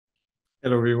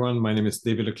Hello, everyone. My name is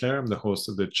David Leclerc. I'm the host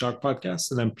of the ChUG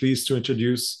podcast, and I'm pleased to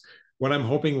introduce what I'm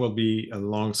hoping will be a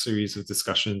long series of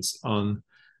discussions on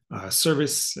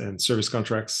service and service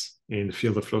contracts in the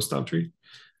field of flow stometry.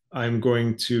 I'm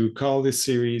going to call this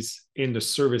series In the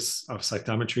Service of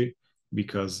Cytometry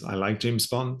because I like James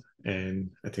Bond,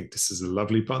 and I think this is a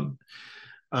lovely pun.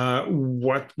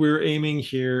 What we're aiming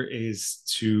here is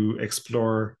to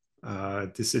explore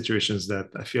the situations that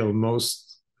I feel most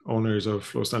owners of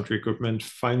flow stometry equipment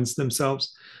finds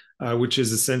themselves, which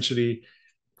is essentially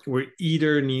we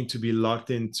either need to be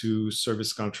locked into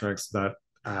service contracts that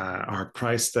are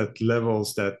priced at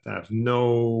levels that have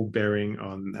no bearing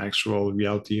on actual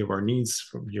reality of our needs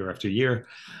from year after year,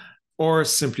 or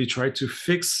simply try to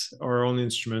fix our own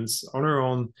instruments on our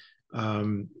own.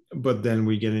 But then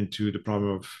we get into the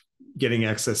problem of getting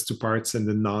access to parts and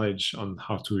the knowledge on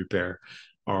how to repair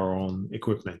our own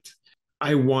equipment.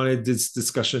 I wanted this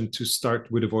discussion to start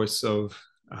with the voice of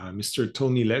Mr.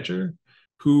 Tony Ledger,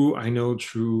 who I know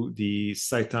through the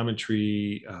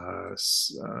Cytometry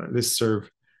listserv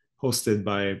hosted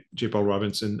by J. Paul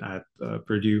Robinson at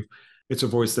Purdue. It's a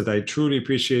voice that I truly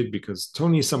appreciate because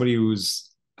Tony is somebody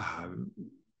who's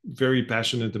very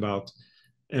passionate about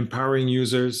empowering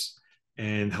users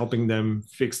and helping them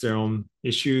fix their own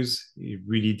issues. He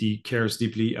really cares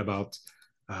deeply about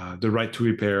the right to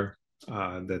repair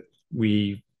that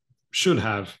we should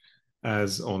have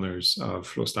as owners of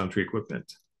flow stometry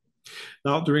equipment.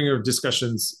 Now, during our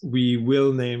discussions, we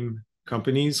will name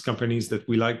companies that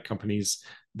we like, companies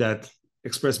that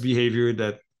express behavior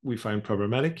that we find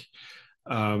problematic.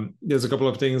 There's a couple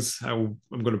of things I'm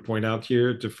going to point out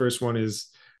here. The first one is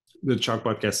the ChUG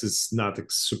podcast is not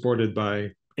supported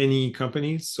by any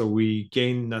company, so we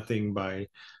gain nothing by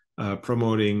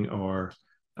promoting or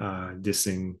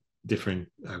dissing different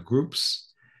groups.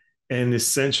 And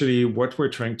essentially, what we're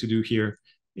trying to do here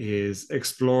is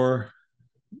explore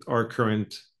our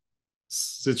current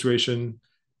situation,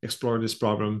 explore this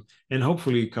problem, and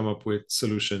hopefully come up with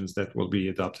solutions that will be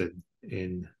adopted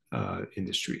in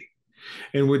industry.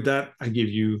 And with that, I give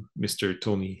you Mr.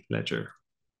 Tony Ledger.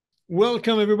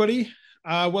 Welcome, everybody.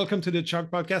 Welcome to the ChUG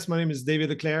podcast. My name is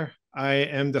David Leclerc. I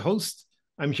am the host.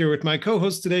 I'm here with my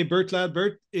co-host today, Bert Ladd.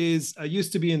 Bert is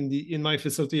used to be in my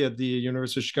facility at the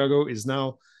University of Chicago, is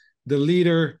now the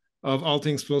leader of all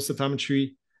things flow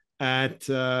cytometry at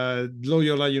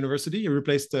Loyola University. He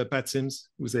replaced Pat Sims,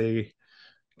 who's a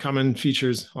common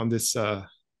features on this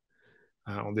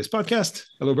podcast.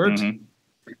 Hello, Bert.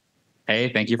 Mm-hmm.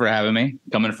 Hey, thank you for having me.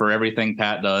 Coming for everything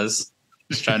Pat does.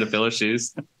 Just trying to fill his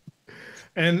shoes.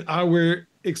 And we're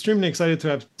extremely excited to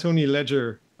have Tony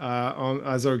Ledger on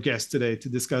as our guest today to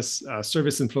discuss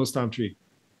service and flow stometry.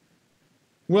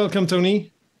 Welcome,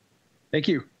 Tony. Thank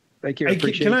you. Thank you.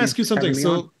 Can I ask you something?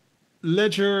 So,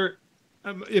 Ledger,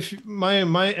 if my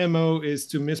MO is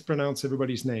to mispronounce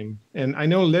everybody's name, and I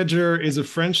know Ledger is a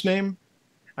French name.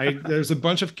 There's a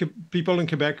bunch of people in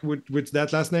Quebec with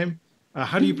that last name.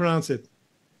 How do you pronounce it?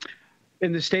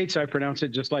 In the States, I pronounce it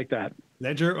just like that.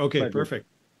 Ledger? Okay, Ledger. Perfect.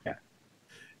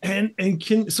 Yeah.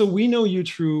 So we know you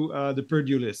through the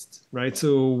Purdue list, right?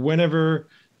 So whenever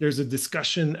there's a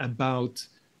discussion about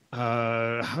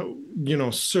how,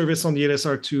 service on the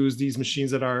LSR2s, these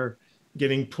machines that are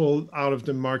getting pulled out of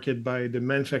the market by the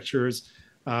manufacturers,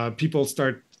 people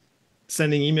start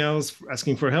sending emails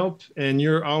asking for help, and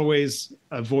you're always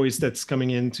a voice that's coming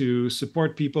in to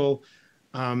support people.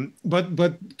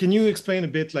 But can you explain a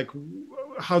bit, like,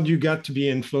 how you got to be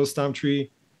in flow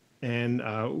stometry, and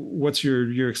what's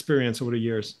your experience over the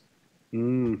years?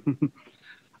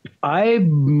 I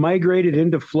migrated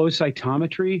into flow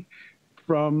cytometry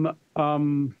from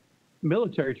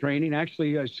military training,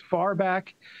 actually, as far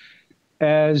back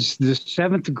as the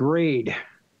 7th grade.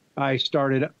 I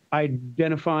started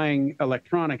identifying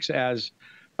electronics as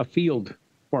a field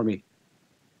for me.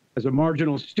 As a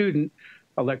marginal student,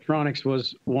 electronics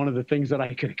was one of the things that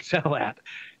I could excel at.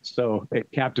 So it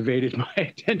captivated my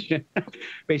attention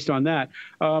based on that.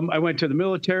 I went to the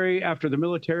military. After the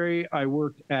military, I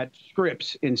worked at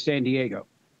Scripps in San Diego.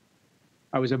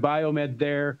 I was a biomed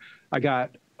there. I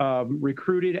got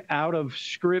recruited out of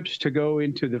Scripps to go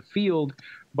into the field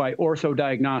by Ortho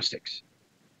Diagnostics.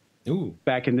 Ooh.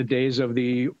 Back in the days of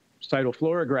the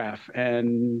cytofluorograph.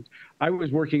 And I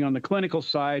was working on the clinical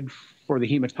side for the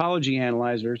hematology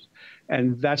analyzers.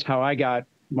 And that's how I got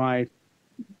my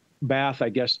bath. I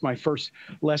guess my first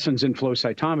lessons in flow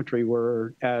cytometry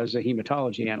were as a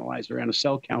hematology analyzer and a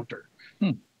cell counter.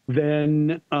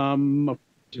 Then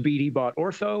BD bought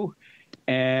Ortho,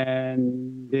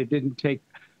 and it didn't take...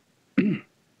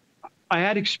 I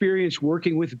had experience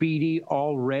working with BD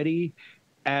already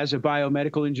as a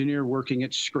biomedical engineer working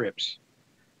at Scripps.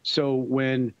 So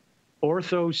when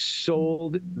Ortho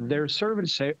sold their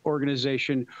service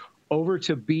organization over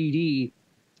to BD,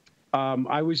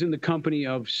 I was in the company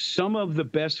of some of the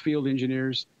best field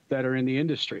engineers that are in the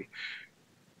industry.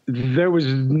 There was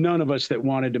none of us that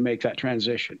wanted to make that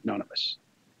transition, none of us.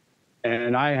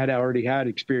 And I had already had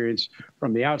experience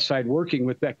from the outside working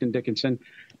with Becton Dickinson,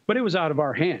 but it was out of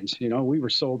our hands. You know, we were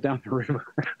sold down the river,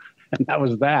 and that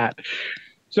was that.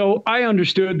 So I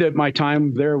understood that my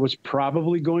time there was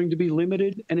probably going to be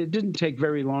limited, and it didn't take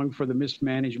very long for the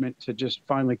mismanagement to just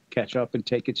finally catch up and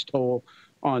take its toll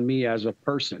on me as a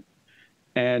person.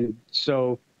 And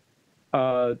so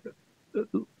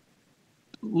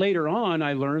later on,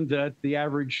 I learned that the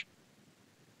average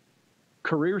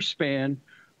career span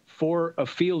for a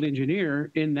field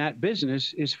engineer in that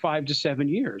business is 5 to 7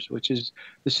 years, which is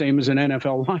the same as an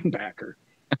NFL linebacker.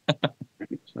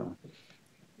 So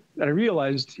I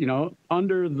realized, you know,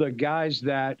 under the guise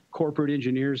that corporate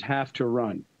engineers have to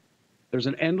run, there's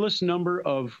an endless number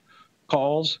of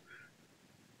calls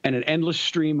and an endless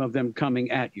stream of them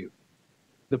coming at you.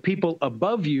 The people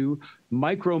above you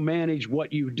micromanage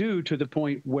what you do to the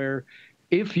point where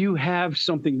if you have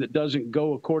something that doesn't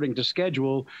go according to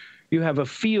schedule, you have a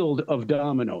field of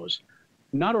dominoes,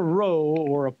 not a row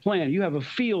or a plan. You have a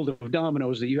field of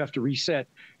dominoes that you have to reset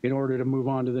in order to move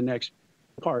on to the next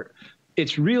part.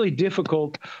 It's really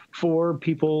difficult for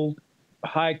people,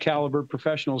 high caliber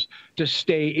professionals, to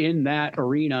stay in that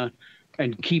arena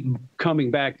and keep coming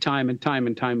back time and time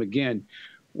and time again.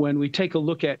 When we take a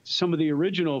look at some of the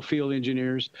original field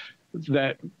engineers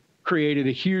that created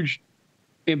a huge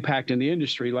impact in the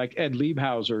industry, like Ed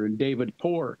Liebhauser and David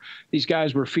Poor. These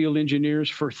guys were field engineers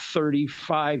for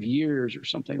 35 years or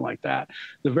something like that.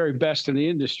 The very best in the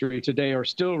industry today are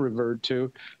still revered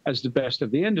to as the best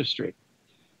of the industry.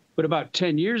 But about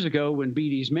 10 years ago, when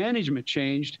BD's management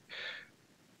changed,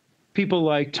 people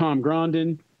like Tom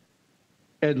Grondin,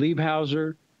 Ed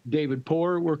Liebhauser, David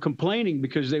Poor were complaining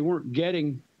because they weren't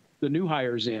getting the new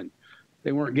hires in.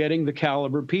 They weren't getting the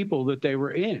caliber people that they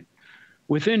were in.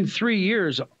 Within 3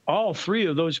 years, all three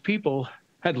of those people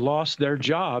had lost their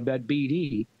job at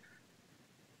BD.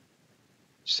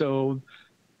 So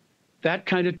that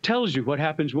kind of tells you what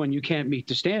happens when you can't meet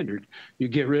the standard. You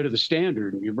get rid of the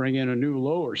standard and you bring in a new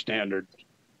lower standard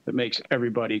that makes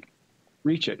everybody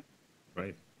reach it.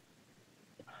 Right.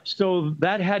 So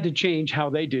that had to change how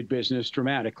they did business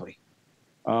dramatically.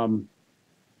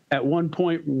 At one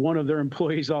point, one of their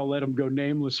employees, I'll let him go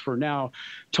nameless for now,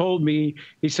 told me,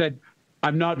 he said,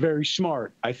 "I'm not very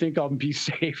smart. I think I'll be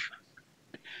safe."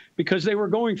 Because they were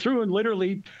going through and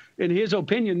literally, in his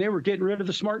opinion, they were getting rid of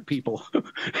the smart people.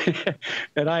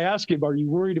 And I asked him, "Are you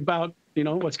worried about, you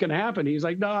know, what's going to happen?" He's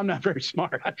like, "No, I'm not very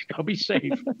smart. I think I'll be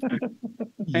safe."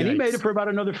 And he made it for about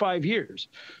another 5 years.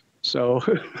 So,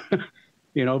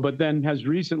 you know, but then has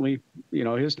recently, you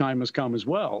know, his time has come as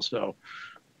well. So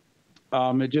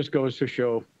it just goes to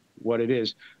show what it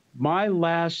is. My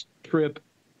last trip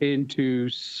into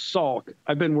Salk,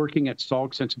 I've been working at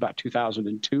Salk since about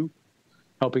 2002,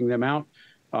 helping them out.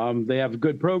 They have a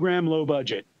good program, low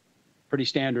budget, pretty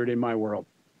standard in my world.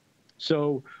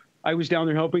 So I was down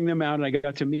there helping them out, and I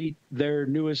got to meet their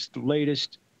newest,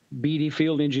 latest BD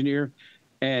field engineer.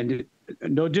 And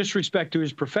no disrespect to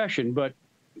his profession, but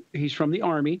he's from the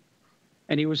Army,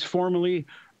 and he was formerly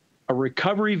a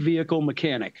recovery vehicle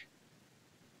mechanic.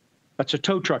 That's a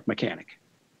tow truck mechanic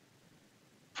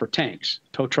for tanks,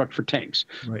 tow truck for tanks,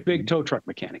 right. Big tow truck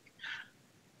mechanic.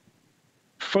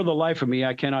 For the life of me,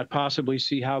 I cannot possibly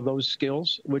see how those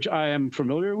skills, which I am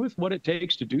familiar with what it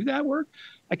takes to do that work,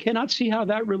 I cannot see how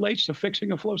that relates to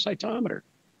fixing a flow cytometer.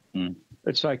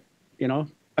 It's like, you know,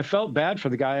 I felt bad for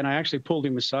the guy, and I actually pulled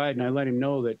him aside and I let him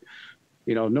know that,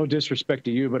 you know, no disrespect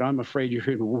to you, but I'm afraid you're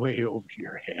in way over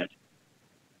your head.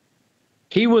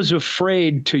 He was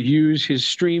afraid to use his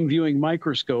stream viewing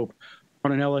microscope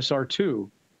on an LSR2,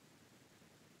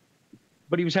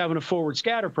 but he was having a forward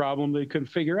scatter problem that he couldn't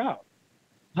figure out.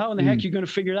 How in the heck are you going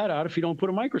to figure that out if you don't put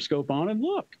a microscope on and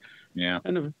look? Yeah.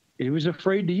 And he was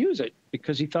afraid to use it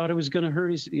because he thought it was going to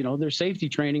hurt his, you know, their safety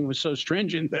training was so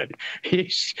stringent that he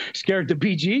scared the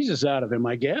bejesus out of him,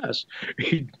 I guess.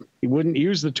 He wouldn't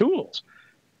use the tools.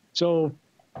 So,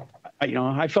 you know,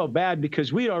 I felt bad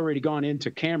because we'd already gone into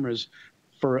cameras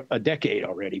for a decade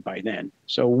already by then.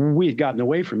 So we had gotten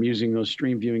away from using those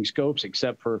stream viewing scopes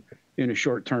except for in a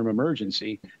short-term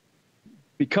emergency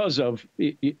because of,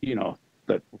 you know,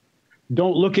 the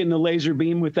don't look in the laser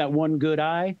beam with that one good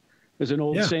eye is an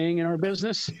old saying in our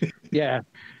business. Yeah.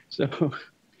 So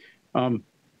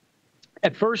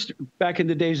at first, back in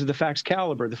the days of the fax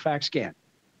caliber, the fax scan,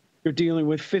 you're dealing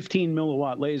with 15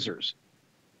 milliwatt lasers.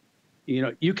 You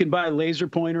know, you can buy laser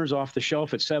pointers off the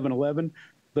shelf at 7-Eleven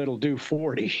that'll do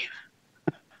 40.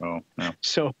 Oh, no.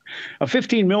 So a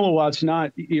 15 milliwatts,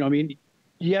 not, I mean,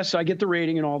 yes, I get the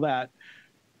rating and all that.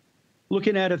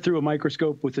 Looking at it through a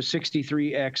microscope with a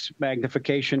 63x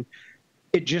magnification,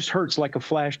 it just hurts like a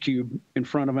flash cube in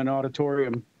front of an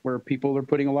auditorium where people are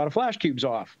putting a lot of flash cubes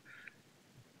off.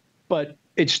 But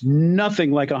it's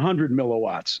nothing like 100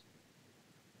 milliwatts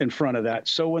in front of that.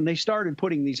 So when they started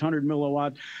putting these 100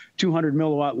 milliwatt, 200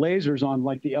 milliwatt lasers on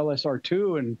like the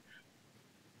LSR2 and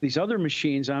these other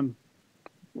machines, I'm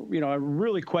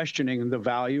really questioning the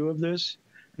value of this,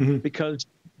 because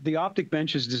the optic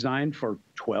bench is designed for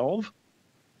 12.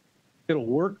 It'll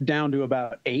work down to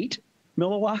about 8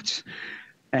 milliwatts.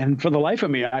 And for the life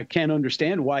of me, I can't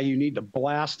understand why you need to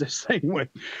blast this thing with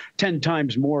 10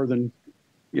 times more than,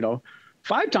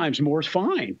 5 times more is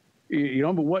fine.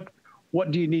 But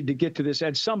what do you need to get to this?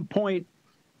 At some point,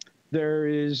 there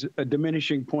is a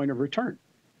diminishing point of return.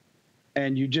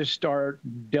 And you just start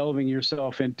delving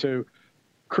yourself into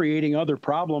creating other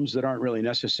problems that aren't really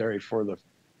necessary for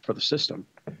the system.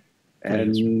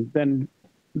 And then,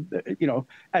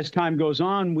 as time goes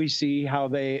on, we see how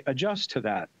they adjust to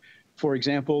that. For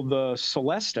example, the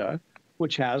Celesta,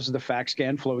 which has the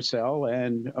FACScan flow cell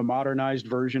and a modernized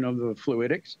version of the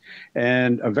fluidics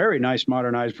and a very nice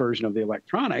modernized version of the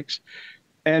electronics.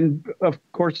 And of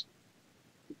course,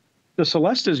 the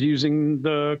Celesta is using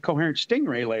the coherent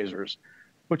stingray lasers,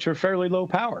 which are fairly low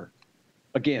power.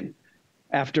 Again,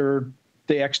 after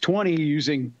the X20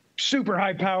 using super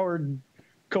high powered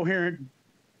coherent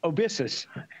obsolescence.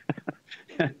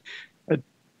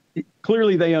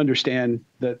 Clearly they understand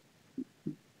that,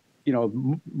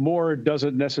 more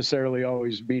doesn't necessarily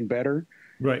always mean better.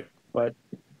 Right. But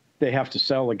they have to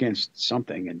sell against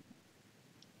something. And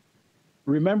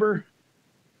remember,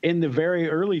 in the very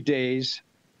early days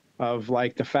of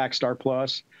like the FacStar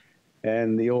Plus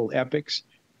and the old Epics,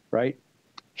 right?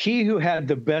 He who had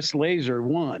the best laser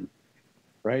won,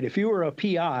 right? If you were a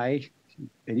PI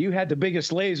and you had the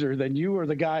biggest laser, then you were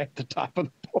the guy at the top of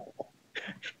the pole.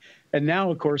 And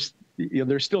now, of course,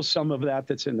 there's still some of that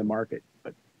that's in the market,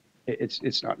 but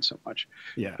it's not so much.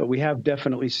 Yeah. But we have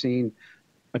definitely seen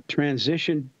a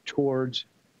transition towards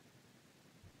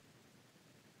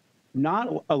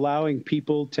not allowing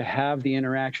people to have the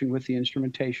interaction with the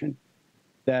instrumentation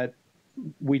that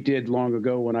we did long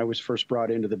ago when I was first brought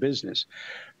into the business.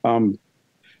 I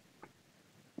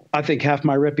think half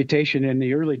my reputation in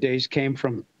the early days came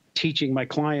from teaching my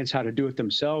clients how to do it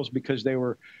themselves, because they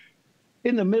were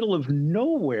in the middle of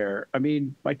nowhere. I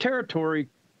mean, my territory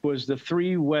was the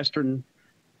 3 Western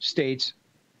states.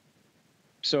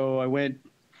 So I went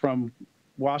from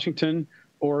Washington,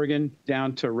 Oregon,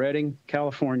 down to Redding,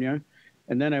 California.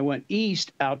 And then I went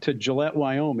east out to Gillette,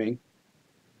 Wyoming,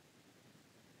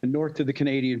 and north to the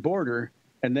Canadian border.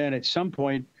 And then at some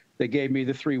point, they gave me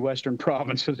the 3 Western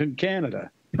provinces in Canada.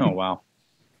 Oh, wow.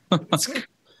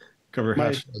 Cover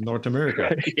half of North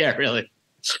America. Yeah, really.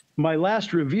 My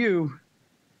last review,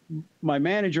 my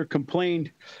manager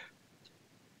complained,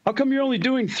 how come you're only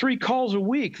doing 3 calls a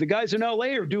week? The guys in LA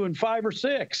are doing 5 or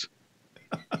 6.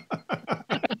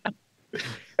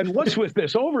 And what's with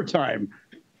this overtime?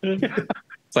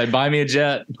 It's like, buy me a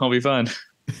jet. I'll be fine.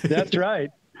 That's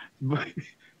right.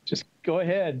 Just go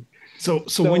ahead. So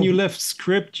when you left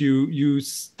Script, you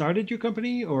started your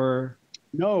company, or?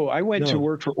 No, I went to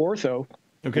work for Ortho.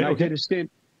 Okay. I did a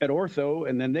stint at Ortho,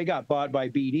 and then they got bought by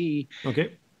BD.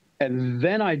 Okay. And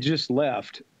then I just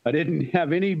left.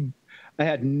 I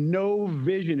had no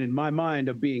vision in my mind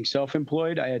of being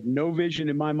self-employed. I had no vision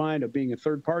in my mind of being a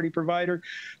third-party provider.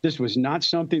 This was not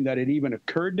something that had even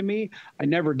occurred to me. I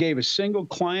never gave a single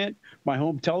client my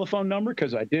home telephone number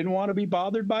because I didn't want to be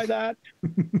bothered by that.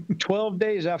 12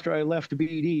 days after I left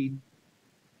BD,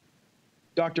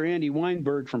 Dr. Andy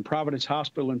Weinberg from Providence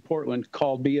Hospital in Portland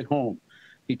called me at home.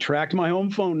 He tracked my home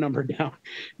phone number down,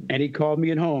 and he called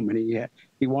me at home, and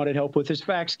he wanted help with his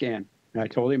fax scan. And I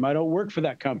told him I don't work for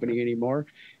that company anymore,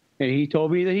 and he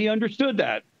told me that he understood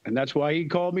that, and that's why he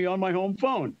called me on my home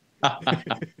phone.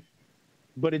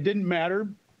 But it didn't matter,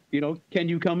 can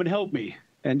you come and help me?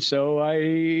 And so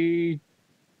I,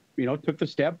 took the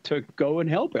step to go and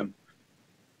help him.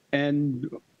 And,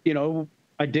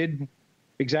 I did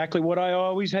exactly what I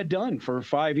always had done for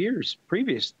 5 years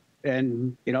previous.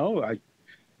 And, I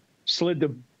slid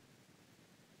the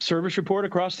service report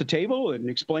across the table and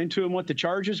explained to him what the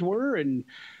charges were. And,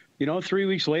 3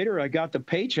 weeks later, I got the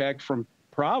paycheck from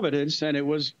Providence, and it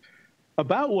was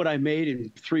about what I made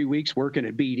in 3 weeks working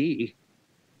at BD.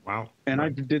 Wow. And I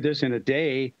did this in a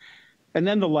day. And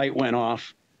then the light went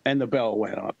off and the bell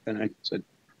went up. And I said,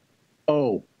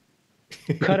 oh,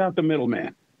 Cut out the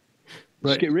middleman.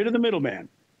 Let's get rid of the middleman.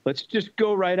 Let's just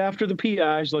go right after the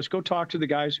PIs. Let's go talk to the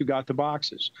guys who got the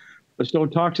boxes. Let's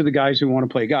don't talk to the guys who want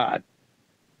to play God.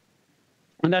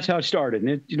 And that's how it started.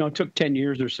 And it took 10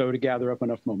 years or so to gather up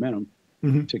enough momentum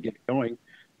to get going.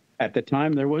 At the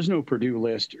time, there was no Purdue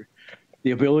list or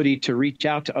the ability to reach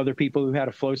out to other people who had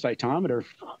a flow cytometer.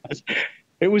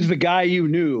 It was the guy you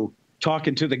knew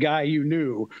talking to the guy you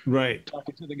knew, right?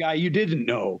 Talking to the guy you didn't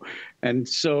know. And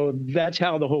so that's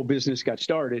how the whole business got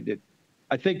started.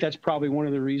 I think that's probably one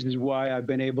of the reasons why I've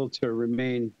been able to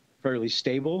remain fairly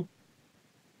stable,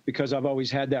 because I've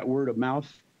always had that word of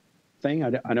mouth thing.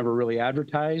 I never really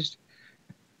advertised.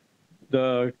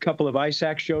 The couple of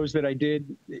ISAC shows that I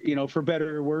did, for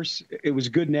better or worse, it was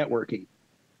good networking.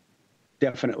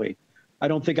 Definitely. I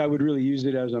don't think I would really use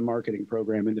it as a marketing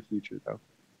program in the future, though.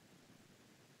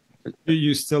 Do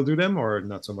you still do them, or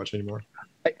not so much anymore?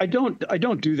 I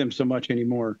don't do them so much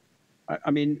anymore.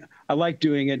 I mean, I like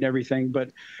doing it and everything,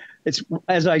 but it's,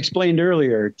 as I explained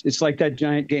earlier, it's like that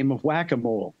giant game of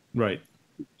whack-a-mole. Right.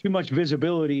 Too much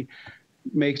visibility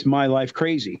makes my life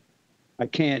crazy. I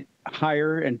can't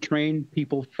hire and train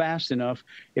people fast enough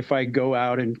if I go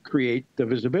out and create the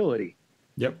visibility.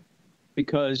 Yep.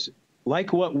 Because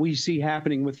like what we see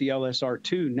happening with the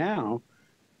LSR2 now,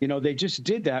 they just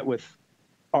did that with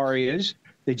ARIAs.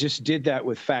 They just did that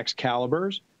with fax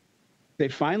calibers. They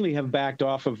finally have backed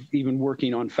off of even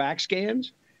working on fax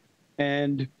scans.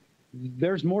 And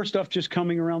there's more stuff just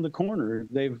coming around the corner.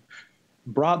 They've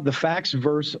brought the fax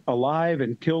verse alive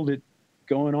and killed it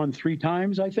going on 3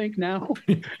 times, I think, now.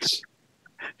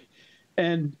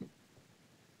 And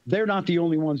they're not the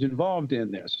only ones involved in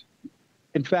this.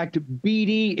 In fact,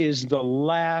 BD is the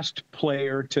last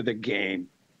player to the game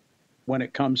when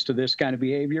it comes to this kind of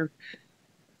behavior.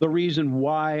 The reason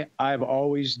why I've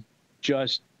always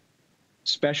just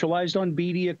specialized on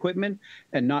BD equipment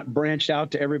and not branched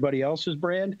out to everybody else's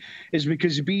brand is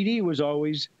because BD was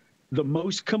always the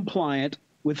most compliant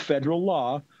with federal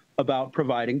law about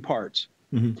providing parts.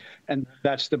 Mm-hmm. And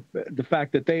that's the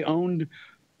fact that they owned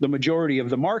the majority of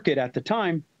the market at the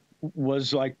time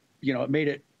was like, it made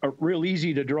it real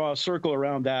easy to draw a circle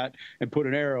around that and put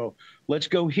an arrow. Let's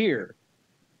go here.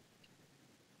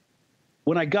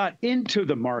 When I got into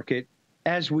the market,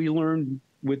 as we learned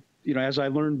with, as I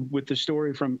learned with the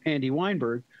story from Andy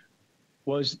Weinberg,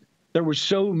 was there were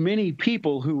so many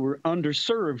people who were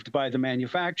underserved by the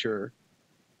manufacturer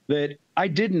that I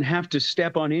didn't have to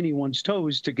step on anyone's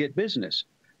toes to get business.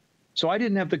 So I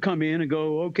didn't have to come in and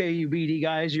go, okay, you BD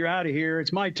guys, you're out of here.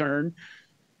 It's my turn.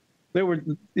 They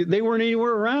weren't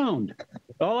anywhere around.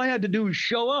 All I had to do was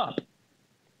show up,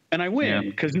 and I win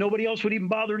because nobody else would even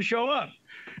bother to show up.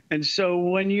 And so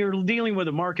when you're dealing with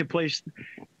a marketplace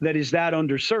that is that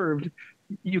underserved,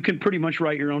 you can pretty much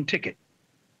write your own ticket.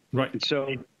 Right. And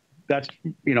so that's,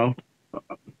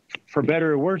 for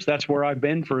better or worse, that's where I've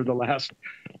been for the last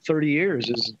 30 years,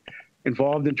 is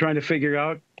involved in trying to figure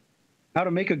out how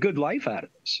to make a good life out of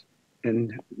this.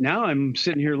 And now I'm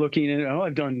sitting here looking at,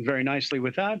 I've done very nicely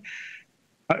with that.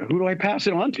 Who do I pass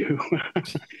it on to?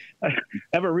 I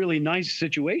have a really nice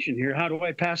situation here. How do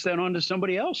I pass that on to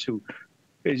somebody else who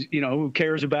is, who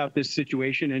cares about this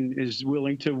situation and is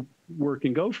willing to work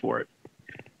and go for it?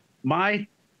 My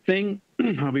thing,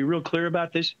 I'll be real clear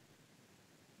about this.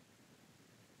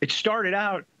 It started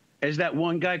out as that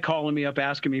one guy calling me up,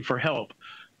 asking me for help,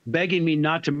 begging me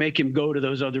not to make him go to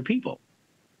those other people.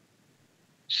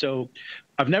 So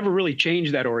I've never really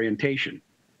changed that orientation.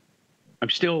 I'm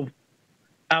still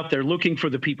out there looking for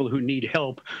the people who need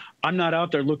help. I'm not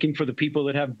out there looking for the people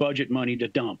that have budget money to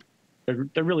dump.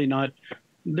 They're really not,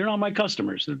 they're not my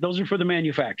customers. Those are for the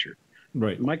manufacturer.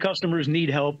 Right. My customers need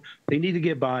help. They need to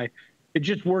get by. It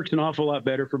just works an awful lot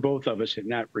better for both of us in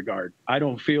that regard. I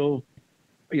don't feel,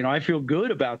 I feel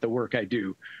good about the work I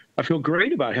do. I feel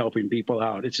great about helping people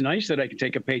out. It's nice that I can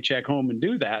take a paycheck home and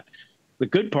do that. The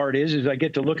good part is I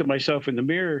get to look at myself in the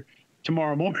mirror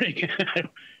tomorrow morning.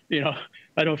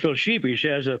 I don't feel sheepish.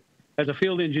 As a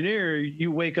field engineer,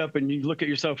 you wake up and you look at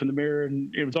yourself in the mirror,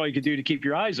 and it was all you could do to keep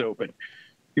your eyes open.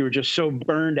 You were just so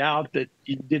burned out that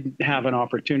you didn't have an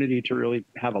opportunity to really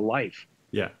have a life.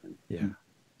 Yeah. Yeah.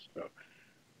 So,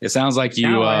 it sounds like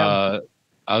you, I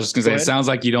was just gonna say, it sounds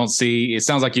like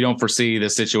you don't foresee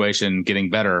this situation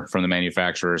getting better from the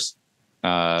manufacturers.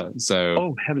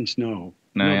 Oh heavens, no.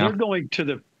 They're going to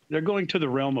the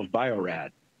realm of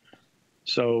biorad.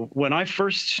 So when I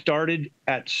first started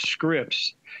at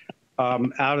Scripps,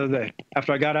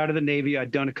 after I got out of the Navy,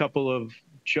 I'd done a couple of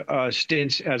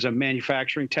stints as a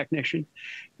manufacturing technician,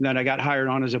 and then I got hired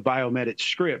on as a biomed at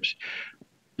Scripps.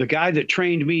 The guy that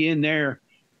trained me in there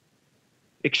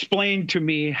explained to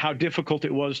me how difficult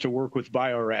it was to work with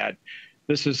Biorad.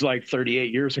 This is like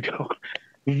 38 years ago.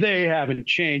 They haven't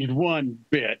changed one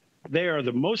bit. They are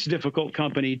the most difficult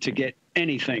company to get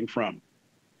anything from.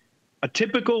 A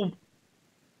typical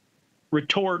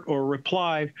retort or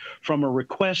reply from a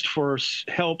request for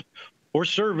help or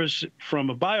service from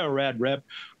a Biorad rep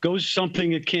goes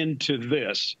something akin to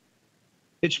this.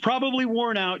 It's probably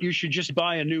worn out. You should just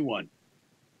buy a new one.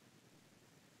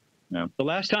 Yeah. The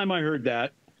last time I heard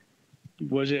that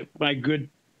was at my good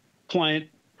client,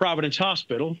 Providence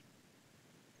Hospital.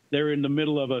 They're in the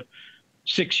middle of a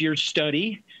 6-year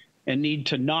study and need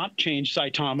to not change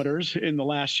cytometers in the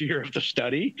last year of the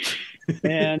study.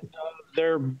 And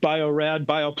their Biorad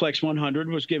Bioplex 100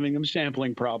 was giving them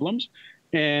sampling problems.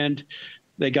 And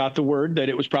they got the word that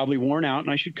it was probably worn out and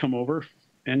I should come over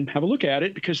and have a look at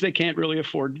it because they can't really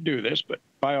afford to do this. But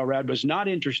Biorad was not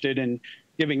interested in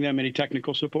giving them any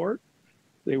technical support.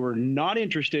 They were not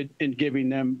interested in giving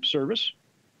them service.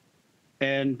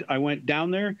 And I went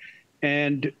down there,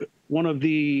 and one of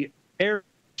the air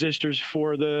resistors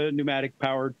for the pneumatic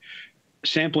powered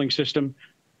sampling system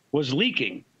was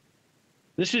leaking.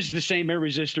 This is the same air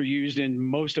resistor used in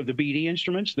most of the BD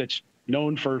instruments that's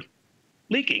known for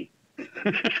leaking.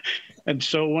 And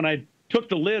so when I took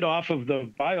the lid off of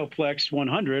the Bioplex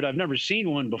 100, I've never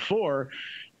seen one before,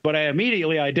 but I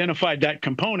immediately identified that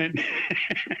component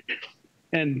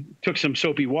and took some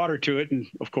soapy water to it, and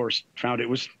of course found it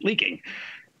was leaking.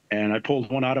 And I pulled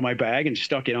one out of my bag and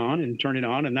stuck it on and turned it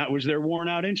on, and that was their worn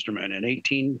out instrument, an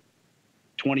 18,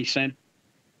 20-cent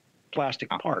plastic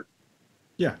part.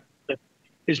 Yeah. That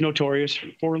is notorious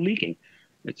for leaking.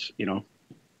 It's, you know,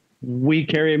 we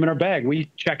carry them in our bag. We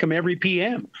check them every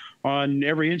PM on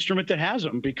every instrument that has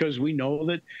them because we know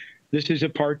that this is a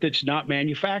part that's not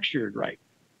manufactured right.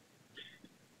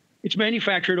 It's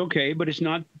manufactured okay, but it's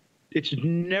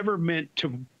never meant to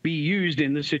be used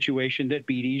in the situation that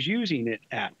BD is using it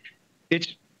at.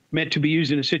 It's meant to be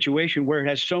used in a situation where it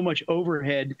has so much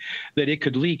overhead that it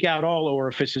could leak out all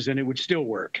orifices and it would still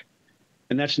work.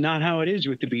 And that's not how it is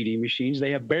with the BD machines.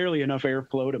 They have barely enough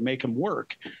airflow to make them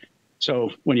work.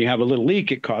 So when you have a little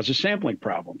leak, it causes sampling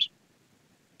problems.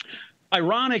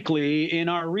 Ironically, in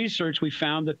our research, we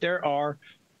found that there are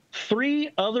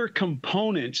 3 other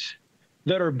components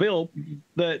that are built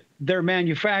that their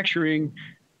manufacturing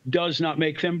does not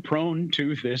make them prone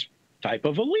to this type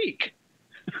of a leak.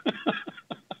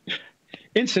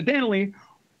 Incidentally,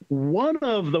 one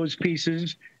of those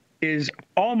pieces is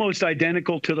almost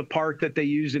identical to the part that they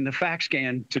use in the fact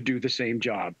scan to do the same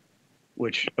job,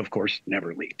 which of course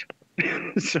never leaked.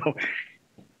 So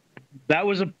that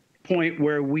was a point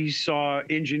where we saw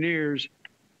engineers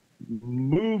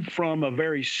move from a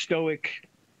very stoic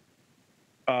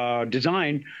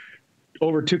design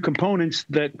over to components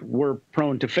that were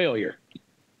prone to failure.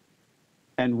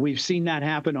 And we've seen that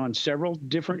happen on several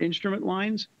different instrument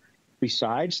lines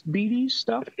besides BD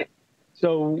stuff.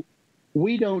 So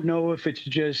we don't know if it's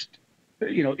just,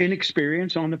 you know,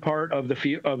 inexperience on the part of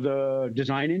the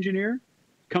design engineer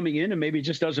coming in and maybe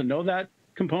just doesn't know that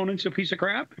component's a piece of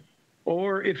crap,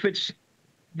 or if it's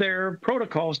their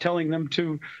protocols telling them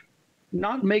to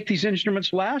not make these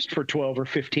instruments last for 12 or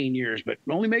 15 years, but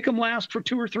only make them last for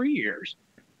 2 or 3 years.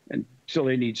 And so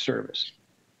they need service.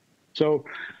 So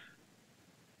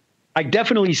I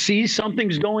definitely see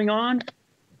something's going on.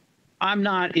 I'm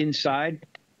not inside.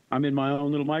 I'm in my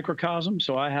own little microcosm,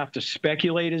 so I have to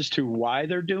speculate as to why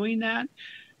they're doing that.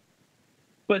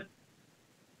 But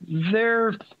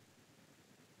their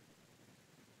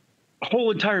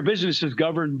whole entire business is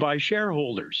governed by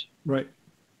shareholders. Right.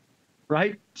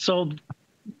 Right? So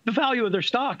the value of their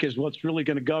stock is what's really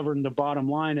going to govern the bottom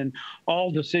line and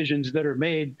all decisions that are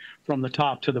made from the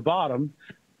top to the bottom.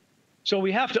 So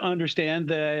we have to understand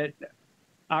that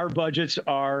our budgets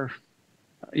are,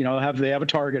 you know, they have a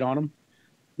target on them,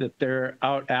 that they're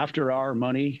out after our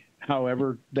money,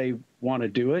 however they want to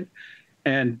do it.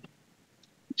 And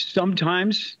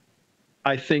sometimes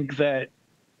I think that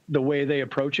the way they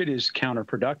approach it is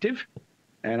counterproductive,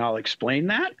 and I'll explain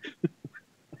that.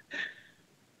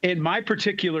 In my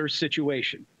particular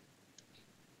situation,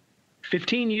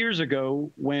 15 years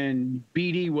ago, when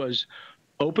BD was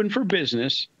open for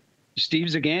business, Steve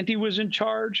Zaganti was in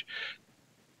charge.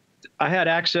 I had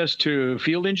access to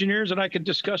field engineers that I could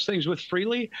discuss things with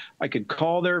freely. I could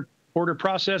call their order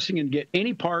processing and get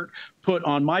any part put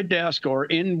on my desk or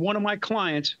in one of my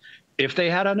clients if they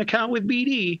had an account with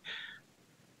BD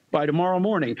by tomorrow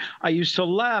morning. I used to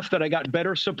laugh that I got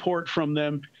better support from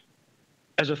them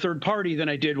as a third party than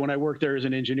I did when I worked there as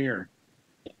an engineer.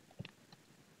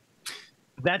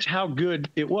 That's how good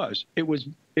it was. It was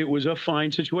a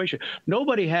fine situation.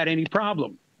 Nobody had any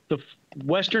problem. The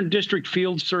Western District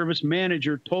Field Service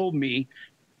manager told me,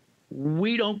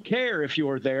 we don't care if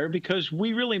you're there because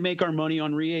we really make our money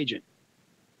on reagent.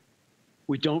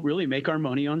 We don't really make our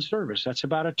money on service. That's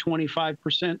about a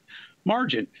 25%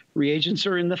 margin. Reagents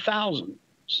are in the thousands.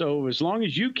 So as long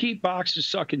as you keep boxes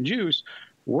sucking juice,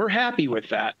 we're happy with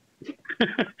that.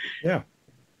 Yeah.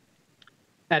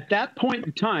 At that point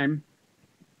in time,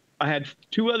 I had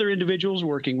two other individuals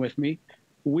working with me.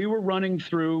 We were running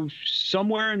through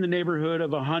somewhere in the neighborhood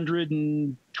of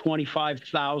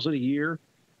 125,000 a year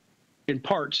in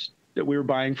parts that we were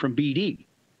buying from BD.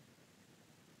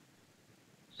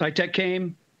 Cytec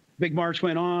came, big march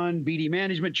went on, BD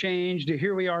management changed.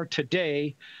 Here we are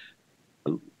today.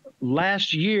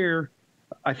 Last year,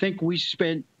 I think we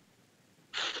spent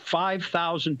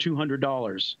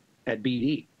 $5,200 at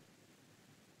BD.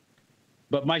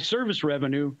 But my service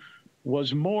revenue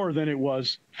was more than it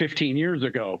was 15 years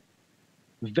ago.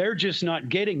 They're just not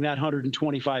getting that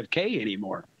 125K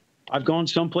anymore. I've gone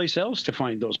someplace else to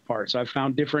find those parts. I've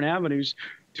found different avenues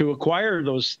to acquire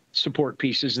those support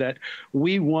pieces that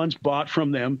we once bought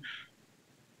from them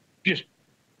just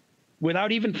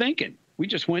without even thinking. We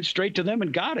just went straight to them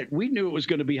and got it. We knew it was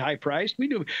going to be high priced. We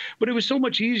knew, but it was so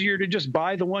much easier to just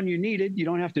buy the one you needed. You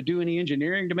don't have to do any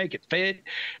engineering to make it fit.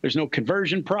 There's no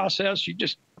conversion process. You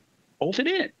just bolt it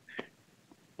in.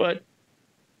 But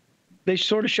they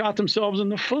sort of shot themselves in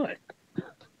the foot.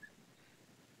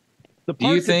 The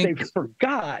part that they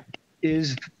forgot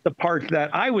is the part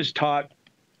that I was taught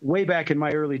way back in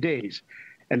my early days.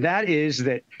 And that is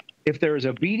that if there is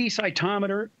a BD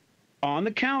cytometer on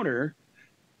the counter,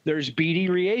 there's BD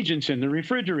reagents in the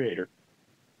refrigerator.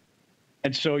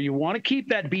 And so you want to keep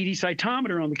that BD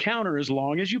cytometer on the counter as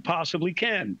long as you possibly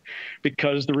can,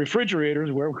 because the refrigerator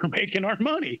is where we're making our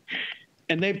money.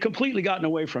 And they've completely gotten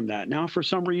away from that. Now, for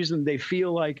some reason, they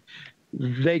feel like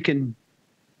they can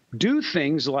do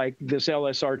things like this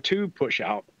LSR2 push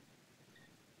out.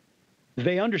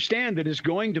 They understand that it's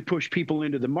going to push people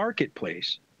into the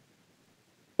marketplace,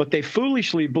 but they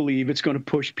foolishly believe it's going to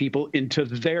push people into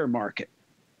their market.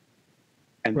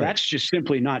 And that's just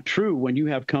simply not true when you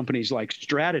have companies like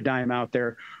Stratedigm out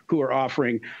there who are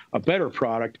offering a better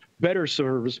product, better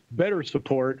service, better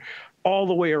support, all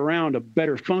the way around a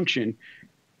better function.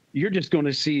 You're just going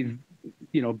to see,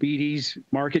 BD's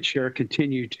market share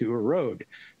continue to erode.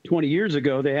 20 years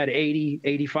ago, they had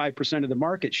 85% of the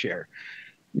market share.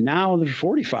 Now they're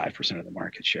 45% of the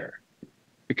market share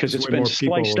because it's been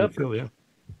sliced up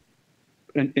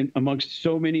and amongst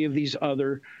so many of these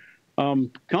other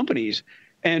companies.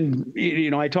 And,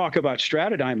 I talk about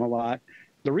Stratedigm a lot.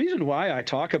 The reason why I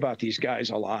talk about these guys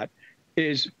a lot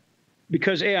is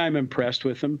because, A, I'm impressed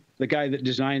with them. The guy that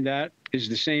designed that is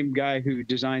the same guy who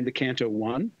designed the Canto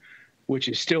 1, which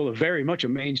is still very much a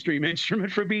mainstream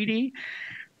instrument for BD.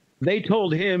 They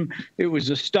told him it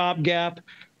was a stopgap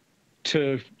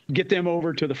to get them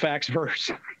over to the fax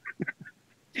verse.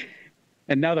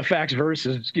 And now the fax verse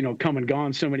is, come and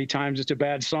gone so many times, it's a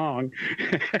bad song.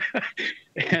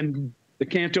 And the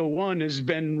Canto 1 has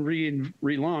been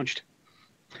relaunched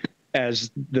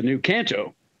as the new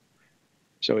Canto.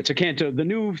 So it's a Canto. The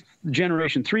new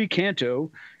Generation 3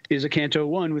 Canto is a Canto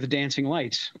 1 with dancing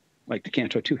lights, like the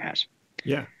Canto 2 has.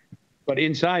 Yeah. But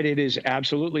inside it is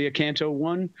absolutely a Canto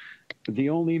 1. The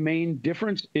only main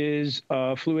difference is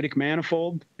a fluidic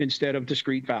manifold instead of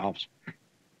discrete valves.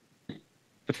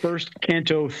 The first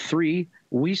Canto 3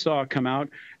 we saw come out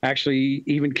actually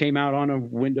even came out on a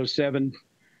Windows 7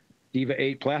 Diva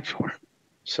 8 platform.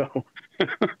 So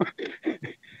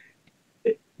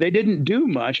they didn't do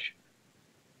much.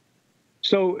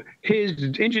 So his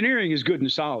engineering is good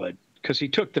and solid because he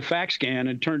took the fax scan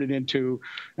and turned it into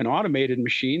an automated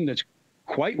machine that's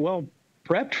quite well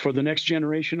prepped for the next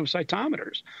generation of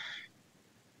cytometers.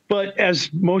 But as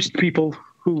most people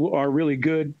who are really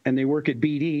good and they work at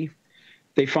BD,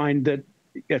 they find that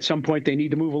at some point they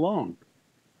need to move along.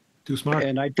 Too smart.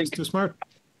 And I think it's too smart.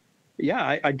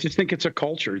 Yeah, I just think it's a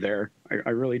culture there.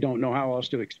 I really don't know how else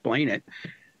to explain it.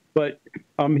 But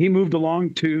he moved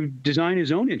along to design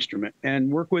his own instrument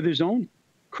and work with his own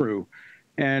crew.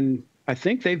 And I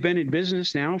think they've been in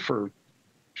business now for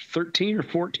 13 or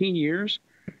 14 years.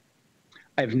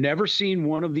 I've never seen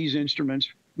one of these instruments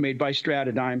made by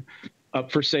Stratedigm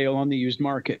up for sale on the used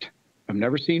market. I've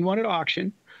never seen one at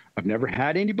auction. I've never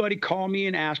had anybody call me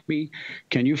and ask me,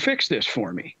 can you fix this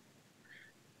for me?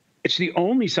 It's the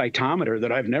only cytometer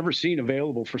that I've never seen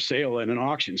available for sale in an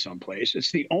auction someplace.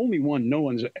 It's the only one no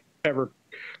one's ever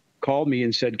called me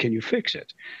and said, can you fix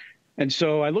it? And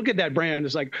so I look at that brand,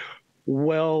 it's like,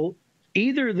 well,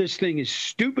 either this thing is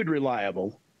stupid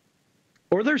reliable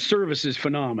or their service is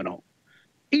phenomenal.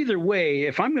 Either way,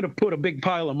 if I'm going to put a big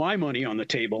pile of my money on the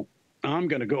table, I'm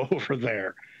going to go over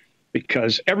there,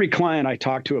 because every client I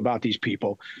talk to about these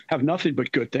people have nothing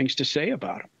but good things to say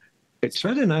about them. It's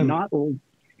not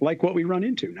like what we run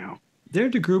into now. They're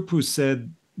the group who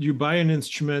said you buy an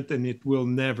instrument and it will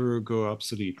never go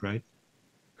obsolete, right?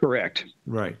 Correct.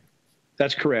 Right.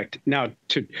 That's correct. Now,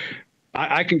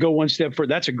 I can go one step further.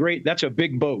 That's a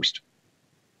big boast.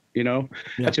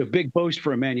 That's a big boast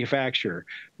for a manufacturer.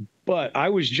 But I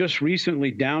was just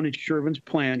recently down at Shervin's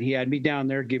plant. He had me down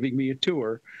there giving me a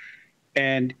tour,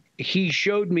 and he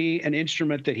showed me an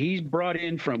instrument that he's brought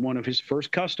in from one of his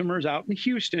first customers out in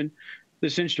Houston.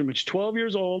 This instrument's 12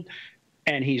 years old,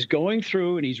 and he's going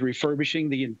through and he's refurbishing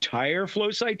the entire flow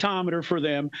cytometer for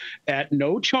them at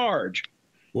no charge.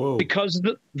 Whoa. Because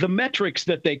the metrics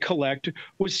that they collect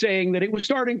was saying that it was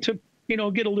starting to,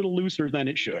 get a little looser than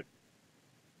it should.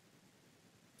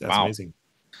 That's amazing.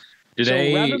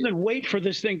 Rather than wait for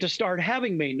this thing to start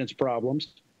having maintenance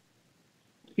problems,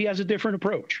 he has a different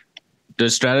approach.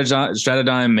 Does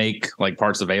Stratedigm make like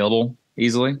parts available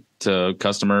easily to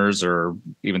customers or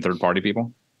even third-party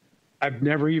people? I've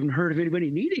never even heard of anybody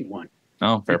needing one.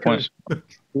 Oh, fair point.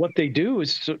 What they do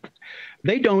is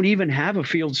they don't even have a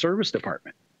field service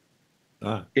department.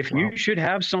 If you should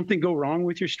have something go wrong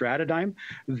with your Stratedigm,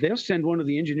 they'll send one of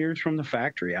the engineers from the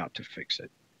factory out to fix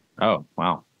it. Oh,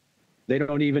 wow. They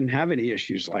don't even have any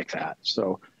issues like that.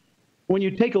 So when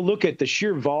you take a look at the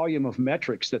sheer volume of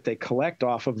metrics that they collect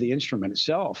off of the instrument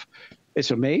itself, it's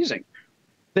amazing.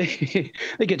 They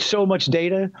get so much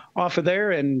data off of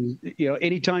there, and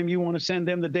anytime you want to send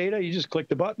them the data, you just click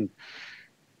the button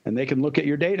and they can look at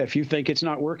your data. If you think it's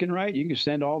not working right, you can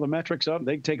send all the metrics up.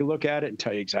 They can take a look at it and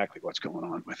tell you exactly what's going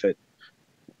on with it,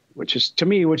 which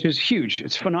is huge.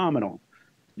 It's phenomenal.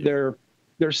 Their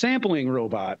sampling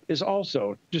robot is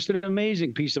also just an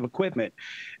amazing piece of equipment.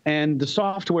 And the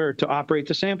software to operate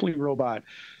the sampling robot,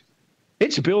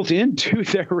 it's built into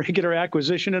their regular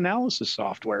acquisition analysis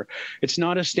software. It's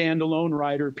not a standalone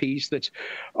rider piece that's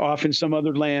off in some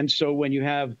other land. So when you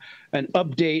have an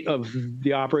update of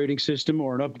the operating system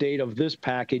or an update of this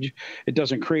package, it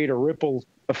doesn't create a ripple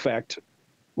effect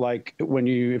like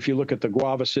if you look at the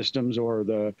Guava systems or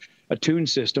the Attune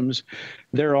systems,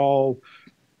 they're all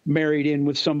married in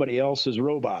with somebody else's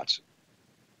robots.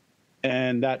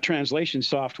 And that translation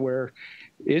software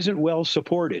isn't well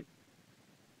supported.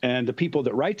 And the people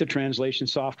that write the translation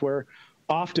software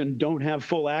often don't have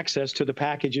full access to the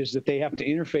packages that they have to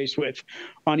interface with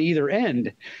on either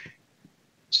end.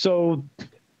 So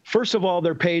first of all,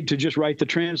 they're paid to just write the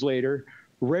translator.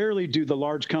 Rarely do the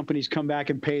large companies come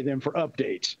back and pay them for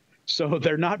updates. So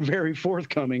they're not very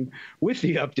forthcoming with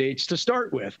the updates to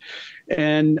start with.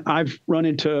 And I've run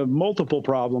into multiple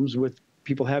problems with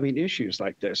people having issues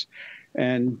like this.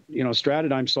 And,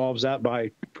 Stratedigm solves that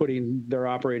by putting their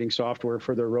operating software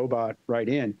for their robot right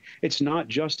in. It's not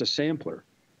just a sampler.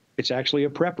 It's actually a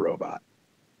prep robot.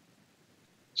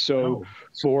 So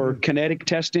for kinetic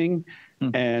testing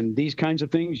and these kinds of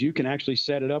things, you can actually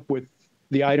set it up with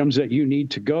the items that you need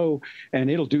to go, and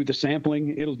it'll do the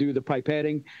sampling, it'll do the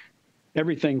pipetting,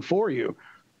 everything for you,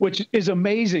 which is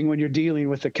amazing when you're dealing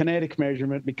with the kinetic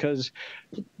measurement, because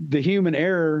the human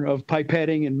error of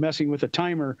pipetting and messing with a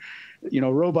timer,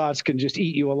 robots can just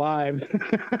eat you alive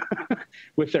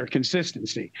with their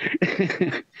consistency.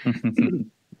 Can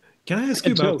I ask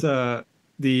you about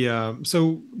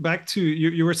so back to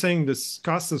you were saying this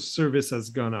cost of service has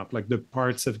gone up, like the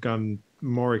parts have gone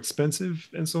more expensive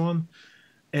and so on.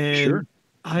 And sure.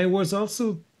 I was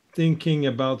also thinking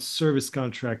about service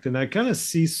contract, and I kind of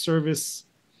see service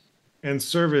and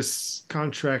service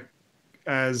contract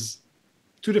as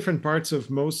two different parts of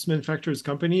most manufacturers'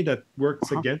 company that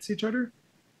works against each other.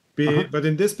 But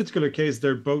in this particular case,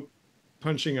 they're both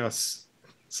punching us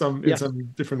in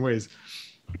some different ways.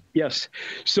 Yes.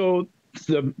 So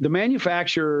the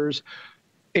manufacturers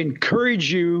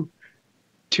encourage you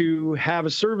to have a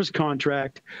service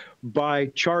contract by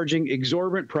charging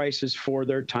exorbitant prices for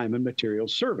their time and material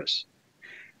service.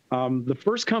 The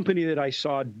first company that I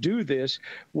saw do this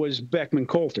was Beckman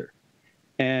Coulter.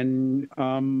 And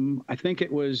I think it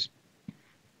was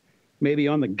maybe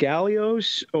on the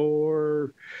Gallios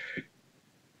or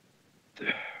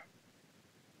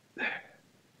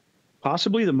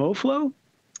possibly the MoFlow.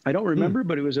 I don't remember,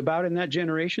 but it was about in that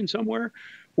generation somewhere,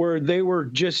 where they were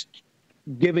just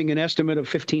giving an estimate of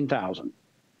 $15,000.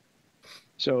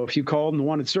 So if you called and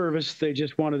wanted service, they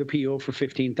just wanted a PO for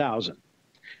 $15,000.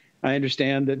 I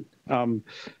understand that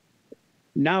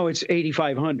now it's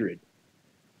 $8,500,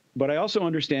 but I also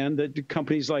understand that the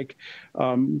companies like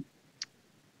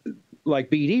like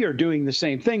BD are doing the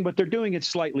same thing, but they're doing it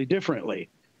slightly differently.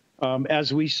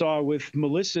 As we saw with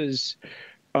Melissa's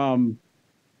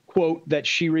quote that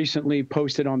she recently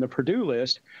posted on the Purdue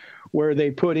list, where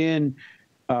they put in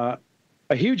a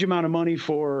huge amount of money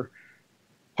for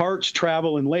parts,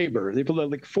 travel, and labor. They put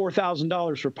like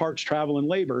 $4,000 for parts, travel, and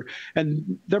labor,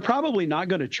 and they're probably not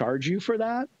going to charge you for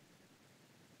that.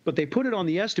 But they put it on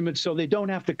the estimate so they don't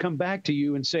have to come back to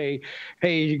you and say,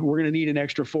 hey, we're going to need an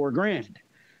extra $4,000.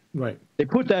 Right. They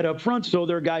put that up front so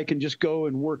their guy can just go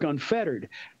and work unfettered.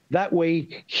 That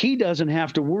way, he doesn't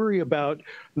have to worry about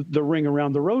the ring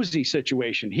around the rosy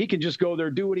situation. He can just go there,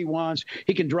 do what he wants.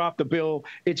 He can drop the bill.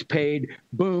 It's paid.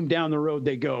 Boom, down the road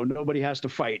they go. Nobody has to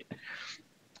fight.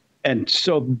 And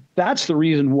so that's the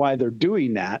reason why they're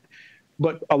doing that.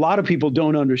 But a lot of people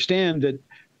don't understand that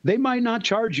they might not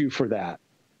charge you for that,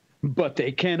 but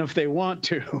they can if they want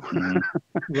to.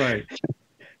 Right.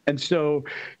 And so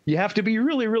you have to be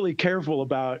really, really careful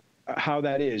about how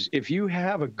that is. If you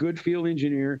have a good field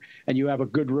engineer and you have a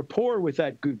good rapport with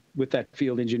that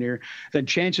field engineer, then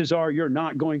chances are you're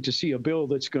not going to see a bill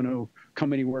that's going to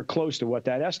come anywhere close to what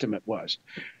that estimate was.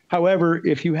 However,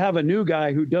 if you have a new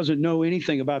guy who doesn't know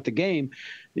anything about the game,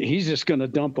 he's just going to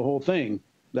dump the whole thing.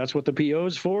 That's what the PO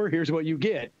is for. Here's what you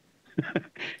get.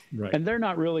 Right. And they're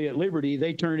not really at liberty.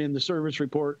 They turn in the service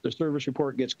report. The service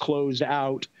report gets closed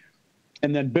out,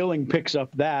 and then billing picks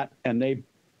up that, and they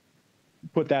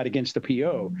put that against the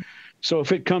PO. So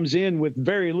if it comes in with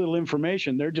very little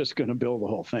information, they're just going to bill the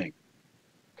whole thing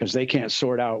because they can't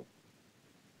sort out.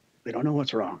 They don't know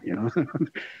what's wrong, you know.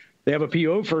 They have a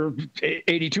PO for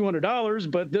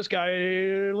 $8,200, but this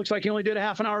guy looks like he only did a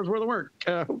half an hour's worth of work.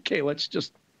 Okay, let's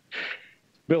just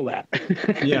bill that.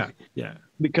 Yeah.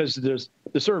 Because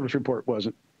the service report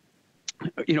wasn't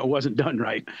done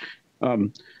right.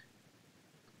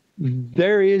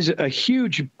 There is a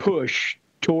huge push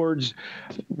towards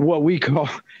what we call,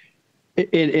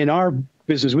 in our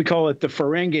business, we call it the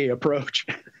ferengi approach,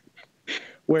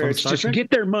 where it's just get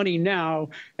their money now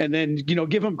and then,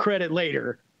 give them credit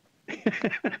later.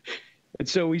 And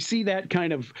so we see that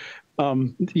kind of,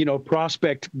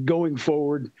 prospect going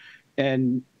forward,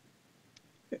 and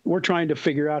we're trying to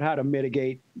figure out how to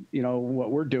mitigate,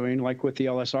 what we're doing, like with the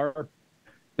LSR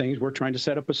things. We're trying to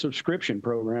set up a subscription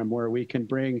program where we can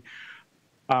bring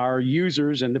our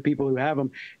users and the people who have them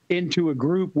into a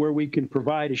group where we can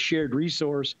provide a shared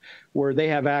resource where they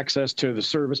have access to the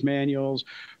service manuals,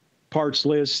 parts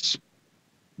lists,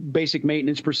 basic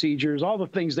maintenance procedures, all the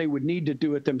things they would need to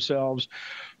do it themselves,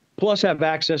 plus have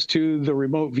access to the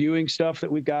remote viewing stuff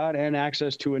that we've got and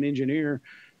access to an engineer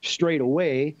straight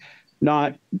away,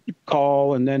 not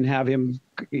call and then have him,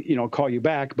 call you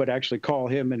back, but actually call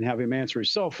him and have him answer his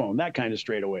cell phone, that kind of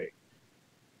straight away.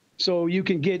 So you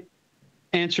can get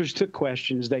answers to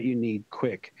questions that you need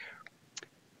quick.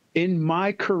 In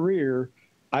my career,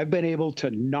 I've been able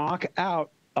to knock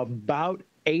out about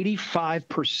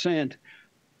 85%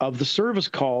 of the service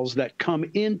calls that come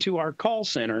into our call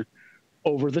center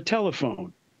over the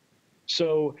telephone.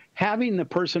 So having the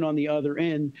person on the other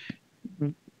end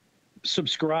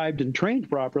subscribed and trained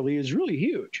properly is really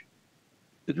huge.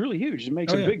 It's really huge. It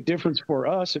makes a big difference for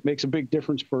us. It makes a big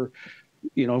difference for,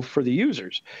 for the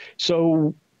users.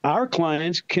 So our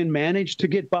clients can manage to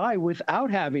get by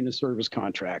without having a service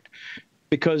contract,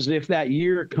 because if that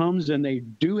year comes and they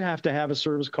do have to have a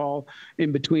service call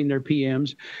in between their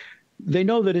PMs, they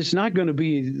know that it's not going to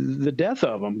be the death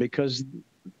of them because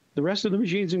the rest of the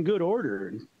machine's in good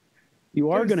order.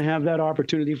 You are going to have that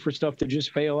opportunity for stuff to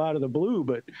just fail out of the blue,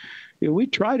 but we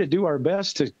try to do our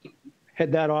best to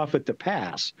head that off at the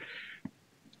pass.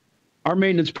 Our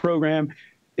maintenance program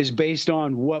is based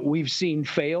on what we've seen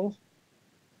fail,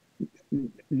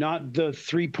 not the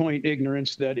 3-point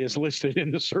ignorance that is listed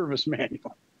in the service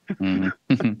manual.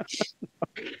 Mm-hmm.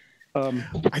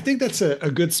 I think that's a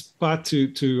good spot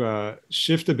to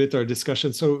shift a bit our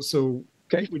discussion. So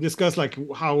we discussed like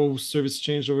how service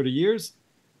changed over the years,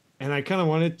 and I kind of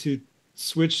wanted to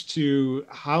switch to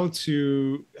how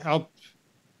to help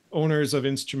owners of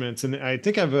instruments. And I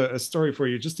think I have a story for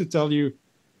you just to tell you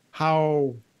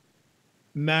how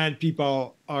mad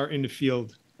people are in the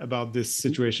field about this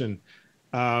situation.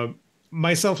 Bert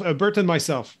and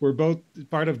myself, we're both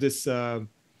part of this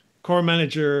core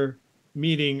manager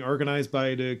meeting organized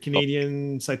by the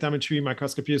Canadian Cytometry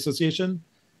Microscopy Association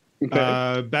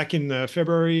back in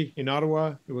February in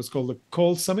Ottawa. It was called the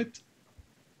Cold Summit.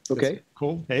 Okay. That's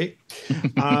cool. Hey.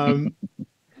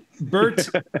 Bert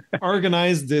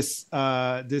organized this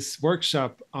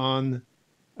workshop on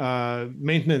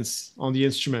maintenance on the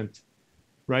instrument,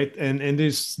 right? And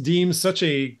this deemed such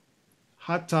a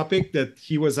hot topic that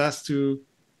he was asked to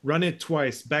run it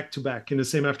twice, back to back in the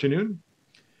same afternoon.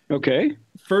 Okay.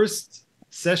 First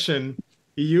session,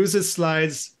 he uses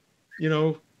slides,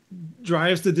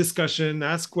 drives the discussion,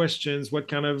 asks questions, what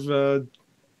kind of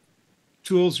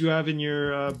tools you have in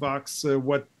your box,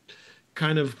 what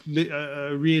kind of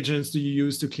reagents do you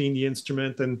use to clean the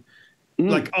instrument, and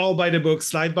like all by the book,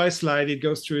 slide by slide. It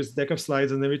goes through his deck of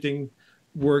slides and everything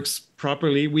works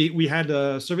properly. We had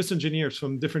service engineers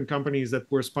from different companies that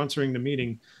were sponsoring the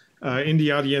meeting in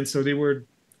the audience, so they would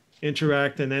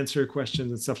interact and answer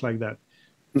questions and stuff like that.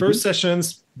 First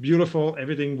sessions, beautiful,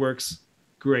 everything works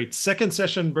great. Second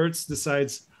session, Bertz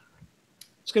decides, I'm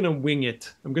just gonna wing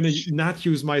it. I'm gonna not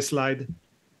use my slide.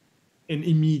 And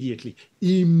immediately,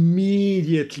 the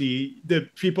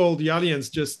audience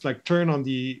just like turn on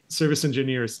the service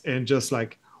engineers and just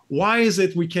like, why is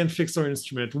it we can't fix our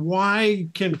instrument? Why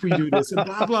can't we do this? And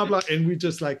blah, blah, blah. And we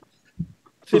just like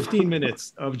 15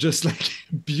 minutes of just like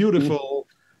beautiful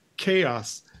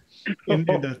chaos.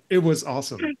 And it was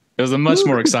awesome. It was a much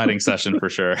more exciting session for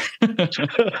sure.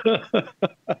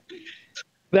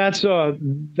 That's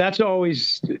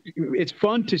always, it's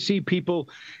fun to see people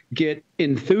get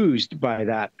enthused by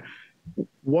that.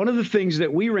 One of the things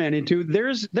that we ran into, there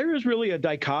is really a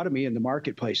dichotomy in the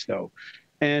marketplace though.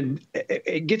 And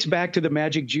it gets back to the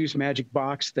magic juice, magic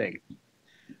box thing.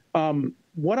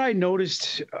 What I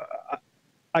noticed,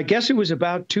 I guess it was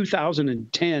about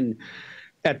 2010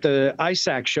 at the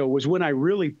ISAC show was when I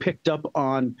really picked up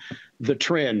on the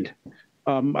trend.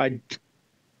 I'd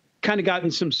kind of gotten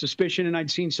some suspicion and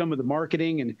I'd seen some of the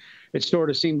marketing and it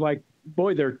sort of seemed like,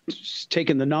 boy, they're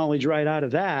taking the knowledge right out of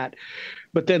that.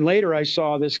 But then later I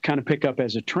saw this kind of pick up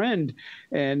as a trend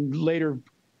and later,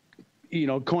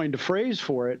 coined a phrase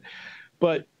for it.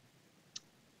 But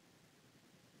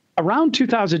around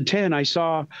 2010, I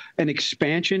saw an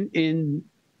expansion in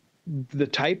the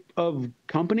type of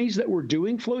companies that were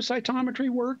doing flow cytometry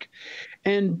work.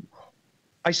 And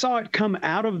I saw it come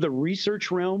out of the research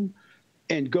realm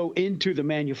and go into the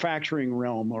manufacturing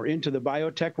realm or into the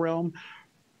biotech realm.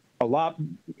 A lot,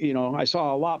 I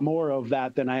saw a lot more of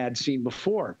that than I had seen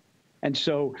before. And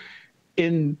so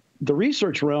in the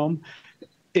research realm,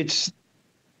 it's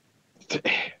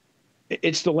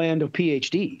the land of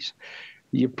PhDs.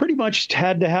 You pretty much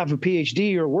had to have a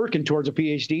PhD or working towards a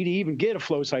PhD to even get a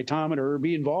flow cytometer or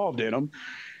be involved in them.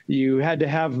 You had to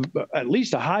have at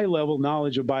least a high level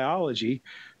knowledge of biology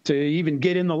to even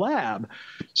get in the lab.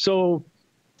 So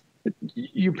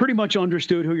you pretty much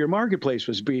understood who your marketplace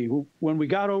was be. When we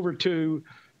got over to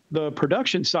the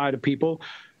production side of people,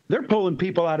 they're pulling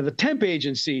people out of the temp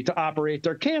agency to operate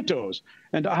their Cantos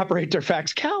and to operate their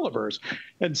fax calibers.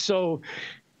 And so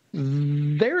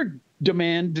their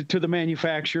demand to the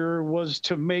manufacturer was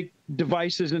to make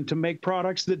devices and to make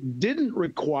products that didn't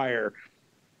require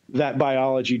that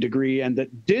biology degree and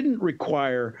that didn't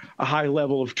require a high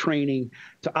level of training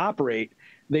to operate.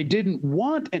 They didn't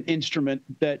want an instrument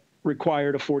that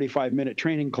required a 45-minute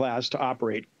training class to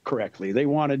operate correctly. They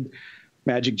wanted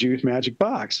magic juice, magic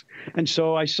box. And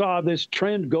so I saw this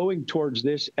trend going towards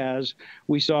this as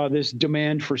we saw this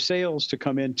demand for sales to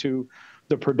come into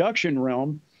the production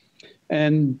realm.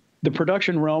 And the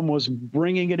production realm was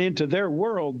bringing it into their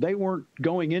world. They weren't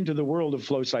going into the world of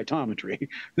flow cytometry.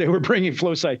 They were bringing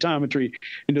flow cytometry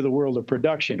into the world of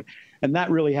production. And that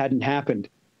really hadn't happened.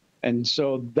 And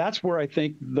so that's where I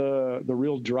think the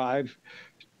real drive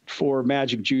for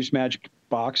magic juice, magic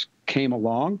box came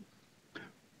along.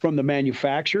 From the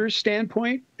manufacturer's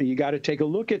standpoint, you got to take a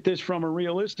look at this from a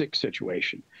realistic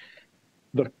situation.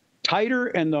 The tighter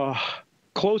and the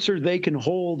closer they can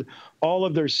hold all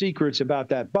of their secrets about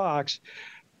that box,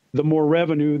 the more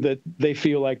revenue that they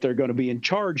feel like they're going to be in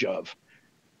charge of.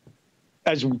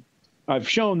 As I've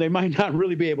shown, they might not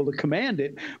really be able to command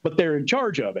it, but they're in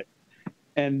charge of it.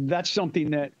 And that's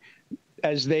something that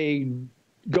as they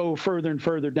go further and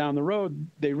further down the road,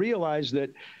 they realize that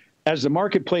as the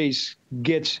marketplace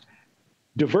gets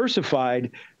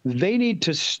diversified, they need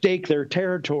to stake their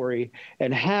territory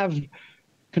and have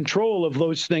control of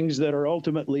those things that are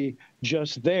ultimately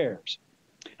just theirs.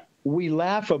 We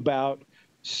laugh about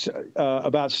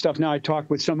stuff. Now, I talked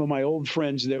with some of my old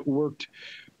friends that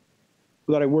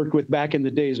I worked with back in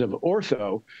the days of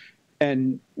ortho,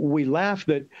 and we laugh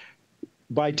that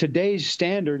by today's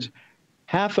standards,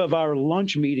 half of our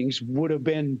lunch meetings would have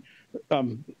been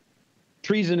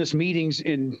treasonous meetings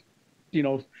in,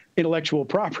 intellectual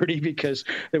property, because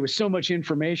there was so much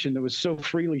information that was so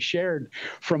freely shared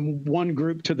from one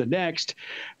group to the next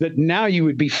that now you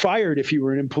would be fired if you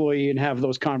were an employee and have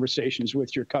those conversations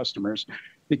with your customers,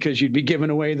 because you'd be giving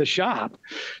away the shop.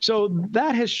 So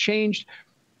that has changed.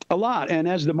 a lot. And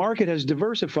as the market has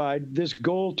diversified, this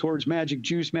goal towards magic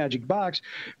juice, magic box,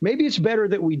 maybe it's better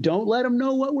that we don't let them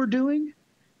know what we're doing.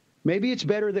 Maybe it's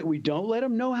better that we don't let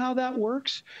them know how that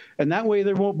works. And that way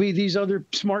there won't be these other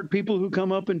smart people who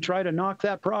come up and try to knock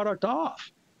that product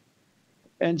off.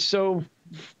 And so,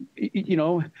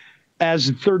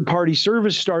 as third-party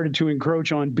service started to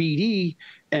encroach on BD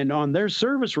and on their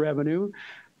service revenue,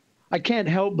 I can't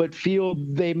help but feel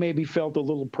they maybe felt a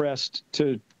little pressed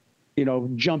to,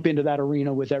 jump into that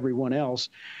arena with everyone else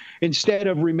instead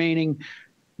of remaining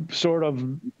sort of,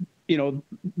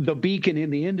 the beacon in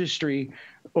the industry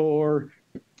or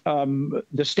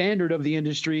the standard of the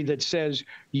industry that says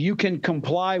you can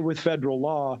comply with federal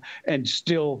law and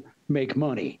still make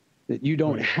money. That you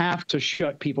don't have to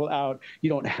shut people out. You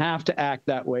don't have to act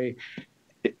that way.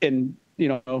 And,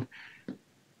 in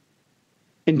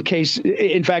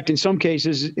fact, in some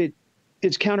cases,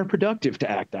 it's counterproductive to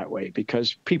act that way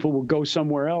because people will go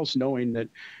somewhere else knowing that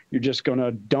you're just going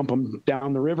to dump them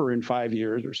down the river in 5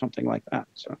 years or something like that.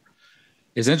 So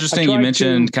it's interesting. You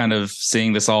mentioned kind of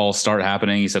seeing this all start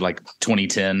happening. You said like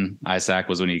 2010 ISAC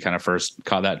was when you kind of first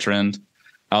caught that trend.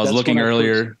 I was looking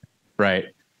earlier. Right.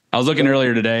 I was looking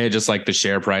earlier today, just like the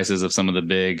share prices of some of the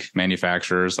big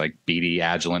manufacturers like BD,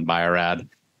 Agilent, Bio-Rad.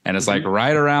 And it's like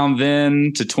right around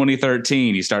then to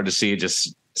 2013, you start to see it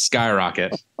just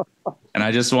skyrocket. And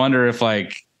I just wonder if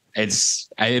it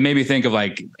made me think of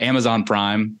like Amazon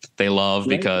Prime. They love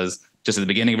because just at the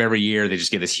beginning of every year, they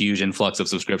just get this huge influx of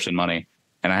subscription money.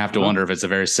 And I have to wonder if it's a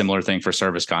very similar thing for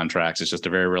service contracts. It's just a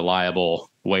very reliable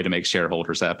way to make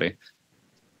shareholders happy.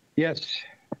 Yes.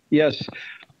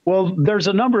 Well, there's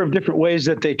a number of different ways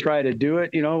that they try to do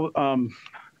it.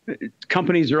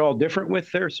 Companies are all different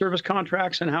with their service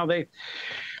contracts and how they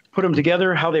put them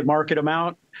together, how they market them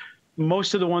out.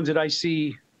 Most of the ones that I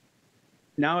see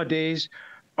nowadays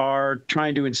are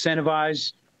trying to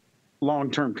incentivize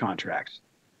long-term contracts.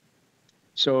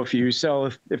 So if you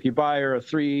buy a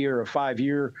 3 or a 5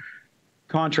 year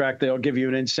contract, they'll give you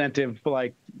an incentive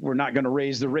like we're not going to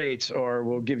raise the rates, or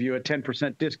we'll give you a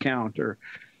 10% discount or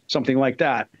something like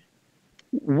that.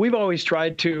 We've always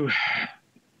tried to,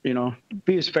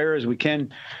 be as fair as we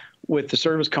can with the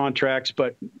service contracts,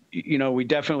 but, we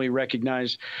definitely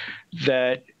recognize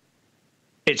that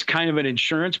it's kind of an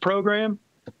insurance program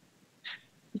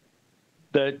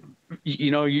that,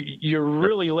 you're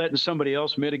really letting somebody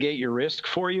else mitigate your risk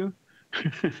for you.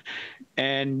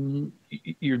 And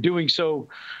you're doing so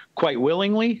quite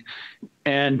willingly.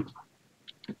 And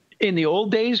in the old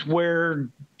days where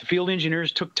the field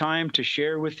engineers took time to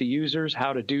share with the users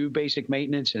how to do basic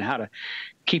maintenance and how to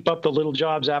keep up the little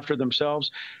jobs after themselves,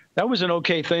 that was an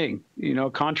okay thing.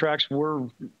 Contracts were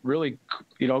really,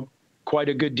 quite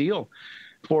a good deal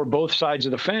for both sides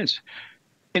of the fence.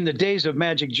 In the days of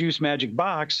Magic Juice, Magic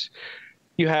Box,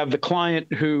 you have the client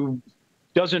who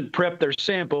doesn't prep their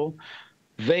sample.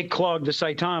 They clog the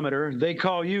cytometer. They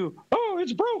call you, oh,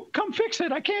 it's broke. Come fix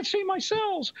it. I can't see my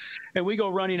cells. And we go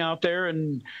running out there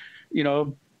and,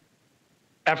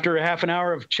 after a half an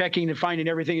hour of checking and finding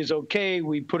everything is okay,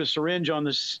 we put a syringe on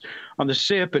the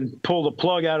sip and pull the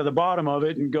plug out of the bottom of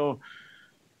it and go,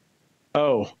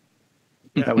 oh,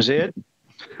 that was it?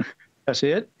 That's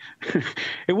it?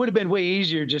 It would have been way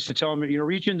easier just to tell them,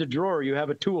 reach in the drawer, you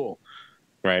have a tool.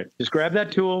 Right. Just grab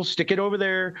that tool, stick it over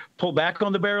there, pull back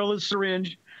on the barrel of the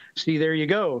syringe. See, there you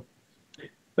go.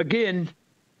 Again,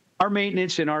 our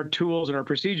maintenance and our tools and our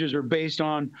procedures are based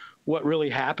on what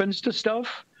really happens to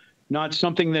stuff, not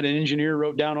something that an engineer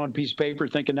wrote down on a piece of paper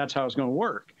thinking that's how it's going to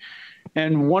work.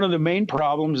 And one of the main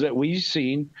problems that we've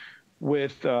seen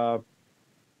with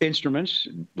instruments,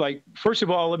 like, first of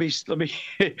all, let me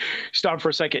stop for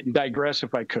a second and digress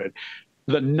if I could.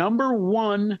 The number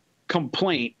one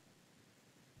complaint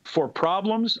for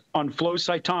problems on flow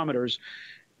cytometers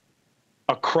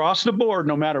across the board,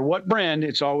 no matter what brand,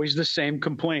 it's always the same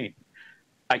complaint.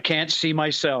 I can't see my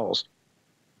cells.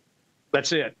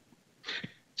 That's it.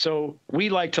 So we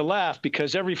like to laugh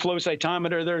because every flow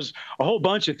cytometer, there's a whole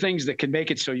bunch of things that can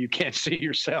make it so you can't see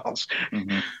your cells,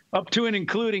 up to and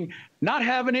including not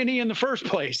having any in the first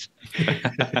place.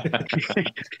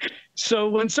 So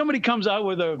when somebody comes out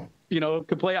with a,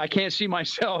 complaint, I can't see my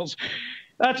cells,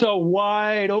 that's a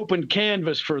wide open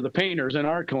canvas for the painters in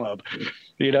our club.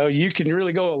 You can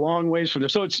really go a long ways from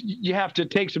this. So you have to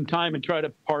take some time and try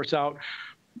to parse out,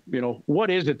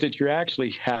 what is it that you're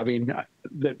actually having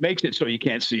that makes it so you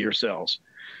can't see your cells?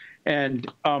 And,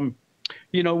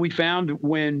 we found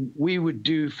when we would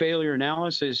do failure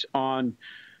analysis on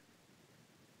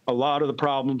a lot of the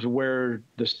problems where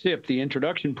the SIP, the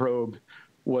introduction probe,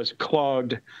 was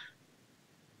clogged,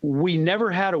 we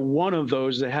never had one of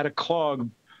those that had a clog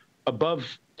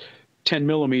above 10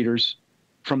 millimeters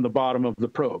from the bottom of the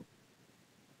probe.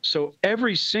 So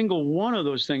every single one of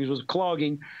those things was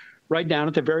clogging right down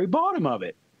at the very bottom of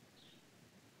it.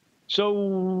 So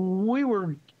we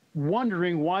were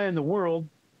wondering why in the world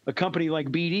a company like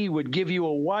BD would give you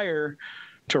a wire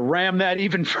to ram that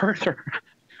even further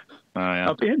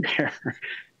up in there.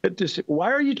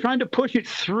 Why are you trying to push it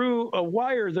through a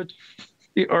wire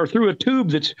or through a tube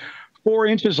that's 4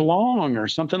 inches long or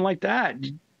something like that?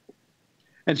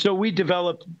 And so we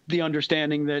developed the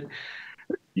understanding that,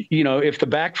 if the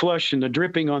backflush and the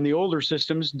dripping on the older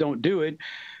systems don't do it,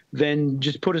 then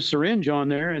just put a syringe on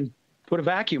there and put a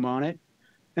vacuum on it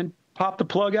and pop the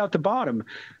plug out the bottom.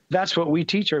 That's what we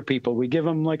teach our people. We give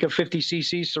them like a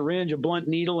 50cc syringe, a blunt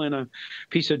needle, and a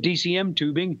piece of DCM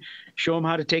tubing, show them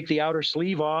how to take the outer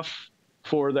sleeve off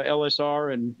for the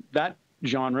LSR and that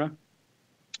genre,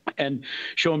 and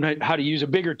show them how to use a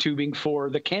bigger tubing for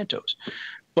the Cantos.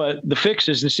 But the fix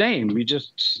is the same. You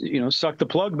just, suck the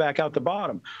plug back out the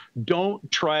bottom.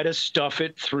 Don't try to stuff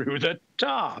it through the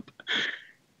top.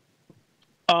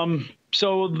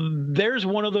 So there's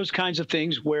one of those kinds of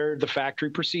things where the factory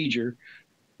procedure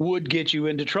would get you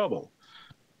into trouble.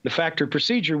 The factory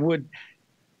procedure would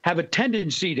have a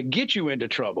tendency to get you into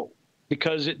trouble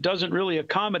because it doesn't really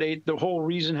accommodate the whole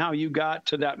reason how you got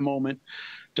to that moment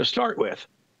to start with.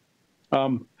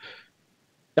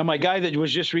 Now, my guy that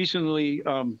was just recently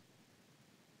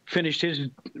finished his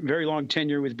very long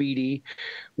tenure with BD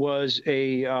was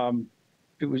he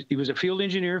was a field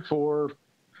engineer for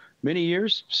many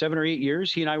years, 7 or 8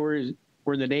 years. He and I were in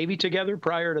the Navy together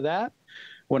prior to that.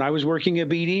 When I was working at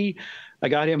BD, I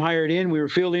got him hired in. We were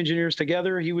field engineers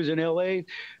together. He was in LA.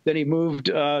 Then he moved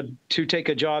to take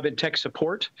a job in tech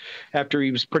support after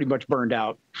he was pretty much burned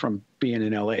out from being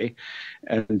in LA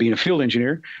and being a field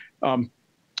engineer.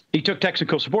 He took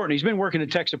technical support, and he's been working in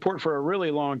tech support for a really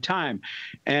long time.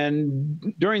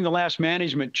 And during the last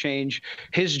management change,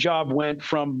 his job went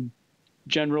from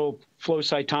general flow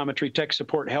cytometry tech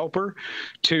support helper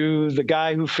to the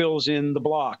guy who fills in the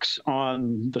blocks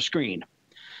on the screen.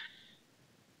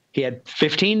 He had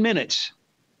 15 minutes.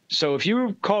 So if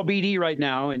you call BD right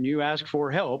now and you ask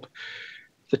for help,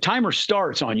 the timer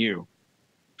starts on you.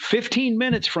 15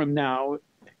 minutes from now,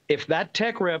 if that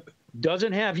tech rep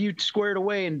doesn't have you squared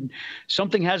away and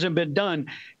something hasn't been done,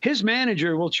 his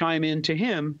manager will chime in to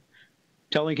him,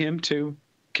 telling him to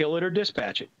kill it or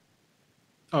dispatch it.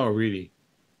 Oh, really?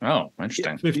 Oh,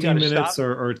 interesting. 15 minutes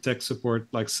or tech support,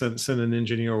 like send an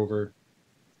engineer over.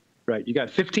 Right. You got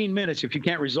 15 minutes. If you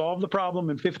can't resolve the problem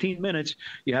in 15 minutes,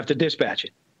 you have to dispatch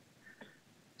it.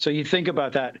 So you think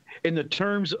about that in the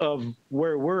terms of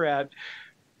where we're at.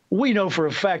 We know for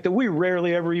a fact that we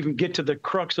rarely ever even get to the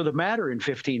crux of the matter in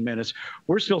 15 minutes.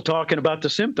 We're still talking about the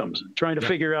symptoms, trying to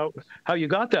figure out how you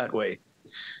got that way.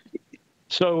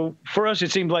 So for us,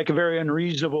 it seemed like a very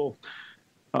unreasonable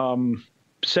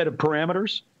set of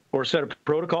parameters or set of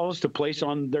protocols to place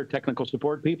on their technical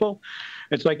support people.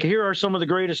 It's like, here are some of the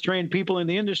greatest trained people in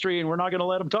the industry, and we're not going to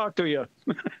let them talk to you.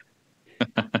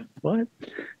 What?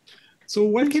 So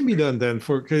what can be done then?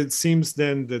 Because it seems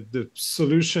then that the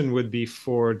solution would be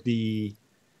for the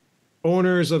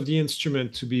owners of the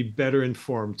instrument to be better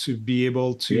informed, to be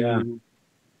able to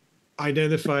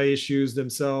identify issues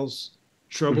themselves,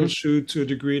 troubleshoot to a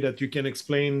degree that you can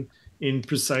explain in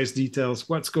precise details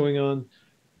what's going on.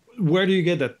 Where do you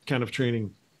get that kind of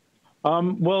training?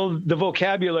 Well, the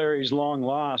vocabulary is long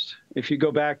lost. If you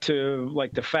go back to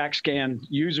like the FaxScan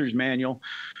user's manual,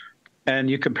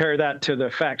 and you compare that to the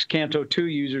Fax Canto 2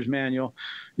 user's manual,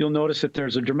 you'll notice that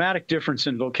there's a dramatic difference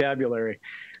in vocabulary.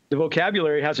 The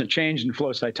vocabulary hasn't changed in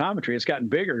flow cytometry. It's gotten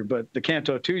bigger, but the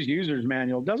Canto 2's user's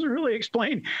manual doesn't really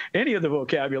explain any of the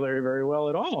vocabulary very well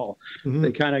at all.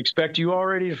 They kind of expect you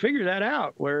already to figure that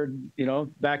out, where,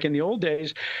 back in the old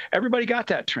days, everybody got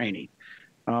that training.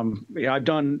 I've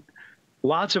done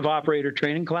lots of operator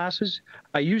training classes.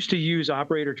 I used to use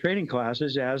operator training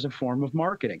classes as a form of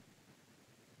marketing,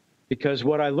 because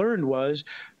what I learned was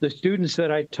the students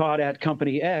that I taught at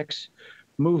company X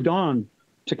moved on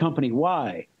to company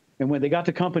Y. And when they got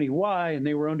to company Y and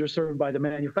they were underserved by the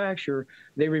manufacturer,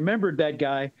 they remembered that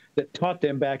guy that taught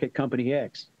them back at company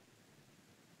X.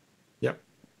 Yep.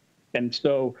 And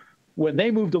so when they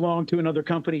moved along to another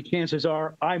company, chances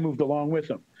are I moved along with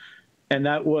them. And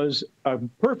that was a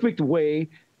perfect way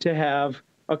to have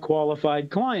a qualified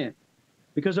client,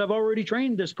 because I've already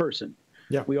trained this person.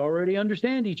 Yeah. We already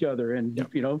understand each other, and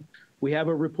we have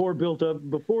a rapport built up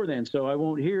before then. So I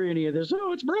won't hear any of this,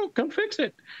 oh, it's broke, come fix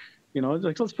it. It's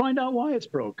like, let's find out why it's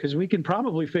broke, because we can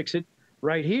probably fix it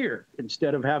right here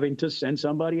instead of having to send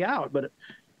somebody out. But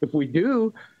if we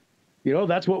do,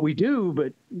 That's what we do,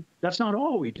 but that's not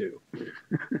all we do.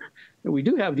 We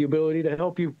do have the ability to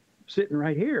help you sitting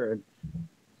right here. And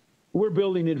we're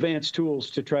building advanced tools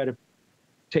to try to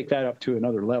take that up to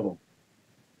another level,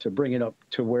 to bring it up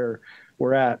to where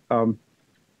we're at.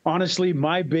 Honestly,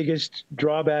 my biggest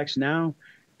drawbacks now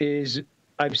is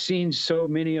I've seen so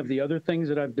many of the other things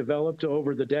that I've developed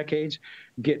over the decades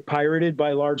get pirated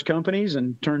by large companies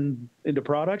and turned into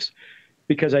products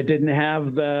because I didn't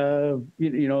have the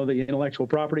intellectual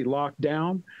property locked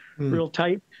down real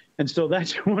tight. And so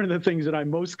that's one of the things that I'm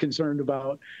most concerned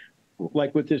about,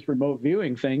 like with this remote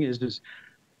viewing thing, is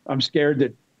I'm scared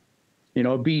that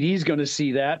BD's going to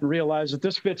see that and realize that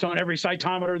this fits on every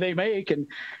cytometer they make, and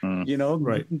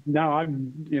right now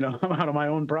I'm out of my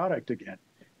own product again.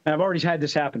 And I've already had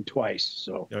this happen twice,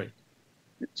 so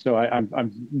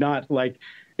I'm not like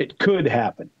it could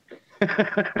happen.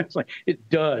 It's like it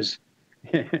does.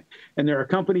 And there are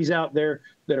companies out there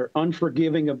that are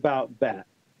unforgiving about that.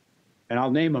 And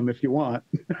I'll name them if you want.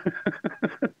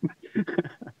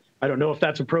 I don't know if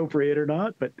that's appropriate or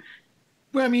not, but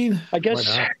well, I mean, I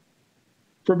guess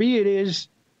for me it is,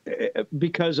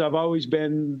 because I've always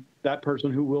been that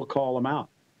person who will call them out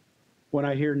when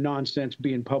I hear nonsense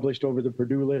being published over the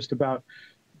Purdue list about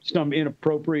some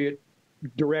inappropriate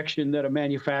direction that a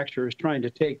manufacturer is trying to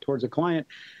take towards a client.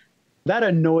 That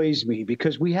annoys me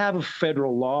because we have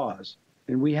federal laws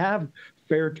and we have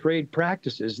fair trade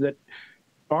practices that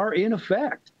are in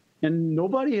effect. And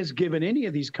nobody has given any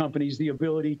of these companies the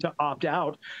ability to opt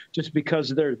out just because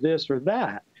they're this or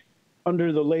that.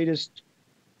 Under the latest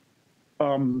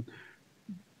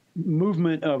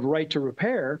movement of right to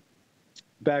repair,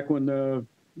 back when the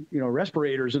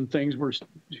respirators and things were,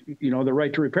 the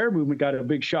right to repair movement got a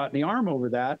big shot in the arm over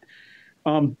that.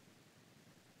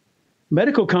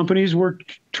 Medical companies were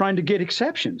trying to get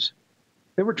exceptions.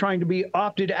 They were trying to be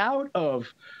opted out of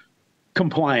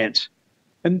compliance,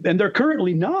 and they're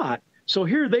currently not. So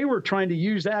here they were trying to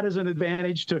use that as an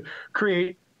advantage to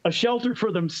create a shelter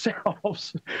for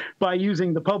themselves by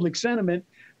using the public sentiment.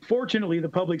 Fortunately, the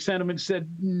public sentiment said,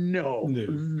 no.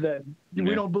 That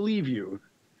we don't believe you.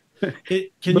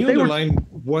 Can you underline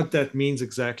what that means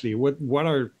exactly? What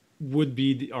would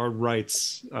be our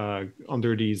rights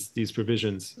under these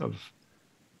provisions of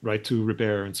right to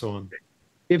repair and so on?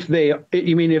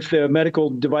 You mean if the medical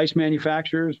device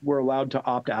manufacturers were allowed to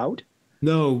opt out?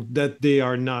 No, that they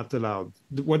are not allowed.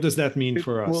 What does that mean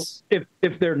for us? Well,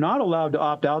 if they're not allowed to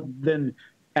opt out, then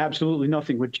absolutely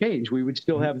nothing would change. We would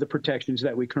still have the protections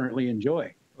that we currently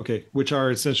enjoy. Okay, which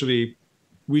are essentially,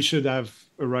 we should have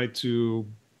a right to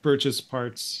purchase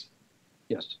parts.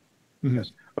 Yes.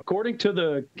 Yes. According to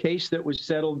the case that was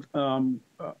settled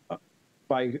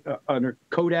by under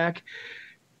Kodak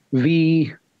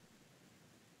v.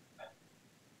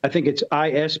 I think it's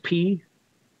ISP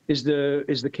is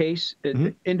the case,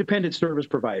 independent service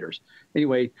providers.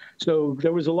 Anyway, so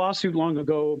there was a lawsuit long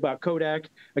ago about Kodak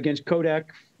against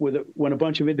Kodak when a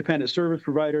bunch of independent service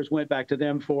providers went back to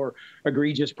them for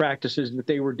egregious practices that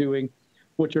they were doing,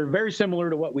 which are very similar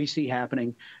to what we see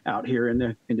happening out here in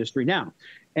the industry now.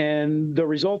 And the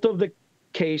result of the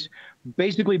case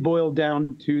basically boiled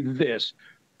down to this.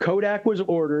 Kodak was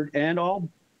ordered, and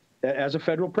as a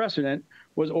federal precedent,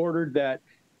 was ordered that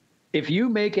if you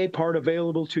make a part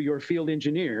available to your field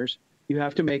engineers, you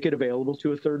have to make it available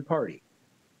to a third party.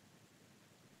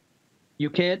 You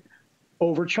can't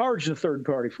overcharge the third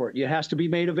party for it. It has to be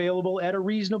made available at a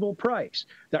reasonable price.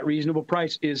 That reasonable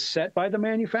price is set by the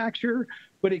manufacturer,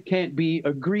 but it can't be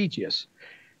egregious.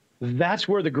 That's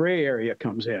where the gray area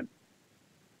comes in.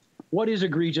 What is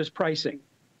egregious pricing?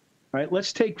 All right,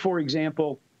 let's take, for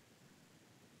example,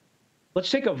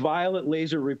 a violet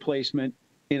laser replacement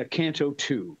in a Canto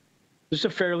 2. This is a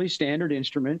fairly standard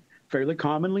instrument, fairly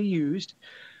commonly used.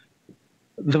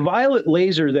 The violet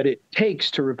laser that it takes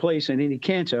to replace in any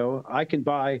Canto, I can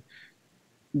buy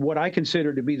what I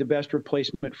consider to be the best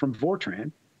replacement from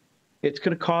Vortran. It's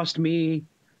going to cost me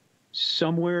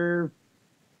somewhere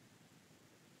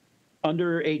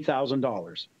under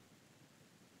 $8,000.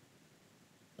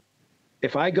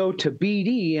 If I go to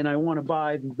BD and I want to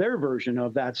buy their version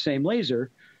of that same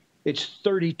laser, it's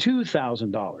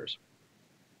 $32,000.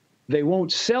 They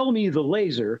won't sell me the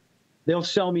laser. They'll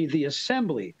sell me the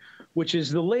assembly, which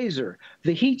is the laser,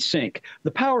 the heat sink,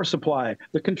 the power supply,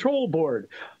 the control board,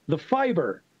 the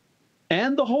fiber,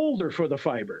 and the holder for the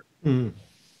fiber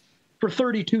for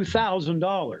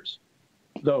 $32,000.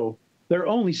 Though they're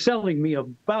only selling me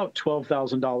about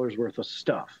 $12,000 worth of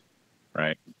stuff.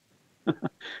 Right.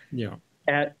 Yeah.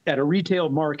 At a retail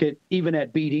market, even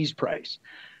at BD's price.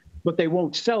 But they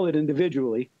won't sell it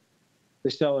individually. They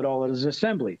sell it all as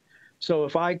assembly. So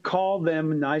if I call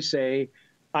them and I say,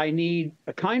 I need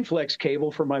a Kindflex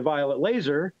cable for my violet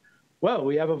laser, well,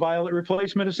 we have a violet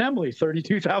replacement assembly,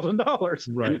 $32,000.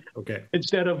 Right. Okay.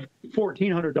 Instead of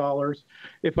 $1,400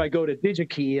 if I go to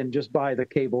DigiKey and just buy the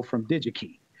cable from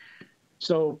DigiKey.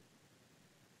 So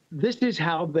this is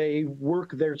how they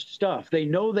work their stuff. They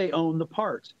know they own the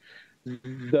parts.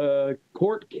 The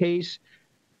court case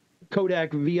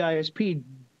Kodak VISP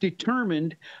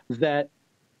determined that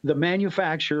the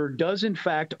manufacturer does in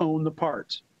fact own the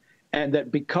parts, and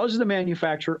that because the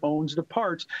manufacturer owns the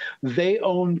parts, they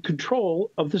own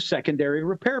control of the secondary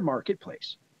repair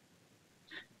marketplace,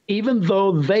 even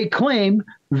though they claim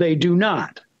they do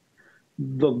not.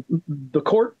 The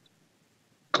court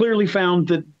clearly found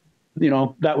that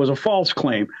that was a false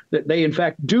claim, that they in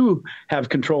fact do have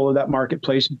control of that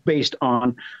marketplace based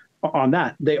on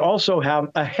that. They also have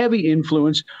a heavy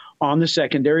influence on the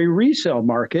secondary resale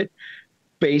market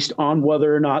based on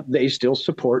whether or not they still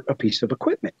support a piece of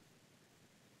equipment.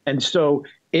 And so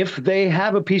if they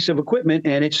have a piece of equipment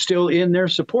and it's still in their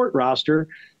support roster,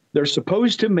 they're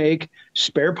supposed to make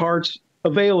spare parts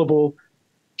available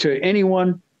to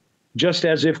anyone just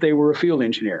as if they were a field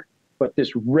engineer. But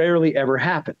this rarely ever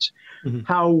happens. Mm-hmm.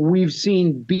 How we've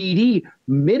seen BD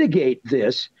mitigate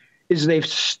this is they've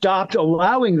stopped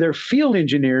allowing their field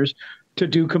engineers to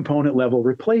do component level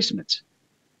replacements.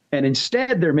 And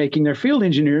instead, they're making their field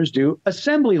engineers do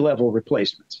assembly level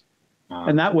replacements.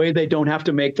 And that way they don't have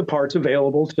to make the parts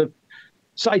available to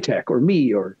Cytec or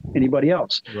me or anybody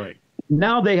else. Right.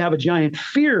 Now they have a giant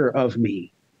fear of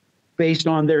me based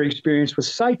on their experience with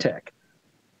Cytec.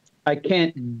 I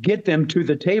can't get them to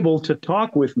the table to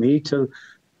talk with me, to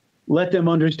let them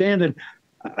understand that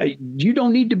you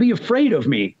don't need to be afraid of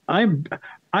me. I'm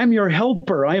your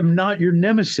helper. I am not your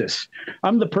nemesis.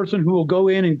 I'm the person who will go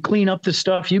in and clean up the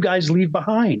stuff you guys leave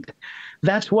behind.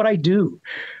 That's what I do.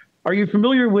 Are you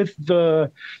familiar with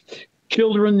the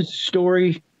children's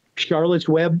story, Charlotte's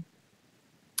Web?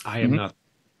 I am not.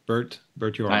 Bert,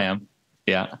 you are. I am.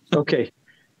 Yeah. Okay.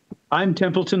 I'm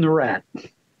Templeton the rat.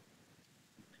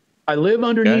 I live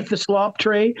underneath the slop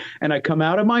tray, and I come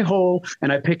out of my hole,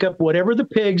 and I pick up whatever the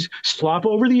pigs slop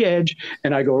over the edge,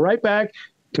 and I go right back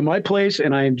to my place,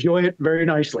 and I enjoy it very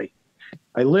nicely.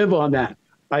 I live on that.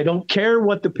 I don't care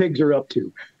what the pigs are up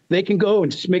to. They can go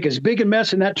and make as big a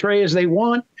mess in that tray as they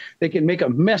want. They can make a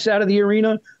mess out of the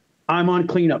arena. I'm on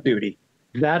cleanup duty.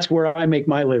 That's where I make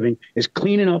my living, is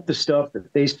cleaning up the stuff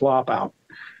that they slop out.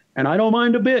 And I don't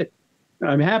mind a bit.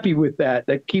 I'm happy with that.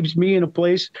 That keeps me in a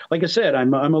place. Like I said,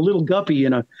 I'm a little guppy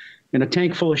in a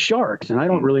tank full of sharks, and I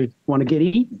don't really want to get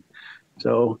eaten.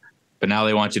 So, but now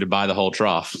they want you to buy the whole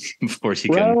trough before you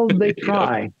can. Well, they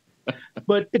try.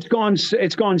 But it's gone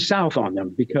south on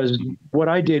them, because what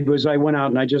I did was I went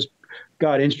out and I just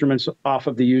got instruments off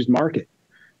of the used market,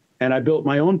 and I built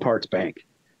my own parts bank.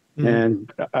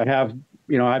 And I have,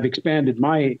 I've expanded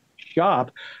my shop.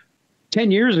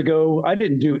 10 years ago, I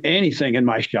didn't do anything in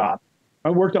my shop. I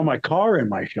worked on my car in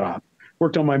my shop,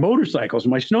 worked on my motorcycles,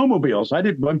 my snowmobiles. I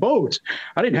did my boats.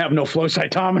 I didn't have no flow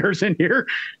cytometers in here.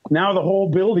 Now the whole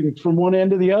building from one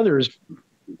end to the other is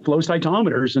flow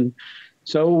cytometers. And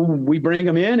so we bring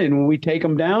them in and we take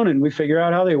them down and we figure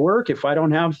out how they work. If I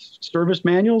don't have service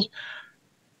manuals,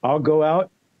 I'll go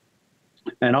out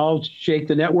and I'll shake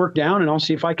the network down and I'll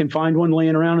see if I can find one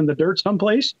laying around in the dirt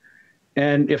someplace.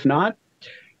 And if not,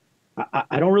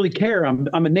 I don't really care. I'm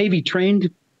a Navy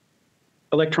trained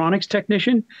electronics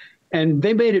technician, and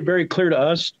they made it very clear to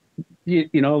us,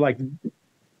 like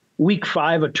week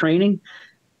 5 of training,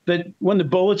 that when the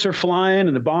bullets are flying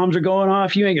and the bombs are going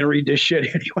off, you ain't gonna read this shit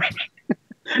anyway.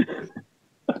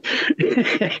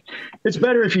 It's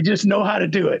better if you just know how to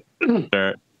do it.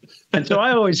 Sure. And so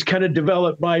I always kind of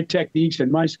develop my techniques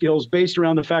and my skills based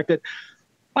around the fact that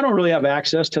I don't really have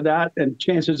access to that. And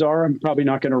chances are I'm probably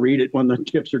not going to read it when the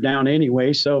chips are down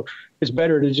anyway. So it's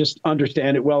better to just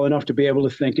understand it well enough to be able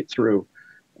to think it through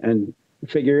and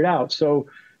figure it out. So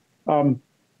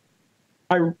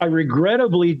I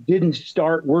regrettably didn't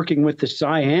start working with the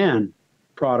Cyan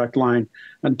product line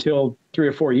until 3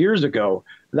 or 4 years ago.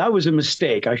 That was a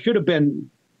mistake.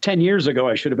 10 years ago,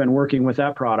 I should have been working with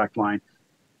that product line.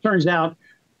 Turns out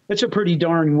it's a pretty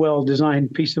darn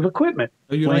well-designed piece of equipment.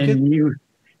 Oh, you like it?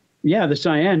 Yeah, the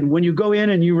Cyan. When you go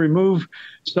in and you remove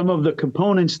some of the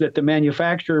components that the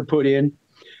manufacturer put in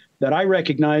that I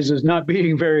recognize as not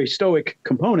being very stoic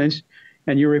components,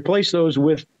 and you replace those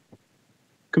with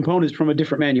components from a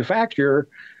different manufacturer,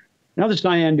 now the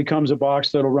Cyan becomes a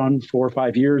box that'll run 4 or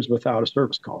 5 years without a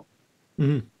service call.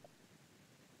 Mm-hmm.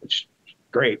 Which is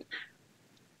great.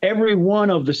 Every one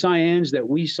of the Cyans that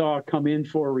we saw come in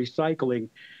for recycling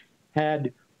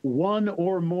had one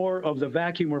or more of the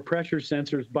vacuum or pressure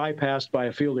sensors bypassed by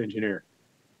a field engineer.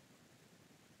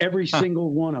 Every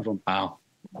single one of them. Wow.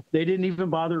 They didn't even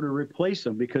bother to replace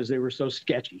them because they were so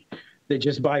sketchy. They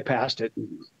just bypassed it.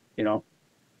 You know,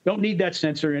 don't need that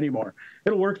sensor anymore.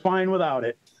 It'll work fine without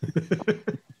it.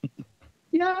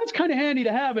 Yeah, it's kind of handy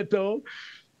to have it, though.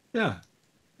 Yeah.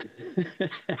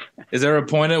 Is there a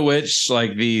point at which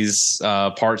like these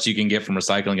parts you can get from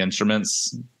recycling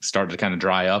instruments start to kind of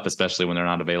dry up, especially when they're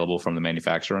not available from the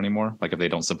manufacturer anymore? Like if they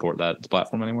don't support that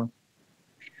platform anymore?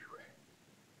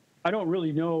 I don't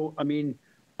really know. I mean,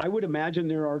 I would imagine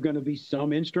there are going to be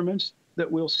some instruments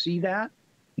that will see that,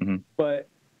 but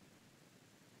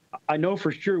I know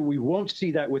for sure we won't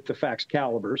see that with the fax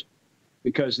calibers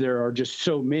because there are just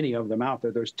so many of them out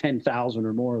there. There's 10,000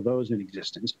 or more of those in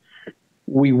existence.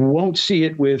 We won't see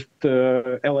it with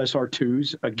the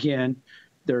LSR2s. Again,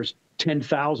 there's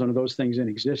 10,000 of those things in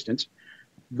existence.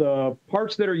 The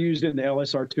parts that are used in the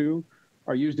LSR2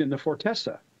 are used in the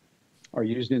Fortessa, are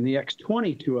used in the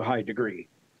X20 to a high degree.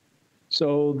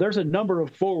 So there's a number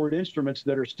of forward instruments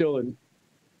that are still in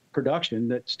production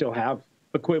that still have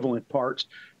equivalent parts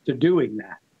to doing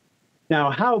that. Now,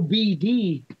 how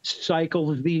BD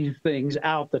cycles these things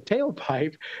out the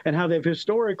tailpipe and how they've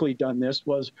historically done this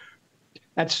was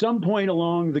at some point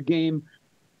along the game,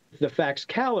 the fax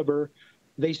caliber,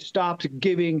 they stopped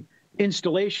giving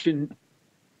installation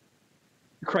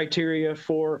criteria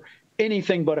for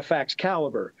anything but a fax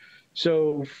caliber.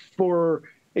 So, for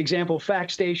example,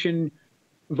 fax station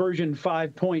version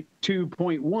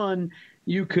 5.2.1,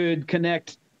 you could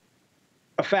connect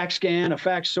a fax scan, a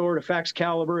fax sort, a fax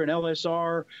caliber, an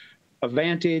LSR, a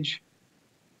Vantage,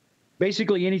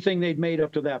 basically anything they'd made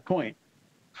up to that point.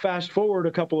 Fast forward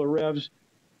a couple of revs,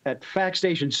 at fax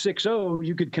station 6.0,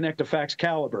 you could connect a fax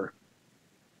caliber,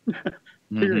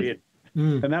 period.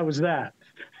 And that was that.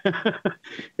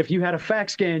 If you had a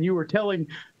fax scan, you were telling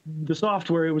the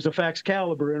software it was a fax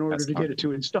caliber in order to get it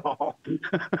to install.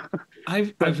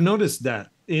 I've noticed that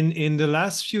in the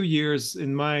last few years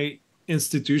in my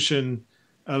institution,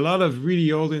 a lot of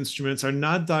really old instruments are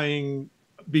not dying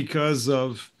because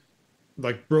of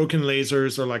like broken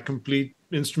lasers or like complete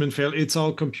instrument fail. It's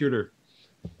all computer.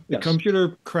 The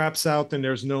computer craps out and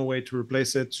there's no way to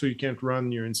replace it, so you can't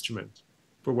run your instrument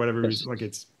for whatever reason. Like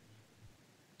it's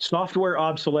software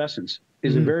obsolescence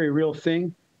is a very real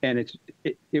thing, and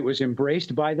it was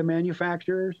embraced by the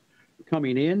manufacturers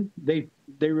coming in. They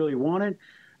really want it.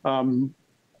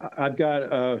 I've got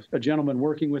a gentleman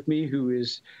working with me who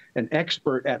is an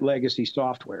expert at legacy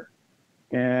software.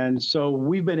 And so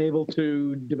we've been able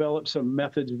to develop some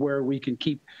methods where we can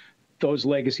keep those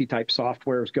legacy type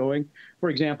softwares going.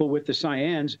 For example, with the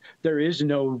Cyans, there is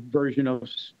no version of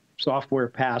software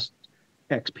past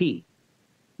XP.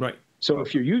 Right. So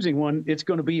if you're using one, it's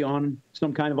going to be on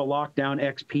some kind of a lockdown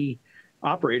XP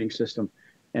operating system.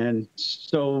 And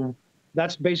so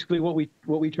that's basically what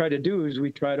we try to do is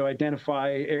we try to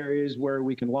identify areas where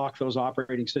we can lock those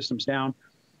operating systems down.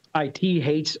 IT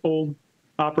hates old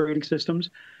operating systems.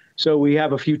 So we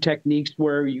have a few techniques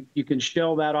where you can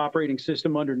shell that operating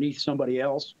system underneath somebody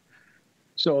else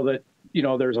so that, you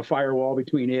know, there's a firewall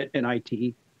between it and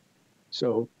IT.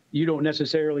 So you don't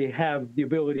necessarily have the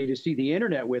ability to see the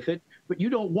internet with it, but you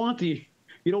don't want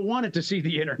it to see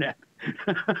the internet.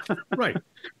 Right.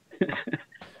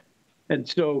 And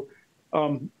so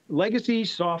legacy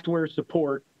software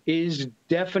support is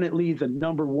definitely the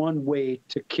 #1 way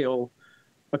to kill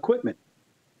equipment.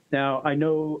 Now, I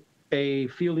know a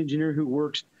field engineer who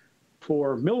works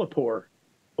for Millipore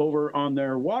over on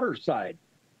their water side.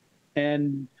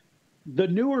 And the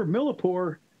newer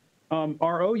Millipore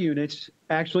RO units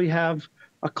actually have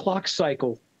a clock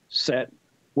cycle set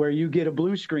where you get a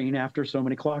blue screen after so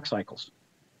many clock cycles.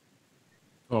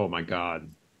 Oh, my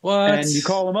God. What? And you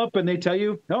call them up and they tell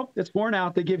you, nope, it's worn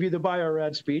out. They give you the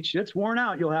bio-rad speech. It's worn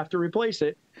out. You'll have to replace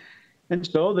it. And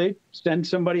so they send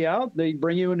somebody out. They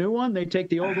bring you a new one. They take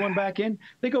the old one back in.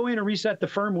 They go in and reset the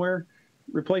firmware,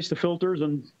 replace the filters,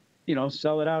 and, you know,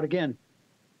 sell it out again.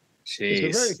 Jeez.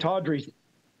 It's a very tawdry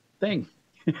thing.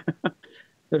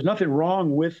 There's nothing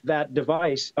wrong with that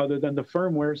device other than the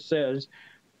firmware says,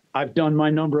 I've done my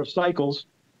number of cycles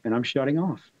and I'm shutting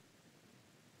off.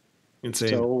 Insane.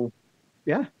 So,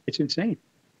 yeah, it's insane.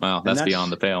 Wow, that's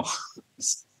beyond the pale.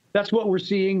 That's what we're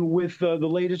seeing with the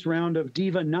latest round of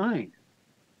Diva 9.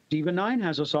 Diva 9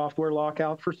 has a software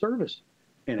lockout for service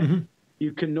in it.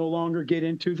 You can no longer get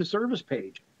into the service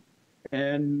page.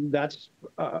 And that's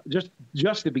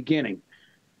just the beginning.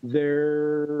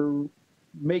 They're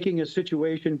making a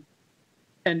situation,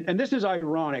 and this is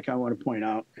ironic, I want to point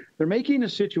out. They're making a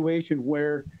situation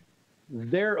where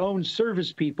their own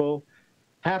service people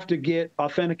have to get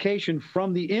authentication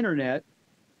from the internet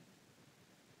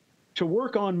to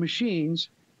work on machines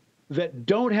that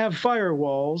don't have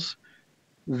firewalls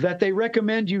that they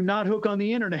recommend you not hook on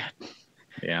the internet.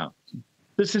 Yeah.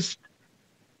 This is,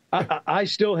 I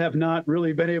still have not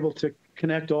really been able to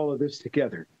connect all of this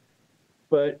together.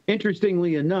 But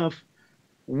interestingly enough,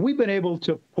 we've been able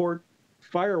to port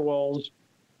firewalls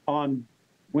on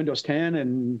Windows 10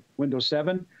 and Windows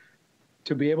 7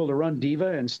 to be able to run Diva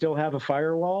and still have a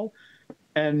firewall.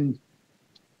 And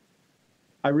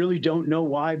I really don't know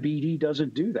why BD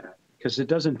doesn't do that, because it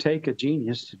doesn't take a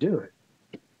genius to do it.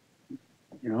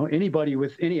 You know, anybody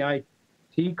with any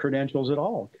IT credentials at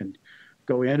all can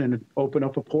go in and open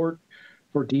up a port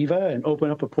for Diva and open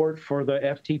up a port for the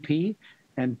FTP,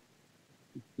 and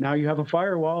now you have a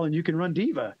firewall and you can run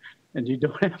Diva, and you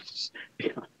don't have to.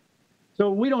 You know. So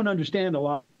we don't understand a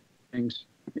lot of things,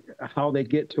 how they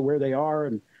get to where they are,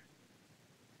 and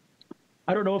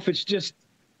I don't know if it's just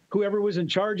whoever was in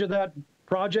charge of that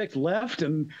project left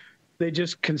and they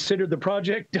just considered the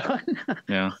project done.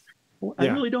 Yeah. I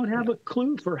really don't have a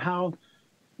clue for how,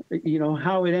 you know,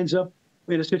 how it ends up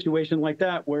in a situation like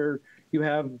that where you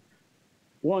have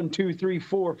 1, 2, 3,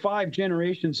 4, 5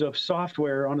 generations of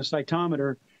software on a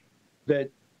cytometer that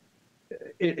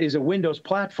is a Windows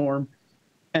platform,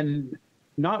 and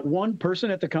not one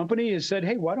person at the company has said,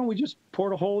 hey, why don't we just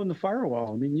port a hole in the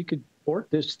firewall? I mean, you could port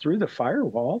this through the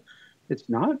firewall. It's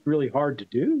not really hard to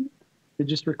do. It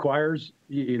just requires,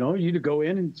 you know, you to go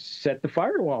in and set the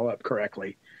firewall up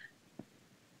correctly.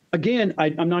 Again,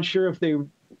 I'm not sure if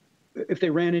they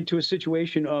ran into a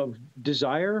situation of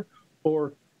desire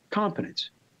or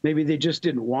competence. Maybe they just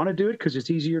didn't want to do it because it's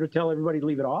easier to tell everybody to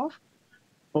leave it off,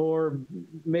 or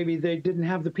maybe they didn't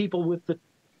have the people with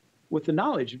the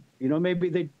knowledge. You know, maybe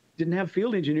they didn't have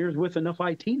field engineers with enough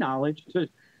IT knowledge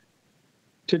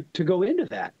to go into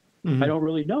that. Mm-hmm. I don't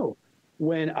really know.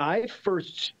 When I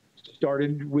first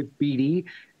started with BD,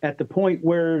 at the point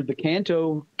where the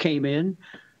Canto came in,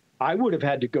 I would have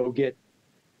had to go get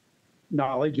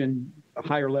knowledge and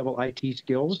higher level IT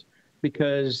skills,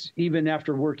 because even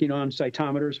after working on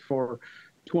cytometers for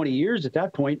 20 years at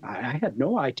that point, I had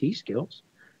no IT skills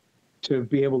to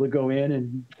be able to go in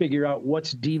and figure out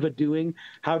what's Diva doing,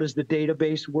 how does the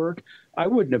database work. I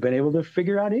wouldn't have been able to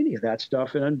figure out any of that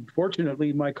stuff. And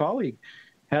unfortunately, my colleague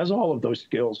has all of those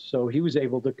skills. So he was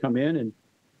able to come in, and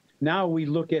now we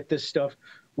look at this stuff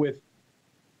with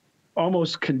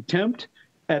almost contempt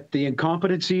at the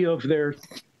incompetency of their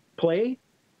play.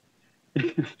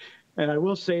 And I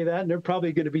will say that, and there's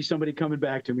probably going to be somebody coming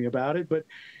back to me about it, but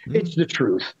it's the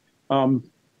truth.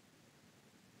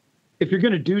 If you're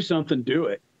going to do something, do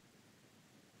it.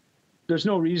 There's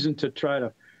no reason to try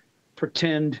to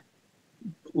pretend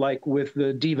like with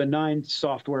the Diva 9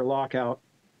 software lockout.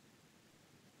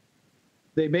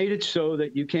 They made it so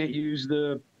that you can't use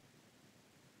the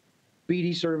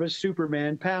BD service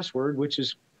Superman password, which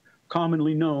is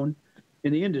commonly known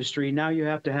in the industry. Now you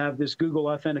have to have this Google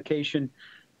authentication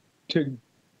to,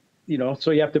 you know,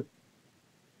 so you have to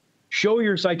show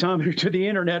your cytometer to the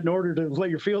internet in order to let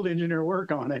your field engineer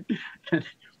work on it.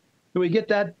 We get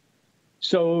that.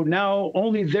 So now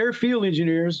only their field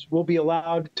engineers will be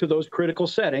allowed to those critical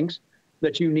settings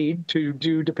that you need to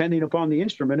do depending upon the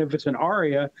instrument. If it's an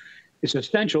ARIA, it's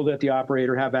essential that the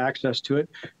operator have access to it,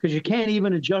 because you can't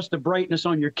even adjust the brightness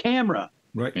on your camera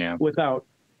without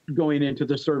going into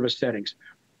the service settings.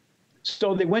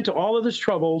 So they went to all of this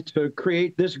trouble to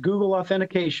create this Google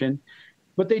authentication,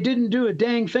 but they didn't do a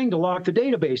dang thing to lock the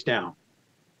database down.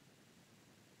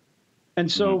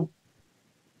 And so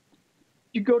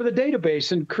you go to the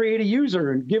database and create a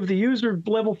user and give the user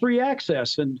level 3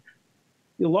 access, and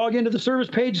you log into the service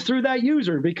page through that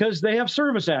user because they have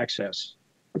service access.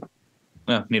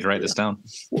 Yeah, need to write this down.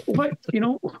 What, you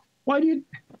know, why do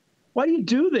you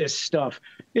do this stuff?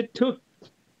 It took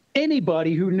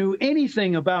anybody who knew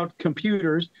anything about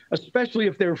computers, especially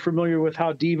if they were familiar with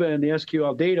how Diva and the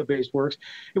SQL database works,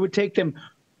 it would take them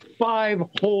 5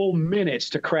 whole minutes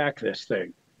to crack this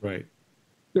thing. Right.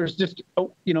 There's just,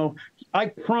 you know, I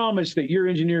promise that your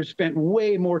engineers spent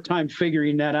way more time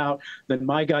figuring that out than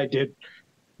my guy did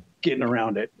getting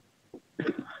around it.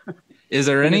 Is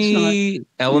there any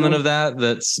element of that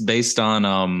that's based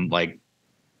on like,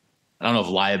 I don't know if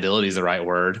liability is the right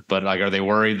word, but like, are they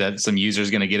worried that some user is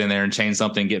going to get in there and change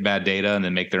something, get bad data, and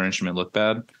then make their instrument look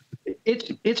bad?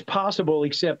 It's possible,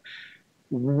 except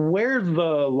where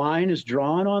the line is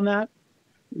drawn on that,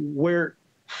 where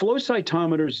flow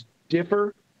cytometers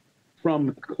differ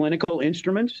from clinical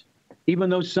instruments, even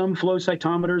though some flow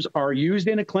cytometers are used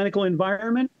in a clinical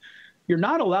environment, you're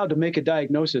not allowed to make a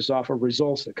diagnosis off of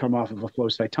results that come off of a flow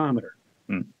cytometer.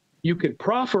 You could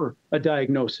proffer a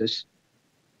diagnosis.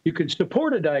 You can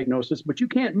support a diagnosis, but you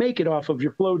can't make it off of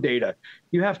your flow data.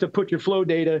 You have to put your flow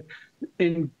data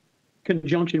in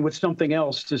conjunction with something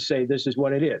else to say this is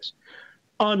what it is.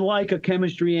 Unlike a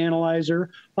chemistry analyzer,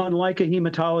 unlike a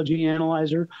hematology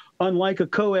analyzer, unlike a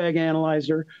ChUG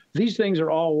analyzer, these things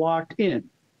are all locked in.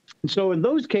 And so in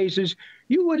those cases,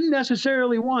 you wouldn't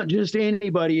necessarily want just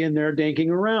anybody in there dinking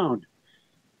around.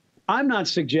 I'm not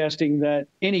suggesting that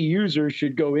any user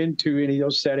should go into any of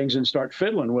those settings and start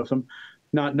fiddling with them,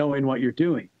 not knowing what you're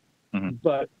doing. Mm-hmm.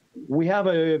 But we have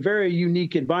a very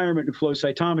unique environment in flow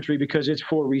cytometry because it's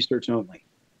for research only.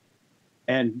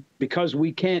 And because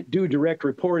we can't do direct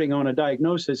reporting on a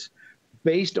diagnosis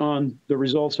based on the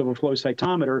results of a flow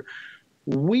cytometer,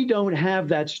 we don't have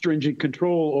that stringent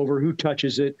control over who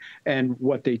touches it and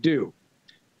what they do.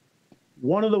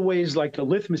 One of the ways, like the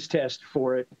litmus test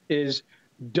for it, is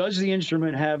does the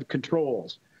instrument have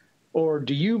controls, or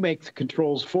do you make the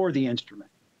controls for the instrument?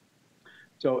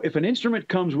 So if an instrument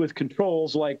comes with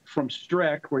controls like from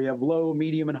Strec, where you have low,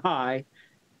 medium, and high,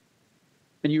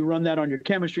 and you run that on your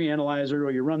chemistry analyzer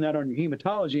or you run that on your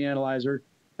hematology analyzer,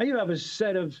 now you have a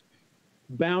set of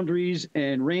boundaries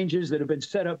and ranges that have been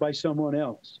set up by someone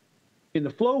else. In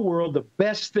the flow world, the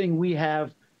best thing we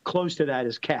have close to that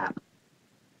is CAP.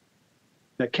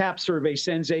 The CAP survey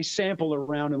sends a sample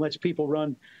around and lets people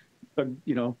run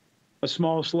a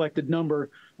small selected number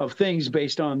of things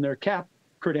based on their CAP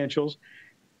credentials.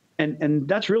 And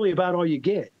that's really about all you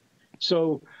get.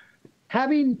 So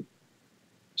having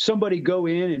somebody go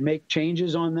in and make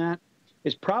changes on that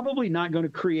is probably not going to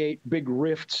create big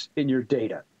rifts in your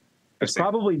data. It's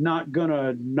probably not going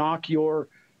to knock your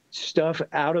stuff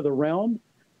out of the realm.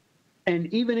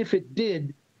 And even if it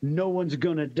did, no one's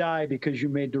going to die because you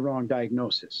made the wrong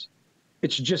diagnosis.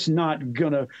 It's just not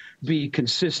going to be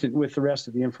consistent with the rest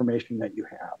of the information that you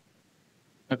have.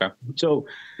 Okay. So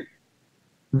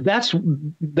that's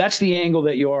the angle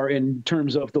that you are in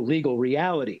terms of the legal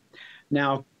reality.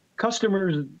 Now,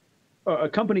 customers,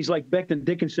 companies like Becton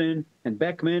Dickinson and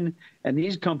Beckman and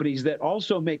these companies that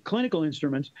also make clinical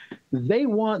instruments, they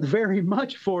want very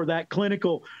much for that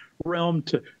clinical realm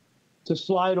to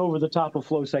slide over the top of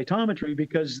flow cytometry,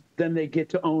 because then they get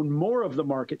to own more of the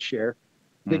market share.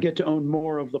 They get to own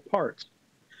more of the parts.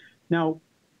 Now,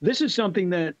 this is something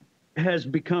that has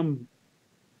become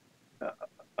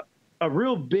a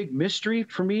real big mystery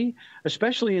for me,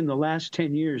 especially in the last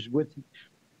 10 years with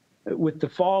the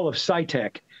fall of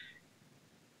Cytec.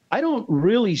 I don't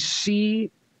really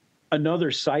see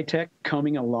another Cytec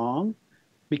coming along,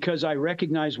 because I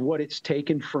recognize what it's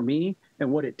taken for me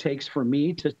and what it takes for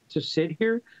me to sit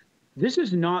here. This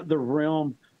is not the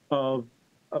realm of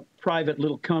private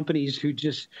little companies who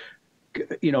just,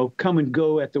 come and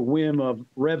go at the whim of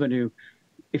revenue.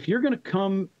 If you're going to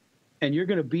come and you're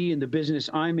going to be in the business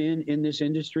I'm in this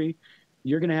industry,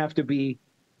 you're going to have to be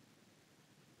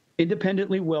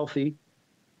independently wealthy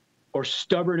or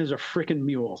stubborn as a frickin'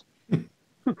 mule.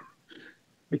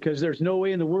 Because there's no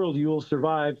way in the world you will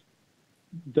survive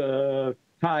the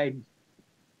tide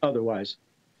other's.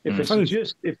 If it's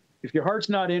just if your heart's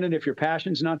not in it, if your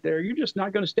passion's not there, you're just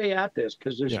not going to stay at this,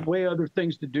 because there's way other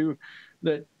things to do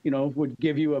that would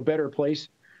give you a better place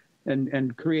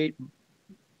and create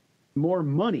more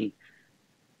money.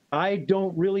 I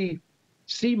don't really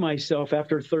see myself,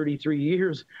 after 33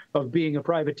 years of being a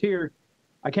privateer,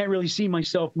 I can't really see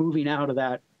myself moving out of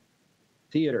that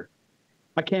theater.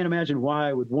 I can't imagine why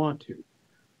I would want to.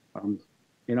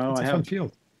 It's a fun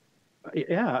field.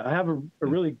 Yeah, I have a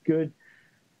really good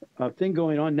thing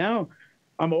going on now.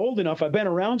 I'm old enough. I've been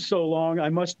around so long. I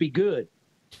must be good.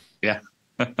 Yeah.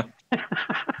 I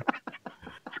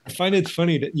find it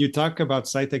funny that you talk about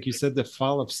Cytec. You said the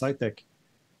fall of Cytec.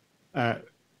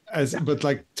 But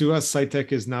like, to us,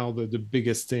 Cytec is now the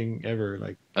biggest thing ever.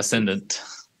 Like ascendant.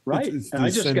 Right. And I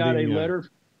just got a letter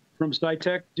from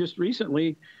Cytec just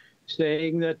recently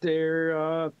saying that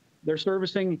they're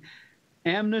servicing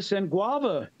Amnis and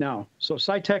Guava now. So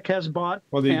Cytec has bought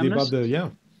Amnis, they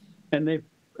bought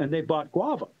and they bought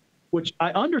Guava, which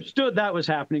I understood that was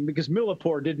happening because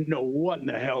Millipore didn't know what in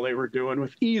the hell they were doing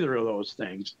with either of those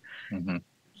things. Mm-hmm.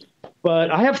 But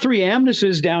I have 3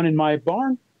 Amnises down in my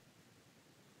barn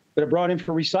that I brought in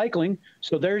for recycling.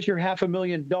 So there's your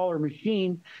 $500,000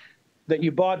 machine that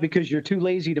you bought because you're too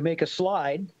lazy to make a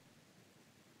slide.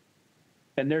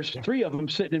 And there's 3 of them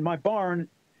sitting in my barn.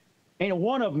 Ain't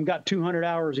one of them got 200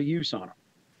 hours of use on them.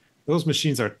 Those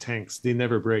machines are tanks. They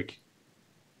never break.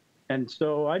 And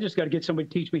so I just got to get somebody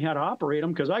to teach me how to operate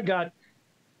them, because I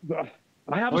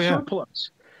have a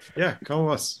surplus. Yeah,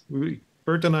 call us.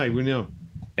 Bert and I, we know.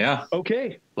 Yeah.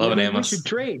 Okay. Love an We Amnis. should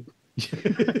trade.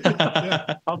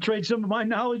 I'll trade some of my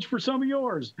knowledge for some of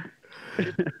yours.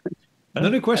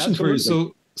 Another question Absolutely. for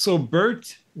you. So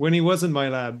Bert, when he was in my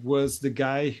lab, was the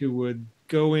guy who would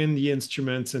go in the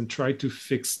instruments and try to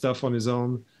fix stuff on his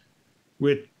own,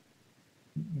 with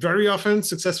very often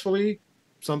successfully,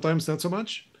 sometimes not so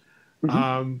much.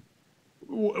 In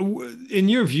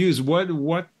your views,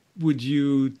 what would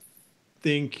you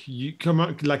think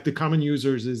like the common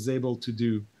users is able to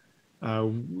do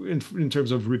in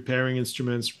terms of repairing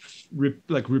instruments,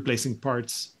 like replacing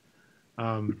parts?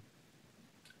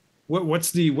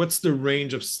 What's the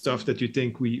range of stuff that you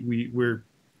think we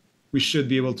should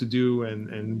be able to do,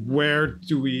 and where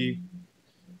do we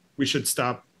should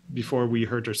stop before we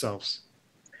hurt ourselves?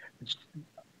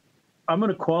 I'm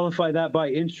going to qualify that by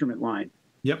instrument line.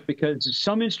 Yep. Because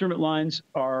some instrument lines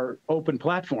are open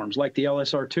platforms like the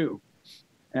LSR2.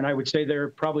 And I would say there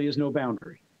probably is no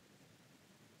boundary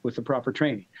with the proper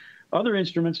training. Other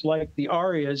instruments like the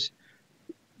ARIAs,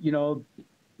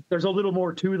 there's a little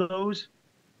more to those.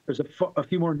 There's a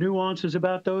few more nuances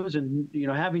about those. And,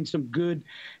 having some good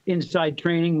inside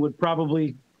training would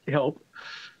probably help.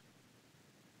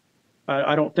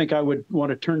 I don't think I would want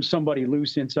to turn somebody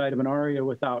loose inside of an ARIA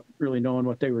without really knowing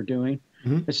what they were doing.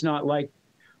 It's not like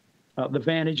the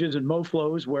Vantages and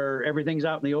MoFlows where everything's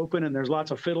out in the open and there's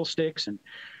lots of fiddlesticks and,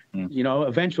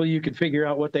 eventually you can figure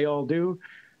out what they all do.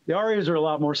 The ARIAs are a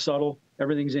lot more subtle.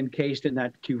 Everything's encased in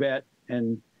that cuvette.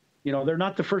 And, they're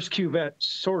not the first cuvette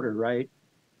sorter, right?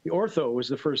 The ortho was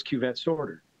the first cuvette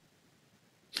sorter.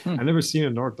 I've never seen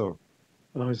an ortho.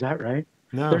 Oh, is that right?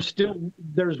 No.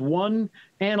 There's one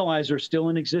analyzer still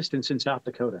in existence in South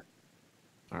Dakota.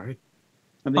 All right.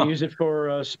 And they use it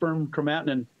for sperm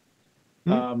chromatin,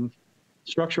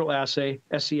 structural assay,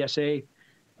 SCSA,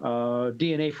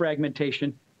 DNA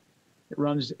fragmentation. It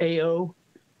runs AO,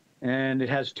 and it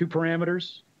has 2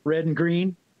 parameters, red and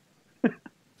green.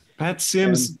 Pat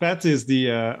Sims, Pat is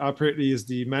the operator, is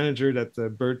the manager that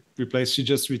Bert replaced. She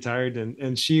just retired,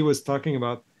 and she was talking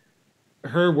about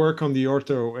her work on the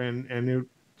ortho, and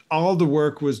all the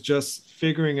work was just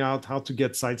figuring out how to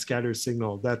get side scatter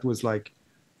signal. That was like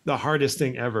the hardest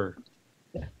thing ever.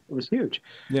 Yeah, it was huge.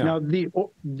 Yeah. Now the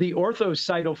ortho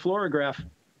cytofluorograph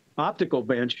optical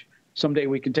bench, someday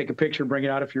we can take a picture and bring it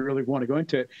out if you really want to go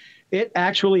into it. It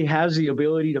actually has the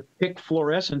ability to pick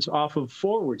fluorescence off of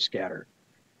forward scatter.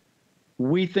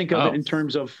 We think of it in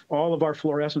terms of all of our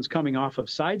fluorescence coming off of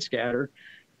side scatter,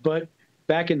 but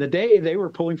back in the day, they were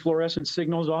pulling fluorescence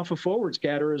signals off of forward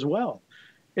scatter as well.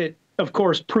 It, of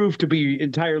course, proved to be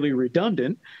entirely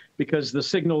redundant because the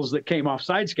signals that came off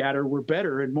side scatter were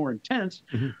better and more intense.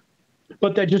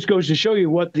 But that just goes to show you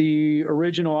what the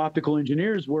original optical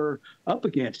engineers were up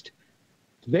against.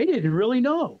 They didn't really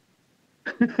know.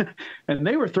 And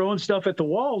they were throwing stuff at the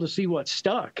wall to see what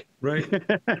stuck. Right.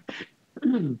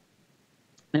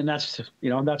 And that's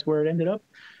where it ended up.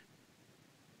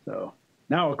 So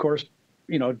now, of course,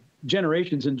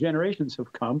 generations and generations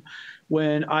have come.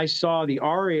 When I saw the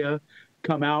ARIA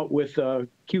come out with a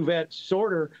cuvette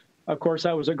sorter, of course,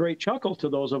 that was a great chuckle to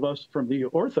those of us from the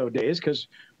ortho days, because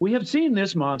we have seen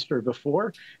this monster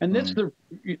before, and that's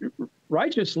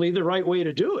righteously the right way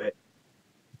to do it.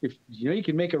 If you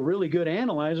can make a really good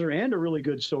analyzer and a really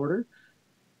good sorter,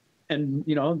 and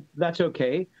that's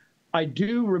okay. I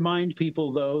do remind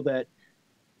people, though, that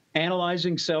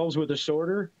analyzing cells with a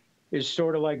sorter is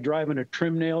sort of like driving a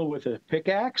trim nail with a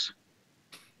pickaxe.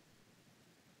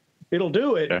 It'll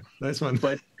do it. Yeah, nice one.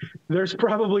 But there's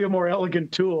probably a more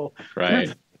elegant tool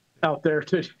out there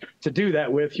to do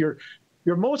that with. You're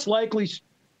most likely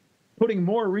putting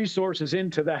more resources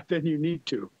into that than you need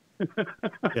to.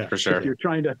 Yeah, for sure. If you're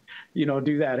trying to,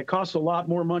 do that. It costs a lot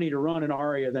more money to run an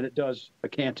ARIA than it does a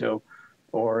Canto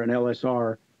or an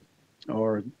LSR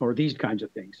or these kinds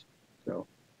of things. So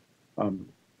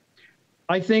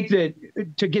I think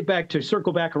that to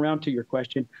circle back around to your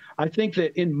question, I think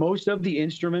that in most of the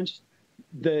instruments,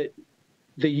 the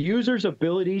user's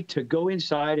ability to go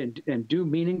inside and do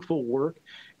meaningful work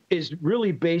is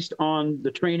really based on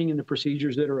the training and the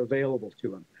procedures that are available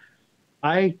to them.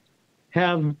 I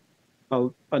have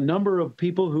a number of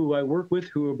people who I work with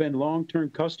who have been long-term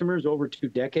customers over 2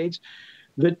 decades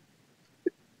that,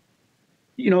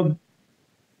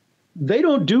 they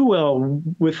don't do well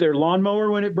with their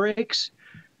lawnmower when it breaks,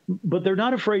 but they're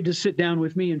not afraid to sit down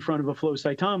with me in front of a flow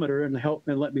cytometer and help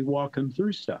and let me walk them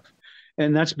through stuff.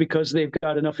 And that's because they've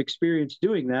got enough experience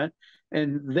doing that.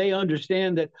 And they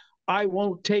understand that I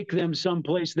won't take them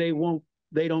someplace they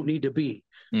don't need to be.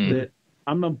 That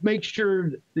I'm going to make sure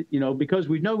that, because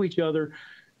we know each other,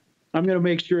 I'm going to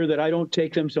make sure that I don't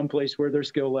take them someplace where their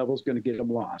skill level is going to get them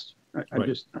lost. I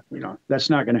just, that's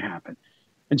not going to happen.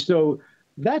 And so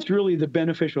that's really the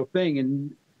beneficial thing.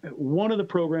 And one of the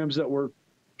programs that we're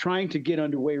trying to get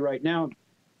underway right now,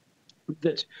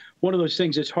 that's one of those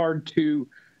things that's hard to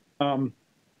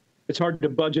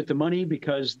budget the money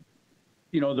because,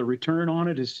 the return on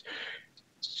it is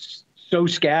so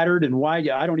scattered and wide.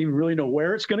 I don't even really know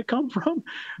where it's going to come from,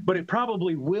 but it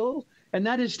probably will. And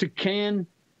that is to can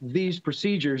these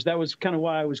procedures. That was kind of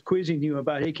why I was quizzing you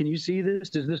about, hey, can you see this?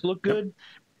 Does this look good?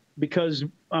 Because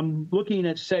I'm looking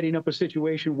at setting up a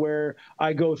situation where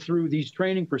I go through these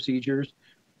training procedures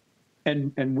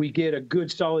and we get a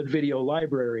good solid video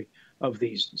library of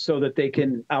these so that they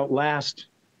can outlast,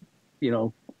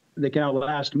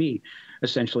 me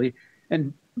essentially.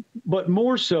 But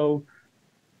more so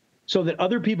that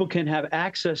other people can have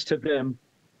access to them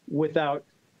without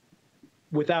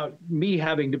me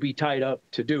having to be tied up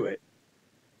to do it.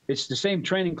 It's the same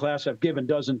training class I've given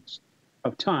dozens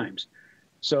of times.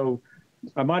 So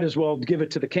I might as well give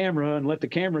it to the camera and let the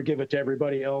camera give it to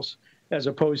everybody else, as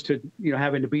opposed to,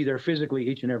 having to be there physically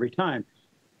each and every time,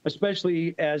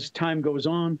 especially as time goes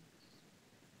on.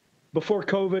 Before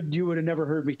COVID, you would have never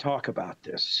heard me talk about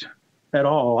this at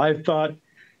all. I thought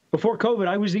before COVID,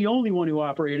 I was the only one who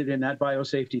operated in that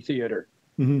biosafety theater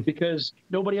because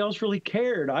nobody else really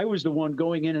cared. I was the one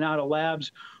going in and out of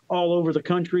labs all over the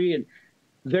country, and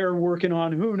they're working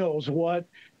on who knows what,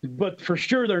 but for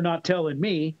sure they're not telling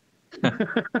me.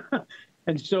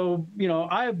 And so,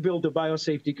 I built a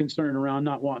biosafety concern around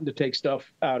not wanting to take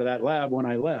stuff out of that lab when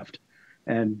I left.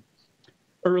 And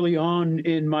early on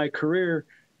in my career,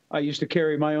 I used to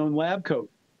carry my own lab coat,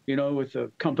 with a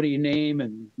company name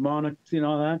and monitor,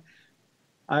 that.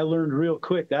 I learned real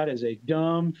quick that is a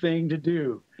dumb thing to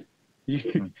do.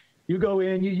 You go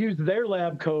in, you use their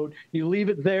lab coat, you leave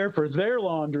it there for their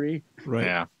laundry. Right.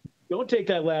 Yeah. Don't take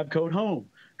that lab coat home.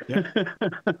 Yeah.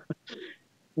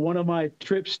 One of my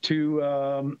trips to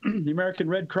the American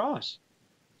Red Cross,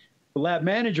 the lab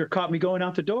manager caught me going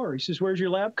out the door. He says, "Where's your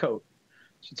lab coat?"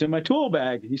 It's in my tool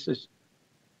bag. He says,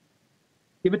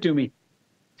 "Give it to me.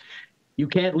 You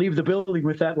can't leave the building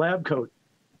with that lab coat."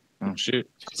 Oh, shoot.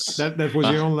 That was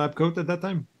your own lab coat at that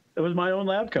time? It was my own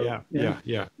lab coat.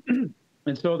 Yeah.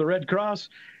 And so the Red Cross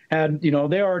had,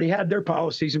 they already had their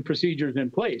policies and procedures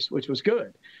in place, which was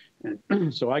good.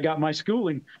 And so I got my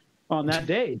schooling on that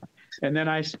day. And then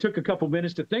I took a couple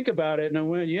minutes to think about it. And I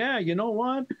went, yeah, you know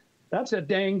what? That's a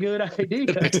dang good idea.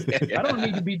 I don't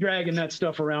need to be dragging that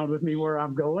stuff around with me where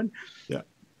I'm going. Yeah.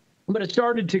 But it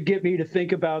started to get me to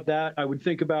think about that. I would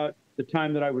think about the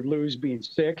time that I would lose being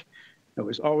sick. It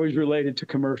was always related to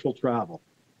commercial travel.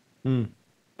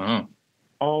 Oh.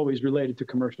 Always related to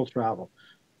commercial travel.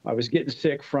 I was getting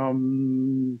sick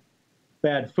from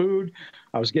bad food.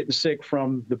 I was getting sick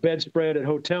from the bedspread at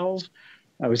hotels.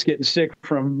 I was getting sick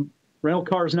from rental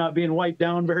cars not being wiped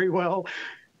down very well.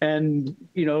 And,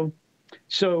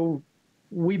 so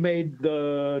we made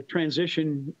the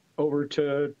transition over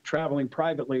to traveling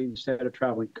privately instead of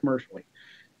traveling commercially.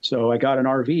 So I got an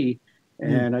RV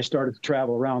and I started to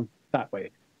travel around that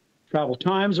way. Travel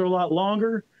times are a lot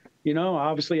longer.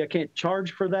 Obviously I can't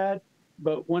charge for that,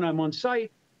 but when I'm on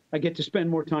site, I get to spend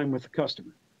more time with the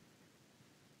customer.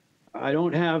 I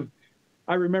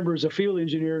remember as a field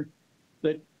engineer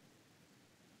that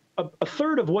a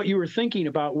third of what you were thinking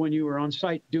about when you were on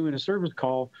site doing a service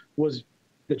call was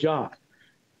the job.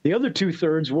 The other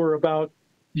 2/3 were about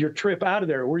your trip out of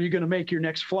there. Where are you going to make your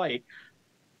next flight?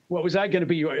 What was that going to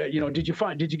be?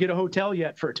 Did you get a hotel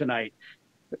yet for tonight?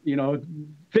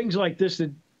 Things like this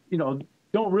that,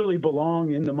 don't really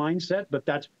belong in the mindset, but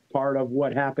that's part of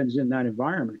what happens in that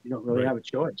environment. You don't really have a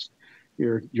choice.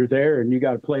 You're there and you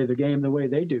got to play the game the way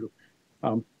they do.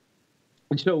 And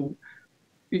so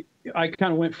I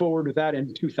kind of went forward with that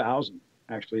in 2000,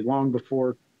 actually, long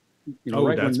before,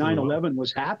 right when 9/11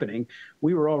 was happening,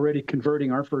 we were already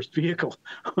converting our first vehicle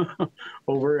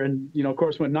over. And, of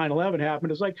course, when 9/11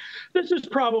 happened, it's like, this is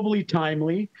probably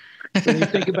timely. When you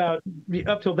think about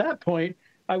up till that point,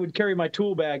 I would carry my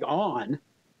tool bag on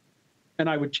and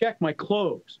I would check my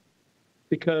clothes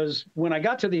because when I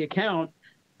got to the account,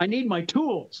 I need my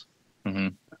tools. Mm-hmm.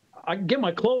 I can get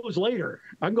my clothes later.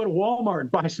 I can go to Walmart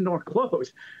and buy some more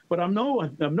clothes, but I'm no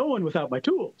one without my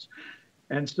tools.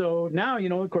 And so now,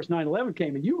 of course, 9/11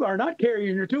 came and you are not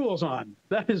carrying your tools on.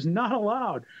 That is not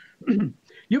allowed.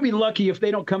 You'll be lucky if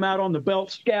they don't come out on the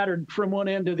belt scattered from one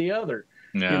end to the other.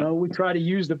 Yeah. We try to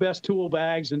use the best tool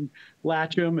bags and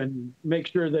latch them and make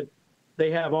sure that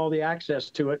they have all the access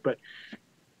to it. But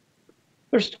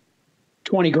there's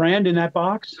 20 grand in that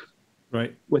box,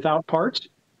 right? Without parts.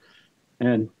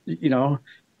 And,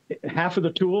 half of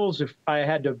the tools, if I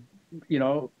had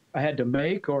to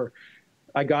make, or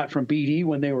I got from BD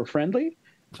when they were friendly,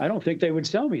 I don't think they would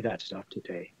sell me that stuff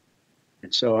today.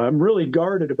 And so I'm really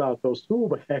guarded about those tool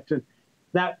bags. And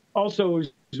that also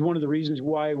is one of the reasons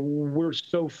why we're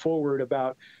so forward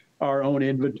about our own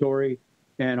inventory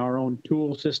and our own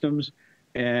tool systems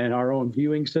and our own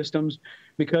viewing systems,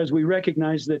 because we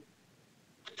recognize that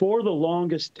for the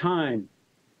longest time,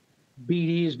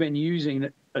 BD has been using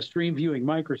a stream viewing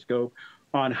microscope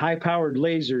on high-powered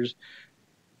lasers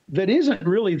that isn't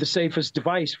really the safest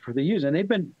device for the user. And they've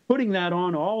been putting that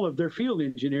on all of their field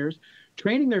engineers,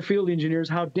 training their field engineers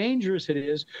how dangerous it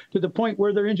is, to the point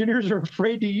where their engineers are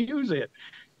afraid to use it.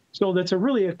 So that's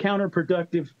really a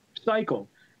counterproductive cycle.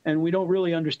 And we don't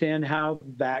really understand how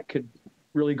that could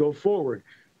really go forward.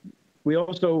 We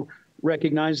also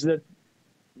recognize that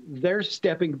they're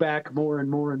stepping back more and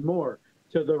more and more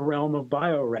to the realm of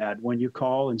biorad. When you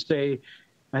call and say,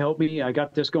 help me, I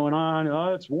got this going on,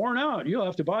 oh, it's worn out, you'll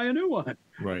have to buy a new one.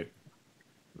 Right.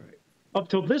 Up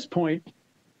till this point,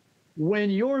 when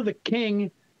you're the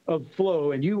king of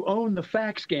flow and you own the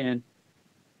fact scan,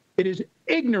 it is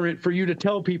ignorant for you to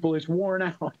tell people it's worn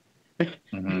out.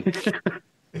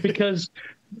 Because,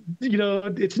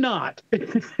 it's not.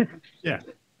 Yeah.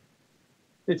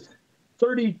 It's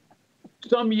 30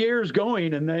 some years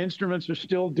going, and the instruments are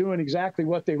still doing exactly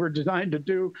what they were designed to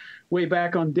do way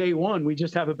back on day one. We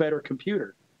just have a better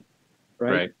computer,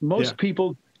 right? Most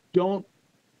people don't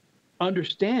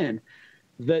understand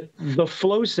that the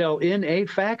flow cell in a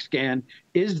fact scan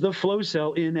is the flow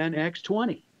cell in an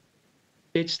X20.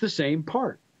 It's the same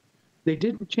part. They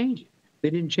didn't change it. They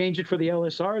didn't change it for the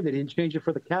LSR. They didn't change it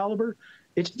for the caliber.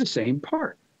 It's the same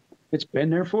part. It's been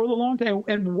there for a long time.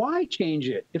 And why change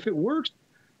it? If it works,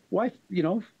 why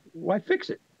fix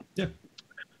it? Yeah.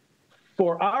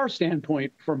 For our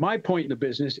standpoint, for my point in the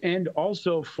business, and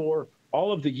also for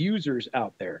all of the users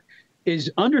out there,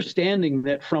 is understanding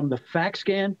that from the fact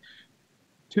scan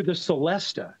to the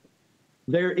Celesta,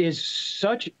 there is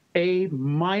such a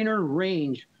minor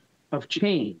range of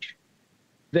change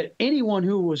that anyone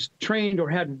who was trained or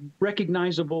had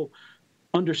recognizable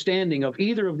understanding of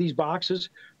either of these boxes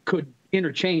could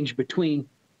interchange between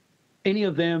any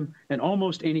of them and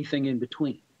almost anything in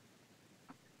between.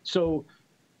 So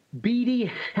BD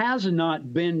has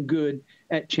not been good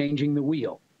at changing the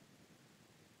wheel.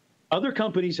 Other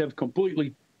companies have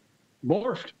completely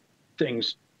morphed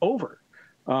things over.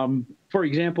 For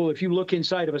example, if you look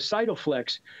inside of a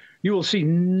Cytoflex, you will see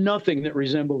nothing that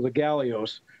resembles a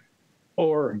Gallios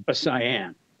or a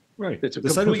Cyan. Right. It's a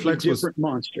completely different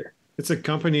monster. It's a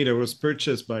company that was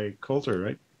purchased by Coulter,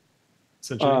 right?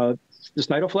 Essentially. The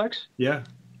Cytoflex? Yeah.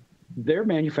 They're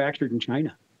manufactured in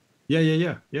China.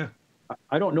 Yeah.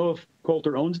 I don't know if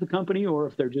Coulter owns the company or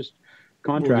if they're just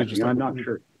contracting. I'm not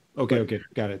sure. Okay.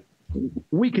 Got it.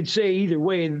 We could say either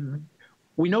way.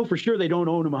 We know for sure they don't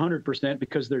own them 100%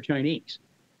 because they're Chinese.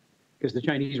 Because the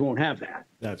Chinese won't have that.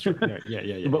 That's right.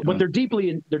 Yeah. But they're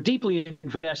deeply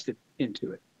invested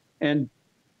into it. And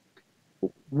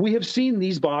we have seen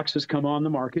these boxes come on the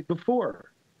market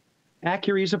before.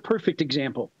 Accuray is a perfect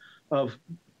example of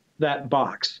that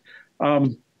box.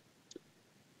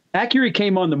 Accuray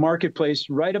came on the marketplace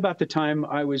right about the time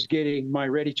I was getting my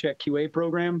ReadyCheck QA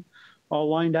program all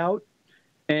lined out.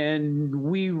 And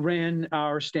we ran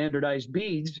our standardized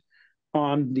beads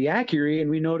on the Accuray, and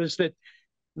we noticed that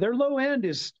their low end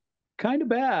is kind of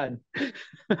bad.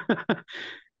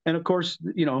 And of course,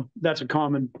 that's a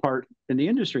common part in the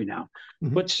industry now.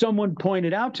 Mm-hmm. But someone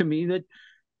pointed out to me that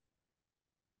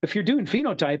if you're doing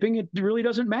phenotyping, it really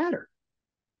doesn't matter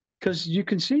because you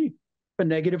can see a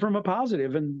negative from a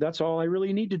positive, and that's all I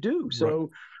really need to do.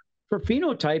 So for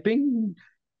phenotyping,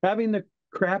 having the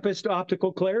crappiest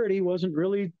optical clarity wasn't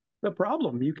really a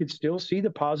problem. You could still see the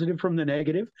positive from the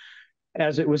negative,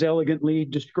 as it was elegantly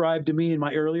described to me in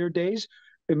my earlier days.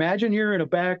 Imagine you're in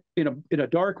a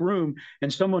dark room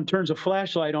and someone turns a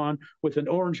flashlight on with an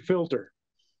orange filter.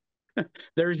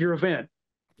 There's your event.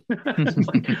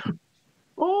 Like,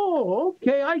 oh,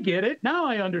 okay, I get it. Now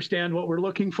I understand what we're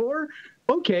looking for.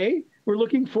 Okay, we're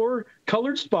looking for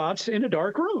colored spots in a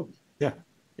dark room. Yeah.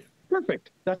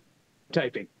 Perfect. That's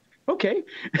typing. Okay.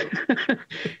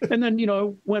 And then,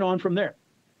 went on from there.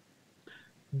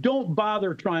 Don't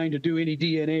bother trying to do any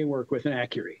DNA work with an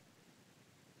Accuray.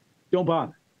 Don't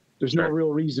bother. There's no real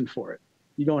reason for it.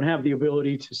 You don't have the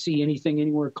ability to see anything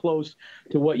anywhere close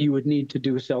to what you would need to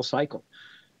do a cell cycle.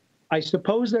 I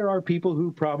suppose there are people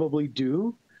who probably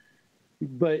do,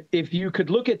 but if you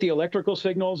could look at the electrical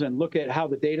signals and look at how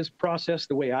the data is processed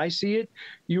the way I see it,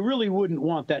 you really wouldn't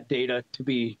want that data to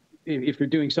be, if you're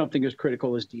doing something as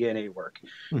critical as DNA work,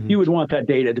 you would want that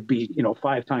data to be,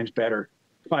 5 times better,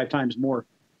 5 times more.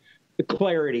 The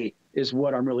clarity is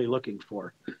what I'm really looking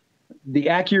for. the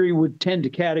Accuray would tend to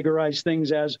categorize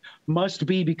things as must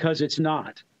be because it's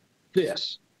not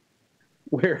this,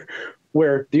 where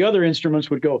the other instruments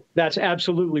would go, that's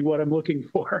absolutely what I'm looking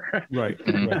for. Right.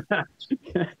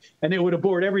 And it would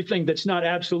abort everything that's not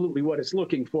absolutely what it's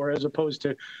looking for, as opposed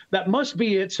to that must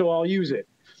be it, so I'll use it.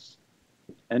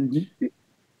 And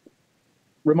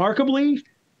remarkably,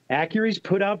 Accuray's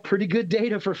put out pretty good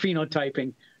data for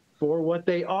phenotyping for what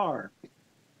they are.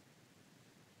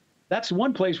 That's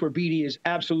one place where BD is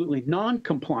absolutely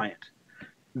non-compliant.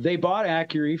 They bought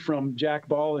Accuray from Jack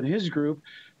Ball and his group,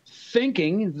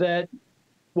 thinking that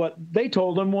what they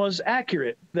told them was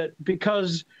accurate, that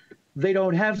because they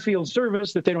don't have field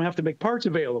service, that they don't have to make parts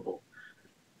available.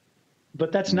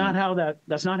 But that's not how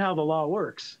that's not how the law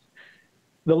works.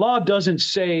 The law doesn't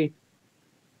say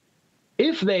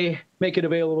if they make it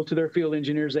available to their field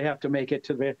engineers, they have to make it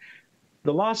to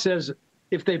the law says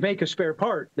if they make a spare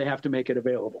part, they have to make it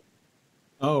available.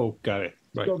 Oh, got it.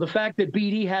 Right. So the fact that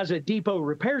BD has a depot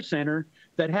repair center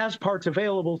that has parts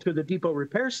available to the depot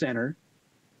repair center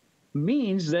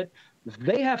means that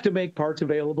they have to make parts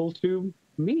available to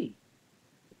me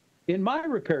in my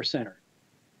repair center.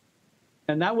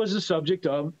 And that was the subject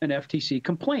of an FTC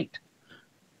complaint,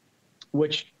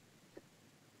 which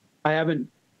I haven't,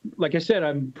 like I said,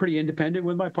 I'm pretty independent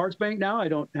with my parts bank now. I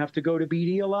don't have to go to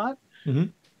BD a lot. Mm-hmm.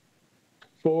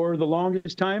 For the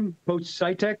longest time,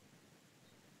 post-Cytec,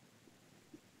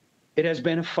 it has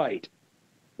been a fight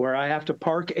where I have to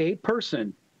park a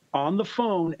person on the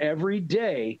phone every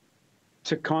day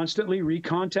to constantly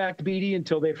recontact BD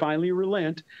until they finally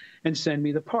relent and send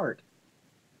me the part.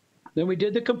 Then we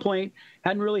did the complaint,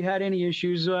 hadn't really had any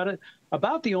issues about it.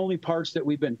 About the only parts that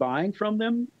we've been buying from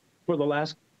them for the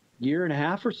last year and a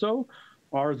half or so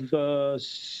are the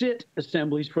sit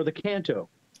assemblies for the Canto.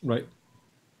 Right.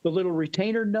 The little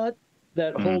retainer nut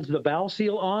that holds the valve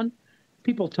seal on,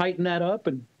 people tighten that up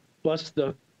and bust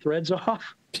the threads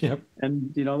off. Yep.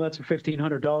 And, you know, that's a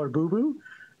 $1,500 boo-boo.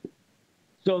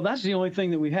 So that's the only thing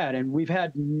that we've had. And we've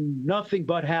had nothing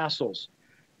but hassles.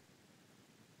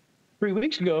 3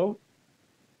 weeks ago,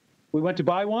 we went to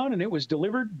buy one and it was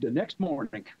delivered the next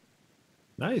morning.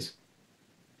 Nice.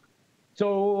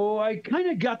 So I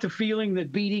kind of got the feeling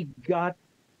that BD got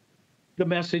the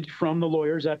message from the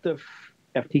lawyers at the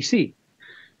FTC,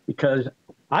 because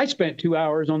I spent 2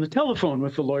 hours on the telephone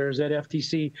with the lawyers at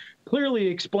FTC, clearly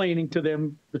explaining to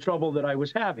them the trouble that I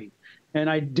was having. And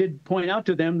I did point out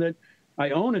to them that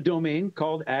I own a domain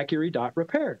called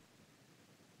Accuray.repair,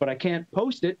 but I can't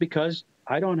post it because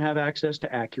I don't have access to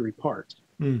Accuray parts.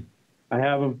 I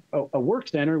have a work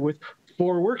center with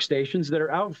 4 workstations that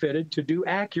are outfitted to do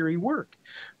Accuray work,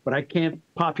 but I can't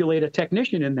populate a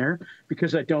technician in there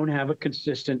because I don't have a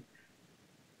consistent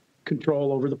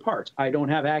control over the parts. I don't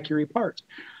have Accuray parts.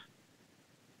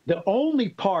 The only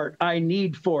part I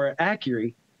need for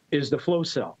Accuray is the flow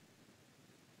cell.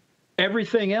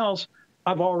 Everything else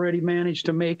I've already managed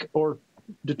to make or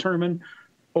determine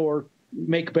or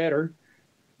make better.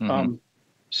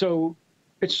 So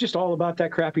it's just all about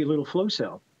that crappy little flow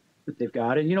cell that they've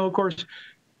got. And, you know, of course,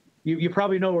 you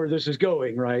probably know where this is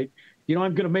going, right? You know,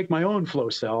 I'm going to make my own flow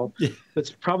cell that's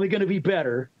probably going to be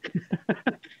better.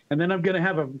 And then I'm going to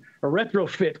have a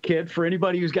retrofit kit for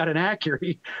anybody who's got an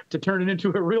Accuray to turn it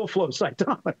into a real flow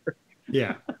cytometer.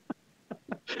 Yeah.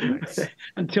 Nice.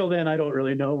 Until then, I don't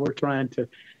really know. We're trying to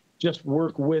just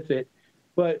work with it.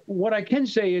 But what I can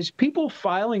say is people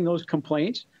filing those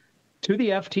complaints to the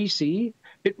FTC,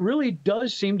 it really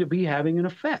does seem to be having an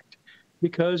effect,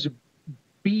 because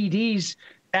BD's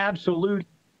absolute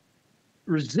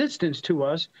resistance to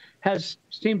us has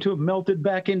seemed to have melted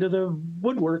back into the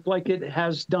woodwork like it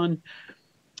has done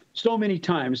so many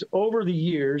times over the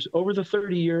years. Over the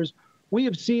 30 years, we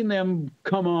have seen them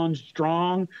come on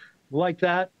strong like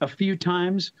that a few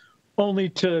times, only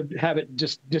to have it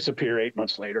just disappear 8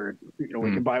 months later. You know,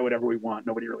 we can buy whatever we want.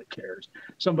 Nobody really cares.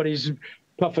 Somebody's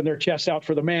puffing their chest out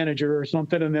for the manager or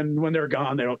something, and then when they're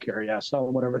gone, they don't care. Yeah, sell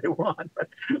them whatever they want.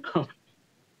 But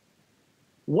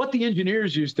what the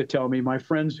engineers used to tell me, my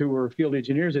friends who were field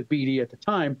engineers at BD at the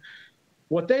time,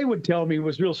 what they would tell me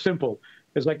was real simple.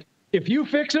 It's like, if you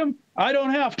fix them, I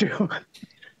don't have to.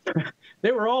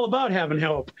 They were all about having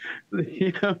help,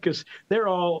 you know, because they're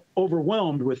all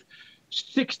overwhelmed with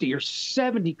 60 or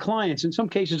 70 clients, in some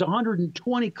cases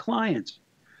 120 clients.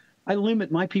 I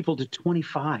limit my people to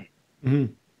 25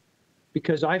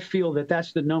 because I feel that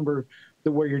that's the number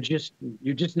that where you're just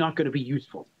not going to be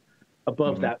useful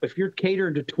above that. If you're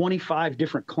catering to 25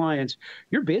 different clients,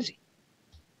 you're busy.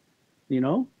 You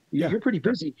know, you're pretty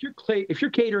busy. If you're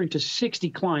catering to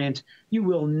 60 clients, you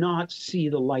will not see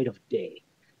the light of day.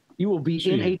 You will be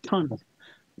in a tunnel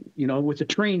with the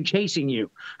train chasing you.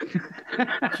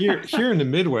 Here in the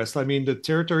Midwest, I mean, the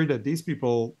territory that these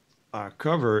people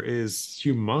cover is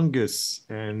humongous,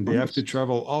 and they have to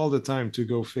travel all the time to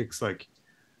go fix. Like,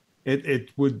 it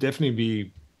would definitely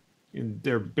be in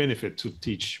their benefit to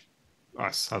teach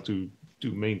us how to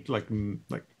do like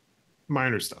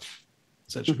minor stuff,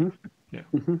 essentially. Mm-hmm. Yeah.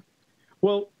 Mm-hmm.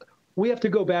 Well, we have to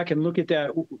go back and look at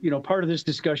that. Part of this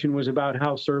discussion was about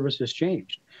how service has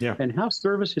changed. Yeah. And how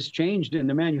service has changed in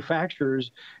the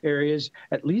manufacturers areas,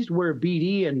 at least where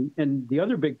BD and the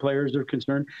other big players are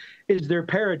concerned, is their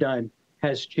paradigm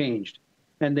has changed.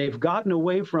 And they've gotten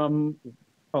away from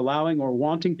allowing or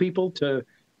wanting people to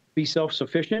be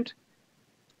self-sufficient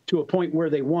to a point where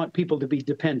they want people to be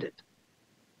dependent.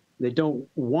 They don't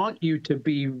want you to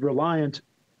be reliant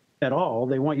at all.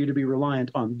 They want you to be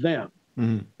reliant on them.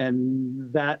 Mm-hmm.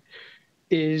 And that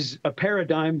is a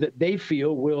paradigm that they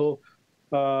feel will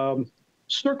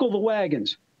circle the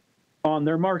wagons on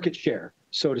their market share,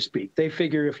 so to speak. They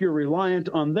figure if you're reliant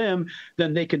on them,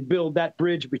 then they can build that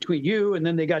bridge between you, and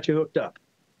then they got you hooked up.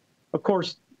 Of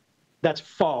course, that's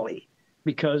folly,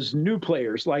 because new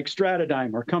players like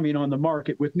Stratedigm are coming on the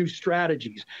market with new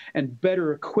strategies and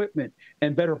better equipment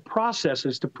and better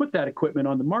processes to put that equipment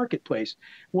on the marketplace.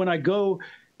 When I go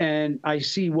and I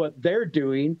see what they're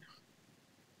doing,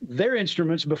 their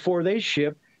instruments, before they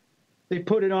ship, they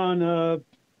put it on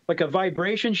like a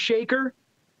vibration shaker,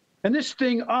 and this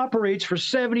thing operates for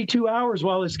 72 hours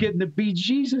while it's getting the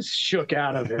bejesus shook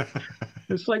out of it.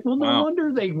 It's like, well, no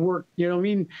wonder they work. I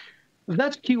mean,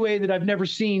 that's QA that I've never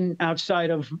seen outside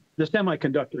of the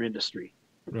semiconductor industry.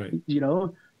 Right.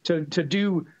 To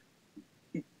do,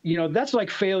 that's like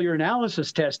failure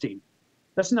analysis testing.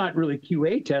 That's not really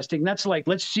QA testing. That's like,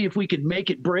 let's see if we can make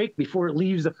it break before it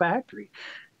leaves the factory.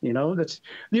 That's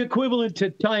the equivalent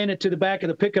to tying it to the back of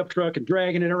the pickup truck and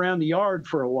dragging it around the yard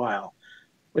for a while.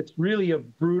 It's really a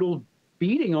brutal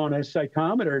beating on a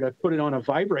cytometer to put it on a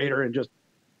vibrator and just,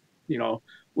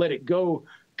 let it go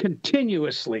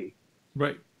continuously.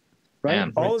 Right. Right.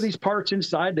 Man, all of these parts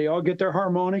inside, they all get their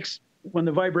harmonics when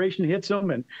the vibration hits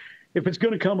them. And if it's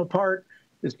going to come apart,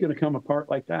 it's going to come apart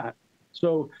like that.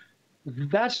 So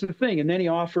that's the thing. And then he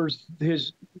offers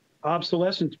his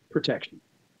obsolescence protection,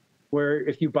 where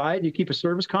if you buy it and you keep a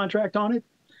service contract on it,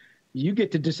 you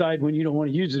get to decide when you don't want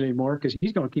to use it anymore, because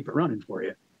he's going to keep it running for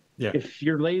you. Yeah. If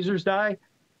your lasers die,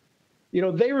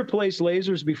 they replace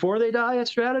lasers before they die at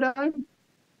Stratedigm.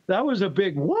 That was a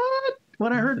big what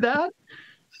when I heard that.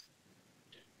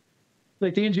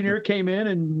 Like, the engineer came in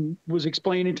and was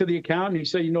explaining to the accountant, he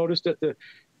said, you noticed that the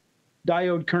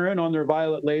diode current on their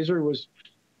violet laser was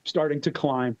starting to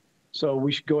climb. So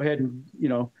we should go ahead and,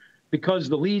 because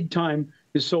the lead time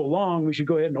is so long, we should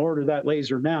go ahead and order that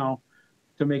laser now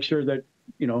to make sure that,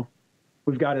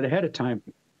 we've got it ahead of time.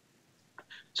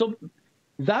 So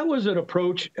that was an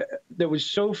approach that was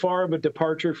so far of a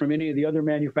departure from any of the other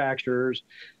manufacturers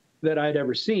that I'd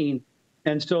ever seen.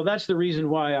 And so that's the reason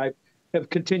why I have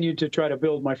continued to try to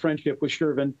build my friendship with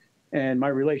Shervin and my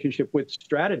relationship with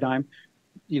Stratedigm,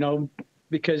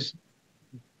 because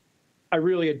I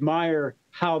really admire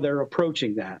how they're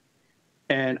approaching that.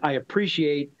 And I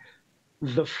appreciate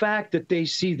the fact that they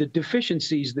see the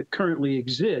deficiencies that currently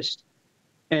exist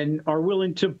and are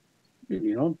willing to,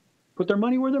 put their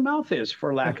money where their mouth is,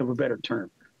 for lack of a better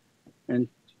term. And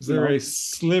is there a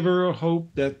sliver of hope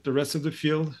that the rest of the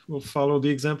field will follow the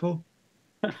example?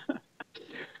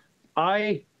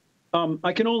 I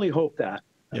can only hope that.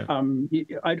 Yeah.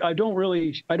 I don't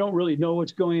really know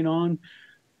what's going on.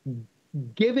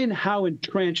 Given how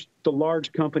entrenched the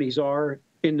large companies are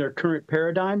in their current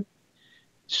paradigm,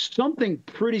 something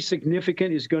pretty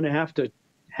significant is going to have to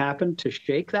happen to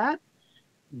shake that.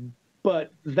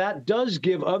 But that does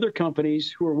give other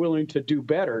companies who are willing to do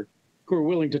better, who are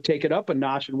willing to take it up a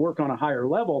notch and work on a higher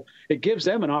level, it gives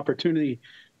them an opportunity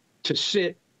to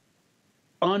sit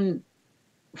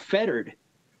unfettered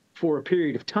for a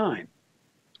period of time.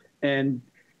 And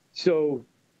so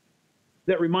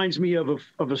that reminds me of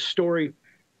a story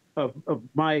of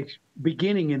my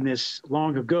beginning in this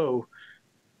long ago.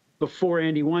 Before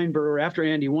Andy Weinberg, or after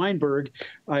Andy Weinberg,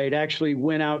 I had actually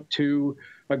went out to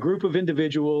a group of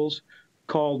individuals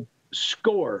called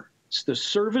SCORE. It's the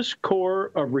Service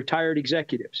Corps of Retired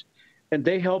Executives. And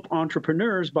they help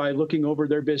entrepreneurs by looking over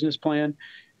their business plan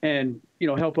and,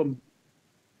 help them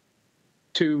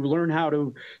to learn how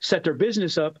to set their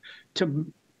business up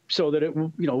so that it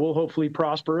will hopefully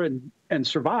prosper and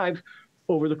survive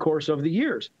over the course of the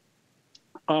years.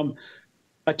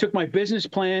 I took my business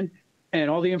plan and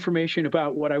all the information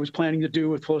about what I was planning to do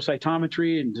with flow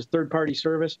cytometry and just third-party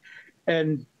service.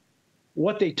 And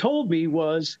what they told me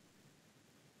was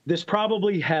this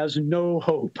probably has no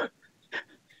hope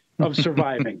of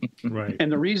surviving. Right. And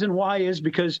the reason why is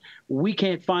because we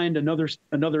can't find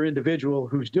another individual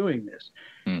who's doing this.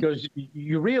 Because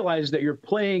you realize that you're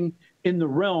playing in the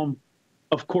realm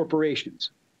of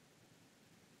corporations.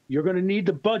 You're going to need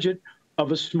the budget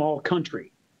of a small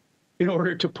country in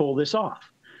order to pull this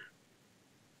off.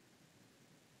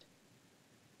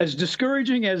 As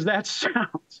discouraging as that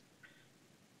sounds,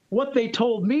 what they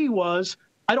told me was,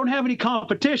 I don't have any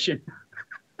competition.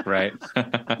 Right.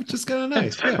 Which is kind of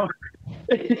nice. Yeah.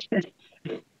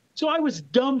 So I was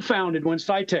dumbfounded when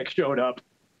Cytec showed up.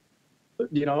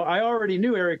 You know, I already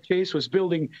knew Eric Chase was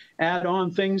building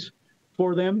add-on things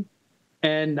for them,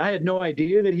 and I had no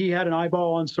idea that he had an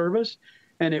eyeball on service.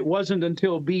 And it wasn't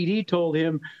until BD told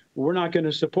him, we're not going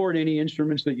to support any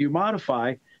instruments that you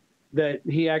modify, that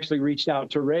he actually reached out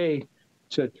to Ray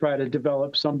to try to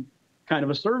develop some kind of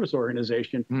a service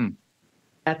organization.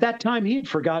 At that time, he had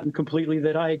forgotten completely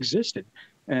that I existed.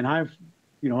 And I've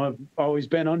always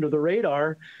been under the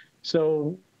radar.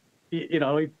 So, he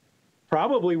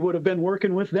probably would have been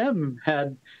working with them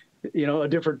had, a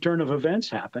different turn of events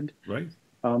happened. Right.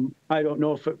 I don't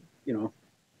know if,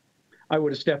 I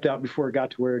would have stepped out before it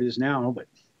got to where it is now, but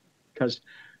because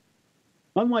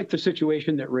unlike the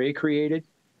situation that Ray created,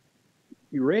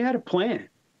 Ray had a plan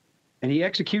and he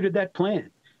executed that plan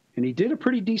and he did a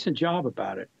pretty decent job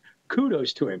about it.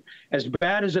 Kudos to him. As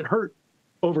bad as it hurt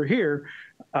over here,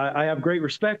 I have great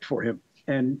respect for him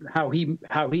and how he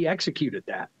executed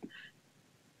that.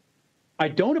 I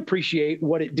don't appreciate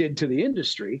what it did to the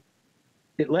industry.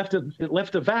 It left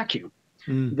a vacuum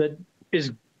that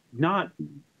is not,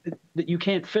 that you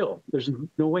can't fill. There's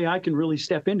no way I can really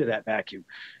step into that vacuum.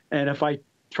 And if I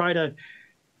try to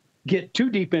get too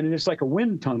deep in it, it's like a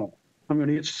wind tunnel. I'm going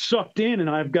to get sucked in and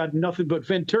I've got nothing but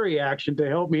Venturi action to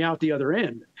help me out the other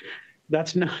end.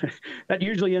 That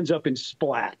usually ends up in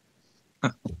splat,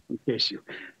 in case you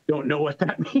don't know what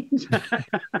that means.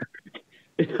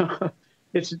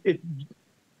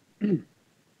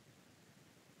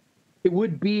 It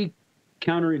would be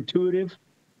counterintuitive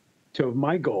to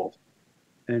my goal.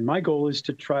 And my goal is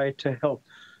to try to help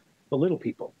the little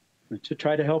people, to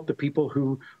try to help the people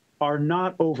who are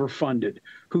not overfunded,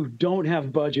 who don't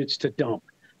have budgets to dump,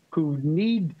 who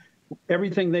need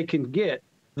everything they can get.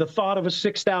 The thought of a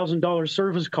 $6,000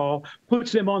 service call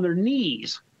puts them on their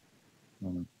knees.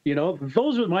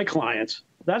 Those are my clients.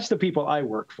 That's the people I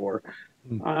work for.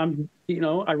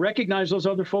 I recognize those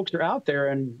other folks are out there,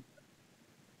 and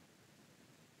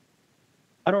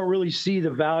I don't really see the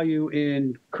value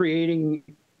in creating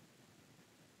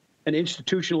an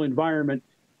institutional environment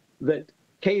that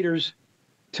caters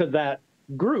to that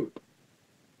group.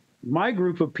 My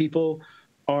group of people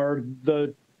are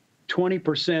the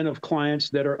 20% of clients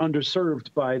that are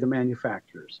underserved by the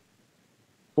manufacturers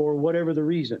for whatever the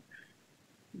reason.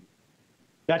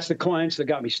 That's the clients that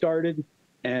got me started,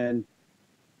 and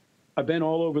I've been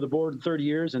all over the board in 30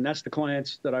 years, and that's the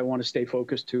clients that I want to stay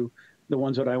focused to, the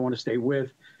ones that I want to stay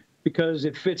with, because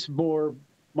it fits more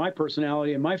my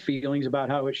personality and my feelings about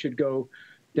how it should go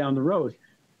down the road.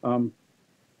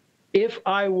 If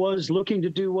I was looking to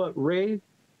do what Ray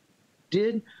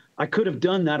did, I could have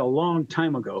done that a long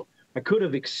time ago. I could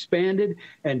have expanded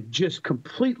and just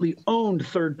completely owned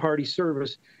third-party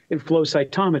service in flow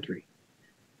cytometry.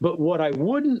 But what I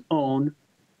wouldn't own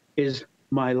is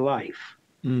my life.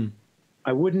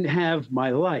 I wouldn't have my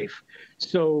life.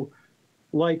 So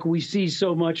like we see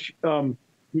so much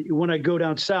when I go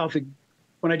down south,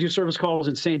 when I do service calls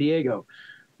in San Diego,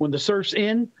 when the surf's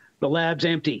in, the lab's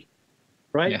empty,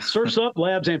 right? Yeah. Surf's up,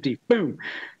 lab's empty, boom.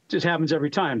 Just happens every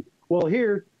time. Well,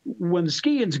 here, when the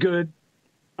skiing's good,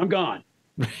 I'm gone.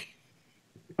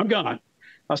 I'm gone.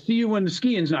 I'll see you when the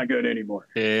skiing's not good anymore.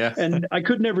 Yeah. And I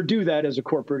could never do that as a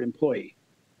corporate employee.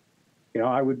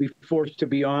 I would be forced to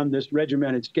be on this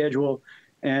regimented schedule,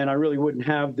 and I really wouldn't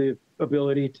have the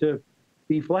ability to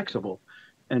be flexible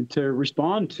and to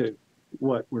respond to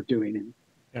what we're doing. And,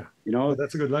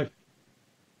 that's a good life.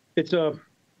 It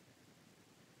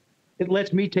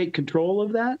lets me take control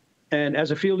of that. And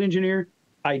as a field engineer,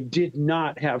 I did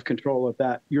not have control of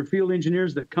that. Your field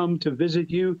engineers that come to visit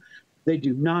you, they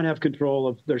do not have control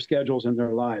of their schedules and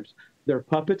their lives. They're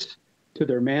puppets to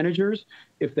their managers.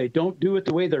 If they don't do it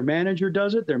the way their manager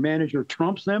does it, their manager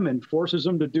trumps them and forces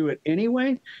them to do it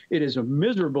anyway. It is a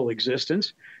miserable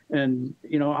existence. And,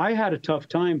 I had a tough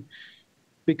time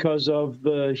because of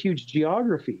the huge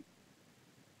geography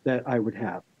that I would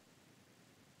have.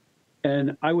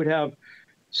 And I would have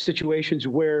situations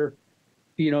where,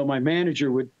 my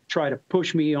manager would try to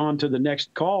push me on to the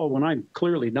next call when I'm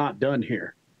clearly not done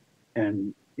here.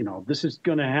 And this is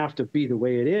going to have to be the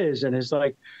way it is. And it's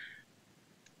like,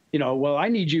 well, I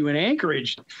need you in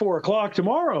Anchorage at 4:00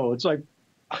 tomorrow. It's like,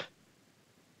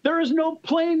 there is no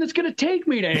plane that's going to take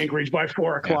me to Anchorage by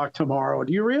 4:00 tomorrow.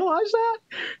 Do you realize that?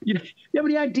 You have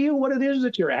any idea what it is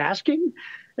that you're asking?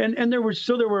 And there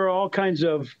were all kinds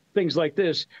of things like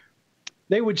this.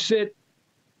 They would sit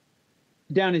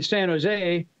down in San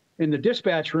Jose in the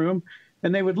dispatch room,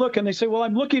 and they would look and they say, well,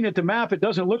 I'm looking at the map. It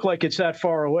doesn't look like it's that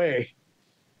far away.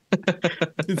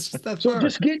 It's just that So far.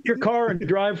 just get your car and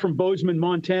drive from Bozeman,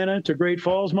 Montana to Great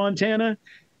Falls, Montana.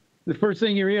 The first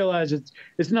thing you realize, it's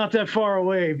not that far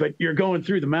away, but you're going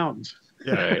through the mountains.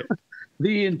 Right.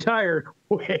 The entire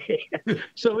way.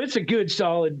 So it's a good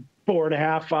solid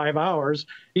 4.5, 5 hours,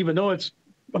 even though it's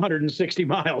 160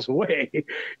 miles away.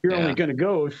 You're only going to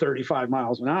go 35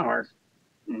 miles an hour.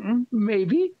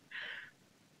 Maybe.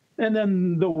 And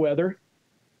then the weather.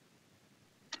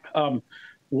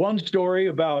 One story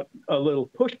about a little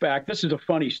pushback. This is a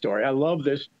funny story. I love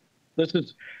this. This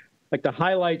is like the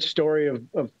highlight story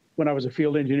of when I was a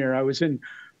field engineer. I was in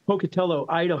Pocatello,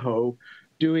 Idaho,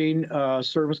 doing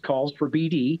service calls for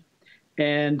BD,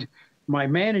 and my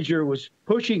manager was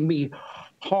pushing me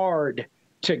hard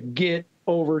to get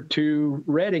over to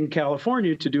Redding,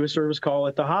 California, to do a service call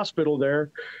at the hospital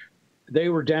there. They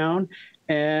were down,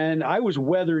 and I was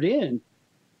weathered in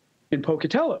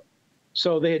Pocatello.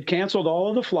 So they had canceled all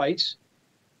of the flights.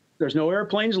 There's no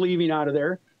airplanes leaving out of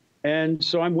there. And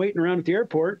so I'm waiting around at the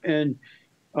airport, and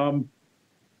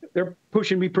they're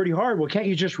pushing me pretty hard. Well, can't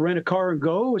you just rent a car and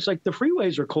go? It's like the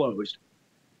freeways are closed.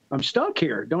 I'm stuck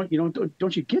here. Don't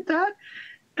you get that?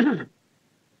 And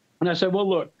I said, well,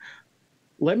 look,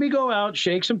 let me go out,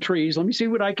 shake some trees. Let me see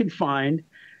what I can find.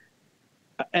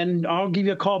 And I'll give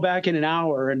you a call back in an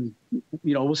hour, and,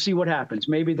 we'll see what happens.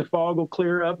 Maybe the fog will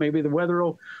clear up. Maybe the weather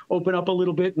will open up a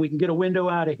little bit, and we can get a window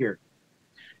out of here.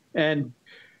 And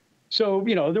so,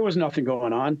 there was nothing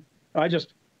going on. I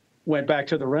just went back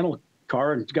to the rental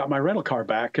car and got my rental car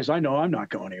back, because I know I'm not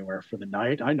going anywhere for the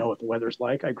night. I know what the weather's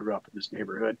like. I grew up in this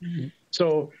neighborhood. Mm-hmm.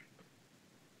 So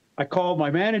I called my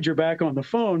manager back on the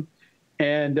phone,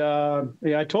 and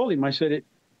I told him, I said,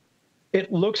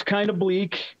 it looks kind of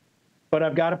bleak, but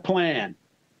I've got a plan.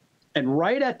 And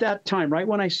right at that time, right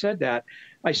when I said that,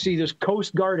 I see this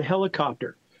Coast Guard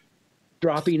helicopter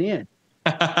dropping in.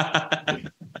 And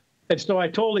so I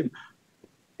told him,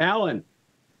 Alan,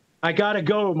 I got to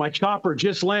go. My chopper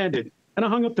just landed. And I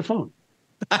hung up the phone.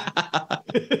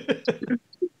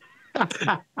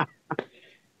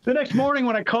 The next morning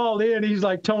when I called in, he's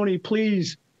like, Tony,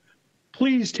 please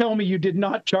tell me you did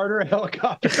not charter a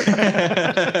helicopter.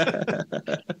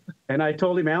 And I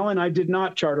told him, Alan, I did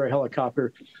not charter a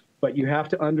helicopter, but you have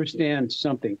to understand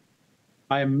something.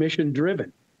 I am mission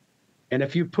driven. And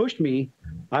if you push me,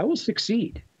 I will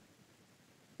succeed.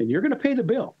 And you're going to pay the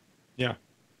bill. Yeah.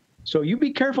 So you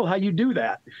be careful how you do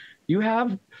that. You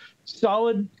have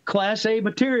solid Class A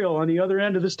material on the other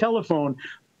end of this telephone.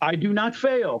 I do not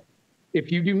fail.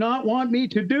 If you do not want me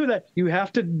to do that, you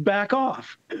have to back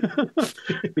off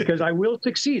because I will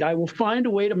succeed. I will find a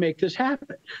way to make this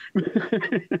happen.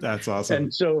 That's awesome.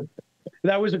 And so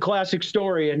that was a classic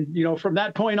story. And, from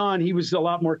that point on, he was a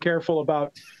lot more careful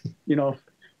about, he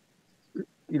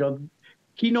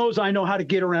knows I know how to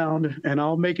get around, and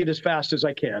I'll make it as fast as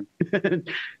I can.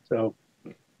 So,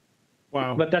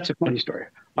 wow. But that's a funny story.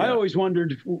 Yeah. I always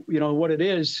wondered, what it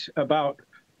is about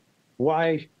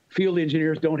why field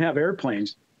engineers don't have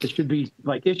airplanes. It should be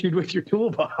like issued with your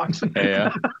toolbox.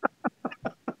 Yeah.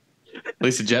 At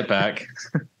least a jetpack.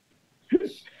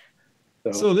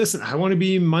 So listen, I want to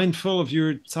be mindful of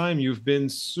your time. You've been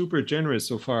super generous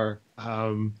so far.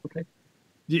 Okay.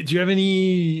 Do you have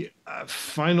any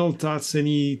final thoughts,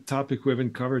 any topic we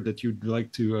haven't covered that you'd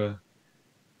like to,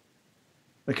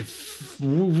 like a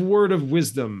word of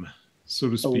wisdom, so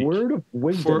to speak? A word of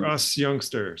wisdom. For us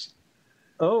youngsters.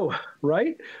 Oh,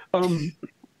 right.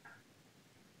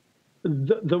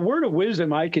 The word of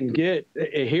wisdom I can get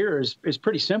here is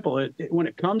pretty simple. When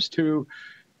it comes to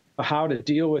how to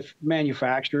deal with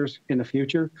manufacturers in the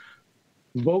future,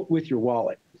 vote with your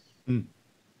wallet,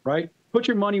 right? Put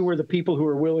your money where the people who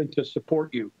are willing to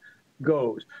support you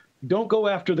goes. Don't go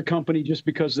after the company just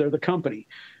because they're the company.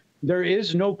 There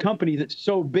is no company that's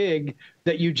so big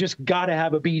that you just got to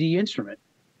have a BD instrument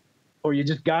or you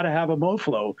just got to have a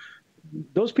MoFlow.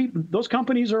 Those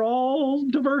companies are all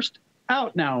diversed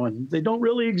out now, and they don't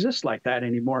really exist like that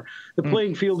anymore. The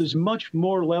playing field is much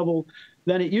more level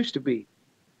than it used to be.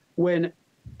 When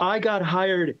I got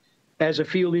hired as a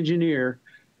field engineer,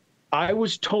 I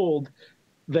was told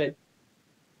that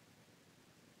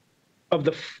of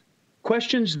the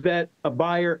questions that a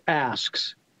buyer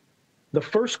asks, The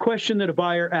first question that a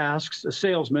buyer asks a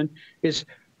salesman is,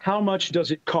 how much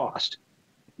does it cost?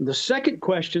 The second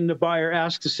question the buyer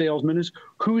asks a salesman is,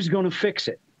 who's going to fix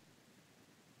it?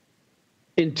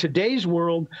 In today's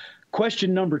world,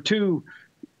 question number 2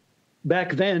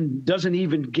 back then doesn't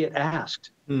even get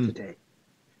asked today.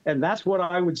 And that's what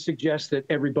I would suggest that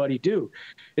everybody do,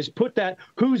 is put that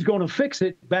who's going to fix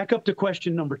it back up to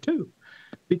question number 2,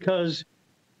 because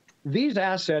these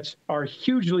assets are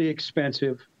hugely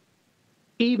expensive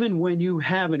even when you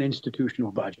have an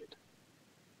institutional budget.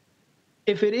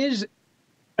 If it is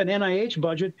an NIH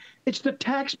budget, it's the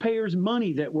taxpayers'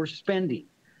 money that we're spending.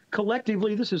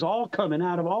 Collectively, this is all coming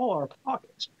out of all our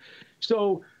pockets.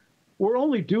 So we're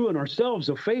only doing ourselves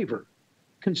a favor,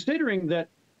 considering that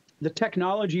the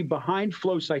technology behind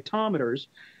flow cytometers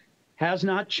has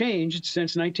not changed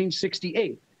since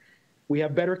 1968. We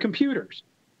have better computers,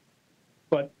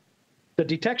 but the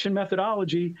detection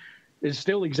methodology is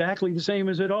still exactly the same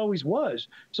as it always was.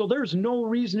 So there's no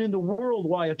reason in the world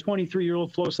why a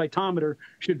 23-year-old flow cytometer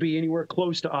should be anywhere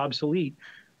close to obsolete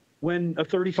when a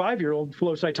 35-year-old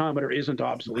flow cytometer isn't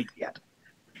obsolete yet.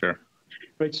 Sure.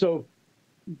 Right. So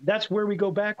that's where we go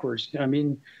backwards. I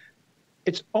mean,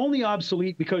 it's only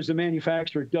obsolete because the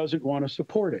manufacturer doesn't want to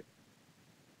support it.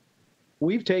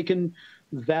 We've taken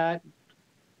that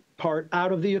part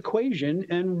out of the equation,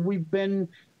 and we've been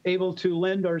able to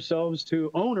lend ourselves to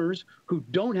owners who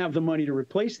don't have the money to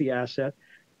replace the asset,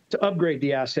 to upgrade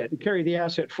the asset and carry the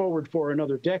asset forward for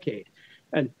another decade,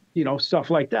 and stuff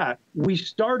like that. We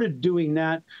started doing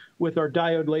that with our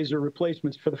diode laser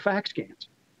replacements for the fax scans,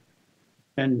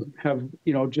 and have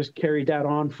just carried that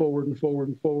on forward and forward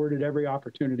and forward at every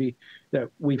opportunity that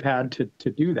we've had to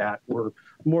do that. We're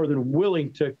more than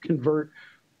willing to convert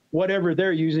whatever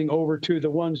they're using over to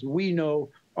the ones we know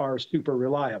are super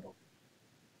reliable.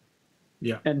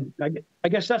 Yeah. And I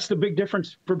guess that's the big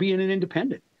difference for being an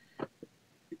independent,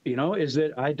 is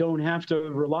that I don't have to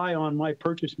rely on my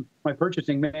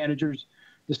purchasing manager's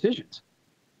decisions.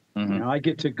 Mm-hmm. I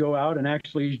get to go out and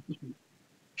actually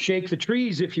shake the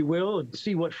trees, if you will, and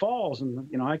see what falls. And,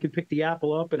 I can pick the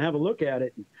apple up and have a look at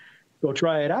it and go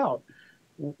try it out.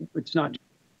 It's not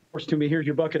forced to me, here's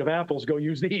your bucket of apples, go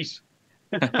use these.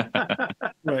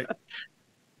 Right.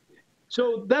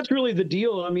 So that's really the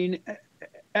deal. I mean,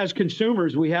 as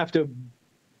consumers, we have to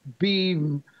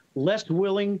be less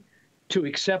willing to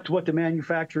accept what the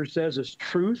manufacturer says is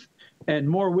truth and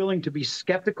more willing to be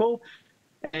skeptical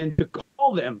and to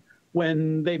call them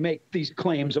when they make these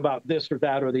claims about this or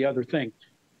that or the other thing,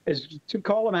 is to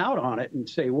call them out on it and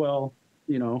say, well,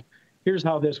 here's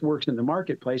how this works in the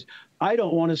marketplace. I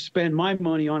don't want to spend my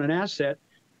money on an asset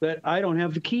that I don't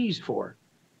have the keys for.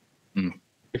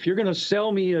 If you're going to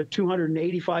sell me a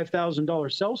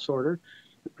 $285,000 cell sorter,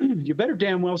 you better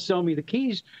damn well sell me the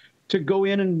keys to go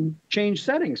in and change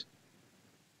settings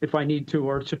if I need to,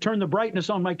 or to turn the brightness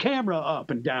on my camera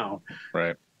up and down.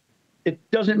 Right. It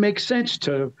doesn't make sense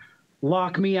to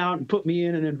lock me out and put me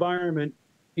in an environment,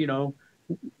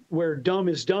 where dumb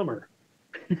is dumber.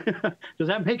 Does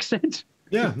that make sense?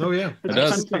 Yeah. No, yeah. It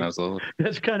does. Absolutely.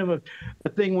 That's kind of a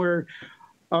thing where,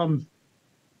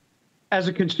 as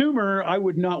a consumer, I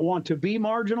would not want to be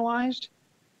marginalized.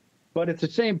 But at the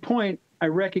same point, I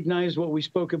recognize what we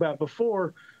spoke about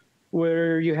before,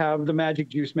 where you have the magic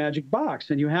juice, magic box,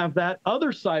 and you have that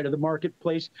other side of the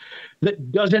marketplace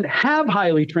that doesn't have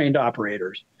highly trained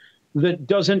operators,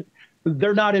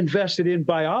 they're not invested in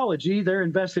biology, they're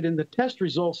invested in the test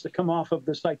results that come off of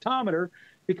the cytometer,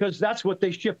 because that's what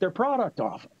they ship their product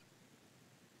off of.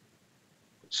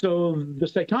 So the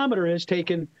cytometer has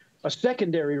taken a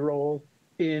secondary role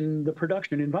in the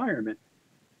production environment.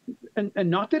 And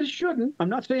not that it shouldn't. I'm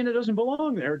not saying it doesn't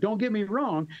belong there. Don't get me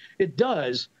wrong. It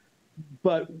does.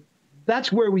 But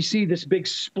that's where we see this big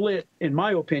split, in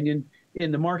my opinion,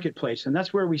 in the marketplace. And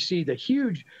that's where we see the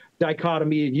huge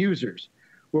dichotomy in users,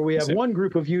 where we have one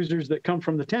group of users that come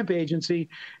from the temp agency,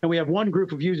 and we have one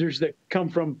group of users that come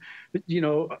from,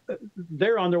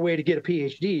 they're on their way to get a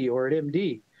PhD or an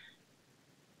MD.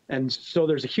 And so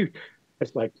there's a huge,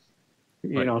 it's like,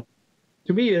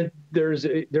 to me, there's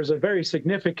a very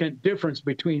significant difference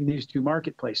between these two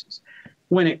marketplaces.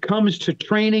 When it comes to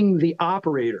training the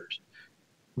operators,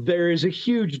 there is a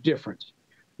huge difference.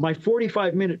 My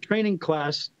 45-minute training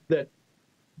class that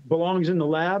belongs in the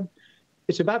lab,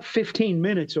 it's about 15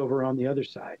 minutes over on the other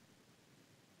side.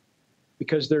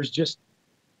 Because there's just,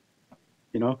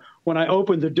 when I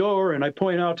open the door and I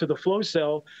point out to the flow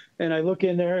cell and I look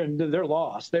in there and they're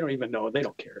lost. They don't even know. They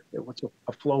don't care. What's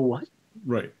a flow what?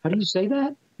 Right. How do you say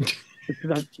that?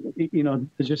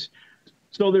 It's just,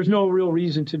 so there's no real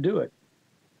reason to do it.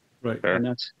 Right. And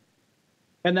that's,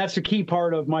 And that's a key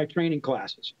part of my training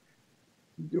classes.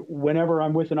 Whenever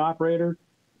I'm with an operator,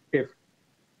 if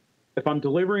I'm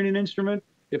delivering an instrument,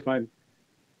 if I'm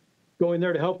going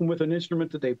there to help them with an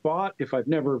instrument that they bought, if I've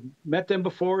never met them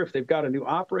before, if they've got a new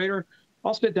operator,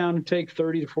 I'll sit down and take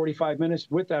 30 to 45 minutes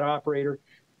with that operator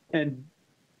and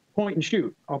point and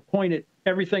shoot. I'll point at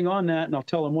everything on that and I'll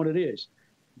tell them what it is.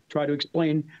 Try to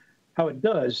explain how it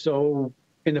does. So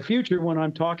in the future, when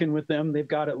I'm talking with them, they've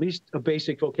got at least a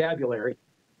basic vocabulary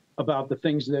about the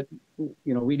things that,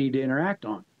 you know, we need to interact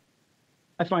on.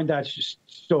 I find that's just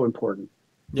so important,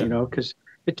 you know, because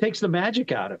it takes the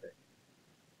magic out of it.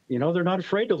 You know, they're not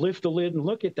afraid to lift the lid and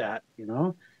look at that, you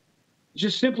know.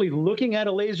 Just simply looking at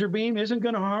a laser beam isn't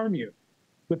going to harm you,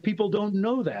 but people don't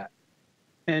know that.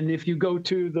 And if you go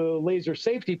to the laser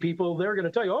safety people, they're going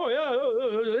to tell you, oh,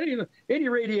 yeah, any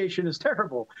radiation is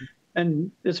terrible.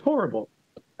 And it's horrible.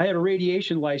 I had a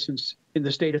radiation license in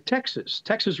the state of Texas.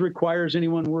 Texas requires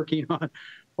anyone working on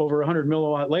over 100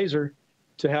 milliwatt laser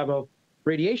to have a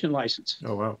radiation license.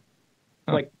 Oh, wow.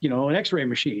 Like, you know, an X-ray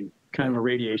machine, kind of a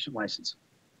radiation license.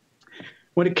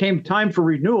 When it came time for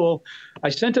renewal, I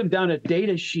sent them down a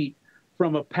data sheet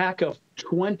from a pack of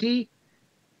 20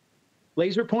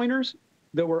 laser pointers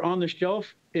that were on the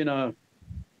shelf in a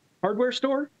hardware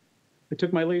store. I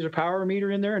took my laser power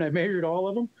meter in there and I measured all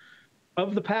of them.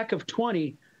 Of the pack of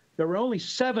 20, there were only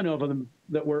 7 of them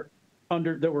that were 5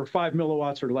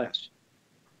 milliwatts or less.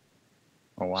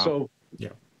 Oh, wow. So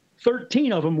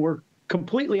 13 of them were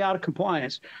completely out of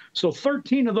compliance. So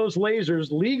 13 of those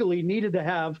lasers legally needed to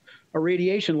have a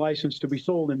radiation license to be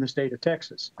sold in the state of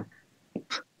Texas.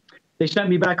 They sent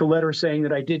me back a letter saying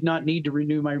that I did not need to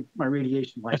renew my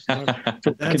radiation license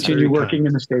to continue working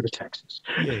in the state of Texas.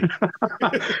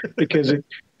 Because it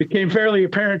became fairly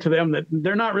apparent to them that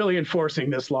they're not really enforcing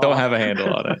this law. Don't have a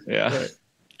handle on it. Yeah. Right.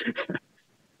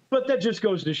 But that just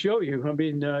goes to show you. I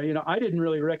mean, you know, I didn't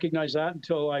really recognize that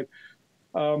until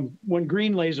when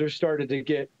green lasers started to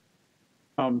get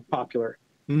popular.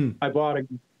 I bought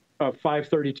a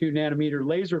 532 nanometer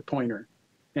laser pointer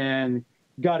and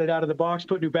got it out of the box,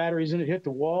 put new batteries in it, hit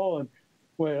the wall, and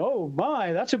went, oh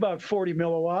my, that's about 40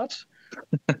 milliwatts.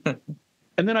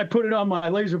 And then I put it on my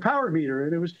laser power meter,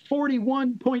 and it was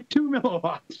 41.2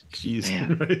 milliwatts.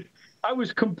 Jeez. I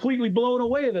was completely blown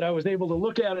away that I was able to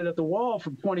look at it at the wall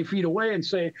from 20 feet away and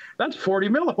say, that's 40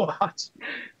 milliwatts.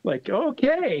 Like,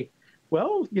 okay,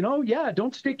 well, you know, yeah,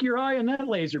 don't stick your eye in that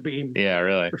laser beam. Yeah,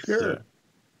 really. For sure. Yeah.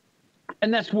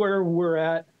 And that's where we're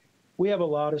at. We have a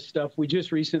lot of stuff. We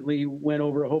just recently went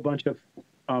over a whole bunch of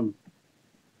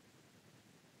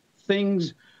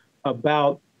things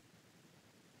about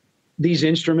these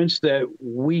instruments that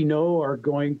we know are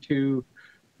going to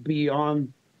be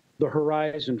on the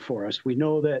horizon for us. We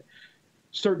know that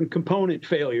certain component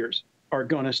failures are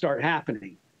going to start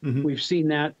happening. We've seen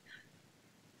that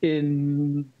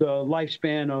in the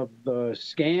lifespan of the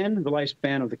scan, the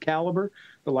lifespan of the caliber,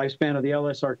 the lifespan of the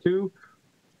LSR2,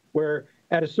 where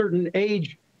at a certain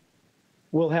age,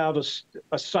 we'll have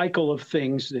a cycle of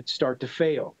things that start to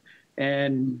fail.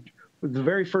 And the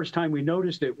very first time we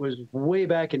noticed it was way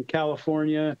back in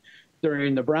California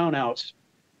during the brownouts.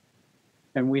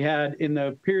 And we had, in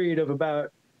the period of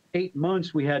about 8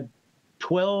 months, we had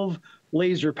 12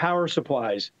 laser power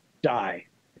supplies die.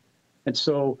 And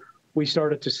so we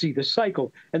started to see the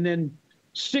cycle. And then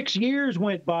 6 years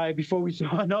went by before we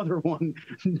saw another one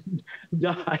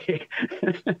die.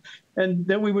 And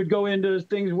then we would go into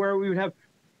things where we would have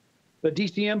the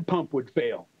DCM pump would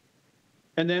fail.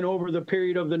 And then over the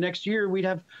period of the next year, we'd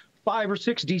have 5 or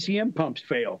 6 DCM pumps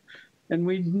fail. And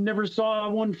we never saw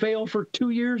one fail for 2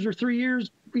 years or 3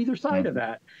 years, either side of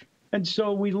that. And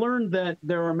so we learned that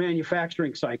there are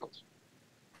manufacturing cycles.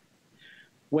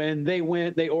 When they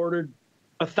ordered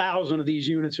 1,000 of these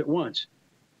units at once.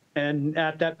 And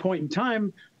at that point in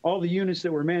time, all the units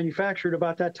that were manufactured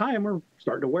about that time were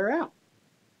starting to wear out.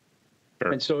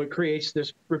 Sure. And so it creates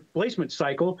this replacement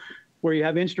cycle where you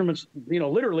have instruments, you know,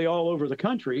 literally all over the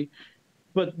country.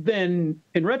 But then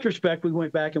in retrospect, we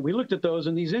went back and we looked at those,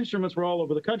 and these instruments were all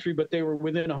over the country, but they were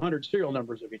within 100 serial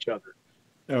numbers of each other.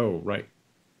 Oh, right.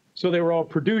 So they were all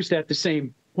produced at the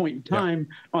same point in time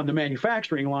on the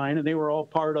manufacturing line, and they were all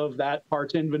part of that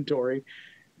parts inventory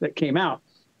that came out.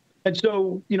 And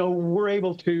so, you know, we're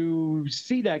able to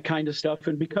see that kind of stuff.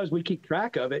 And because we keep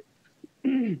track of it,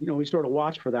 you know, we sort of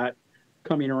watch for that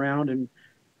coming around, and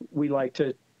we like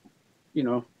to, you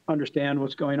know, understand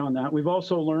what's going on that. We've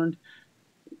also learned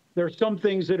there are some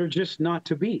things that are just not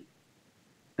to be.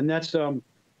 And that's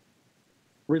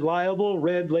reliable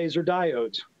red laser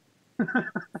diodes.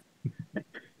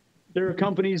 There are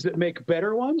companies that make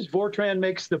better ones. Vortran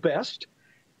makes the best.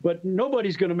 But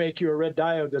nobody's going to make you a red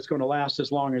diode that's going to last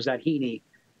as long as that Heaney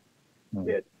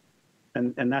did.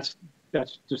 And that's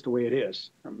just the way it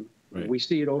is. Right. We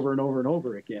see it over and over and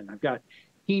over again. I've got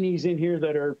Heanies in here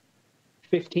that are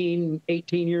 15,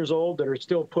 18 years old that are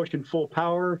still pushing full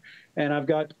power. And I've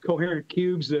got coherent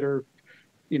cubes that are,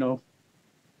 you know,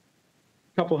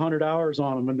 a couple hundred hours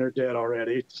on them and they're dead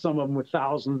already. Some of them with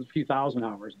thousands, a few thousand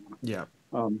hours on them. Yeah.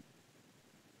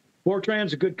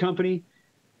 Fortran's a good company.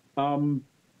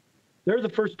 They're the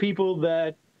first people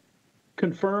that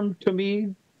confirmed to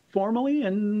me formally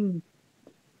and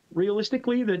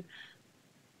realistically that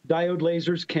diode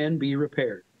lasers can be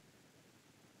repaired.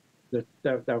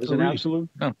 That was an absolute.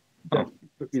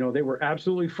 You know, they were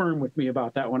absolutely firm with me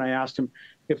about that when I asked them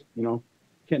if, you know,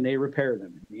 can they repair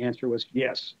them? And the answer was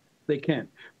yes, they can.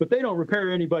 But they don't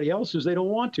repair anybody else's. They don't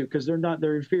want to because they're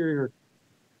inferior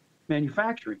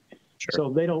manufacturing. Sure.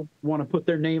 So they don't want to put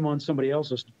their name on somebody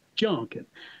else's junk. And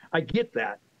I get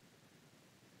that.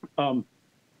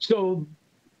 So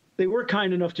they were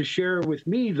kind enough to share with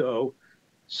me, though,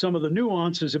 some of the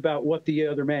nuances about what the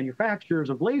other manufacturers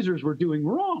of lasers were doing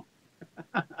wrong.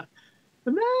 And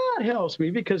that helps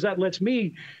me because that lets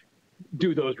me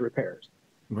do those repairs.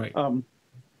 Right.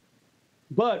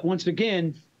 But once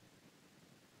again,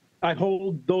 I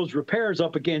hold those repairs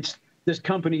up against this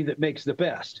company that makes the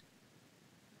best.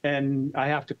 And I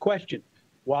have to question,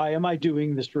 why am I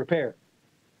doing this repair?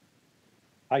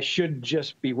 I should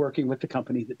just be working with the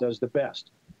company that does the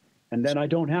best. And then I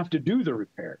don't have to do the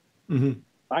repair. Mm-hmm.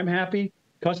 I'm happy,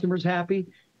 customer's happy.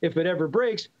 If it ever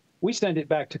breaks, we send it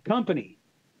back to company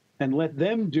and let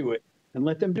them do it and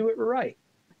let them do it right.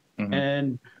 Mm-hmm.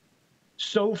 And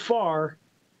so far,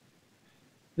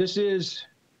 this is,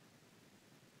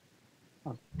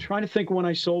 I'm trying to think when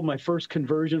I sold my first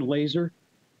conversion laser.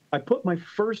 I put my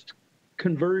first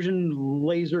conversion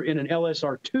laser in an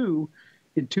LSR2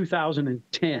 in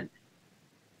 2010.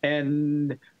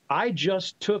 And I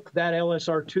just took that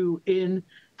LSR2 in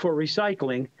for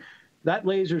recycling. That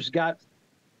laser's got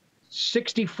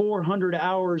 6,400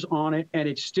 hours on it, and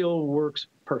it still works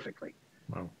perfectly.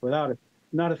 Wow. Without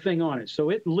not a thing on it.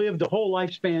 So it lived the whole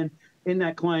lifespan in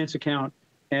that client's account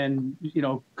and, you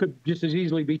know, could just as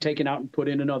easily be taken out and put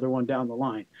in another one down the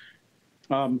line.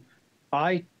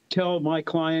 I tell my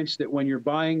clients that when you're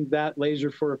buying that laser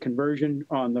for a conversion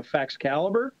on the Fax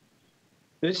Caliber,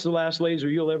 this is the last laser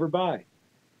you'll ever buy.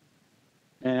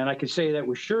 And I can say that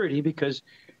with surety because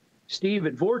Steve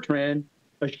at Fortran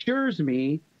assures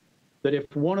me that if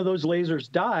one of those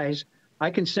lasers dies,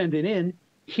 I can send it in,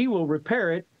 he will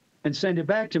repair it and send it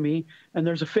back to me, and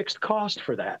there's a fixed cost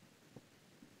for that.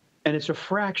 And it's a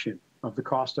fraction of the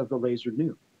cost of the laser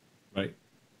new. Right.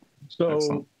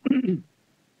 So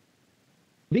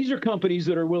these are companies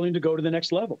that are willing to go to the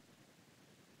next level.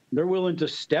 They're willing to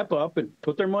step up and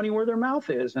put their money where their mouth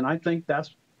is. And I think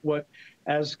that's what,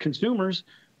 as consumers,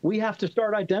 we have to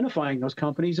start identifying those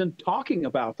companies and talking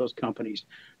about those companies,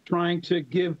 trying to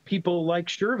give people like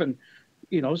Shervin,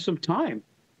 you know, some time.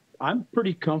 I'm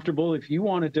pretty comfortable if you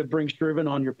wanted to bring Shervin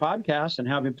on your podcast and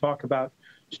have him talk about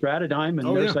Stratedigm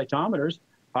and their cytometers,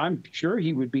 I'm sure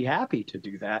he would be happy to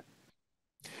do that.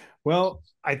 Well,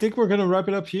 I think we're going to wrap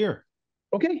it up here.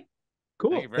 Okay,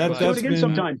 cool. Let's do it again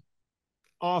sometime.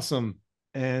 Awesome.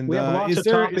 And we have lots of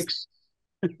topics.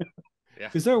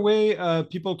 Is there a way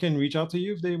people can reach out to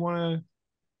you if they want to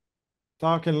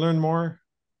talk and learn more?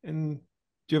 And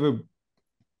do you have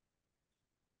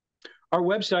Our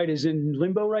website is in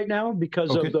limbo right now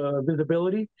because of the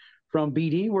visibility from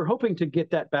BD. We're hoping to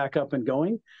get that back up and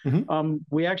going. Mm-hmm.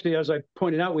 We actually, as I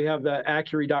pointed out, we have the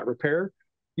Accuray.repair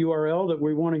URL that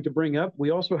we're wanting to bring up.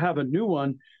 We also have a new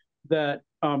one that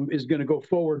is going to go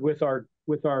forward with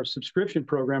our subscription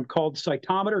program called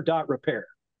Cytometer.repair.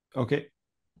 Okay.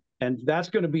 And that's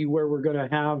going to be where we're going to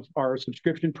have our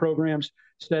subscription programs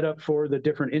set up for the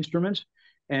different instruments.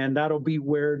 And that'll be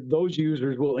where those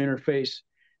users will interface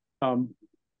from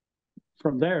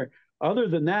there. Other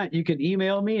than that, you can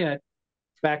email me at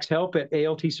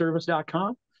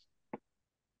faxhelp@altservice.com.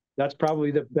 That's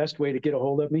probably the best way to get a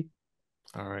hold of me.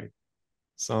 All right.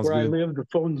 Sounds Where good. I live, the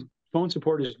phone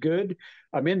support is good.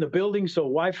 I'm in the building, so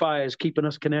Wi-Fi is keeping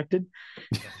us connected.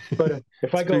 But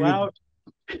if I go out,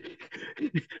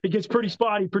 it gets pretty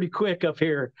spotty pretty quick up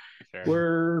here.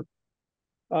 Sure.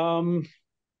 We're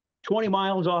 20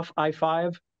 miles off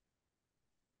I-5.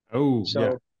 Oh, so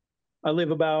yeah. I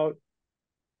live about,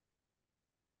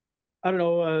 I don't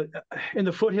know, in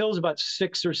the foothills, about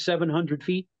 600 or 700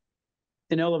 feet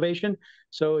in elevation.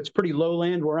 So it's pretty low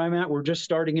land where I'm at. We're just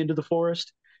starting into the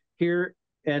forest here.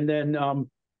 And then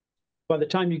by the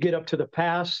time you get up to the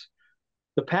pass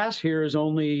here is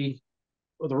only,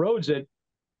 well, the road's at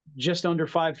just under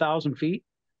 5,000 feet.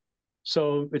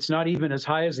 So it's not even as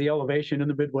high as the elevation in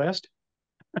the Midwest.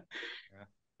 Yeah.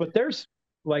 But there's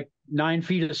like 9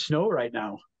 feet of snow right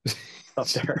now up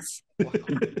there. Wow.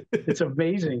 It's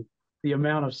amazing the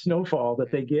amount of snowfall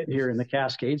that they get here in the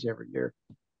Cascades every year.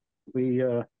 We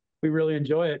really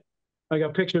enjoy it. I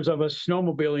got pictures of us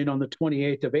snowmobiling on the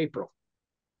 28th of April.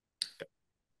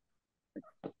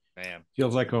 Man,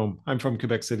 feels like home. I'm from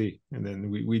Quebec City, and then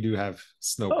we do have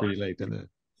snow pretty late in the.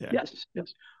 Yeah. Yes.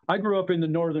 I grew up in the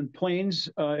northern plains,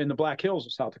 in the Black Hills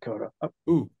of South Dakota, up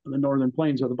in the northern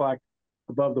plains of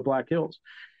above the Black Hills.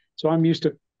 So I'm used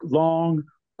to long,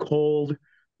 cold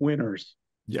winters.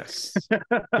 Yes,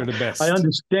 they're the best. I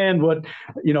understand what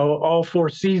all 4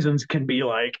 seasons can be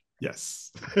like.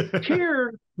 Yes.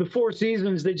 Here, the 4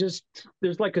 seasons,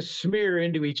 there's like a smear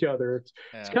into each other.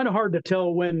 It's kind of hard to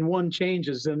tell when one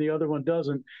changes and the other one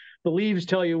doesn't. The leaves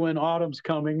tell you when autumn's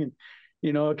coming,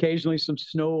 and occasionally some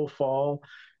snow will fall.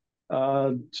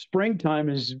 Springtime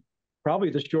is probably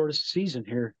the shortest season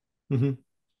here. Mm-hmm.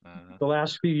 The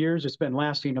last few years, it's been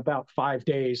lasting about 5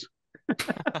 days.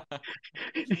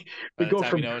 we go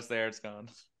from it's there, it's gone.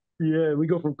 Yeah, we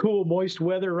go from cool, moist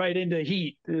weather right into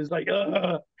heat. It's like,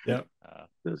 yeah.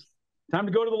 It's time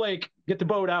to go to the lake, get the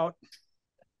boat out.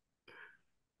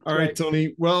 All right,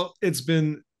 Tony. Well, it's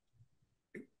been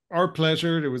our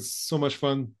pleasure. It was so much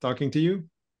fun talking to you.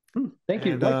 Thank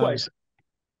you. Likewise.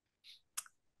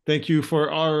 Thank you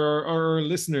for our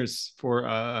listeners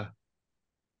for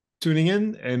tuning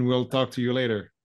in, and we'll talk to you later.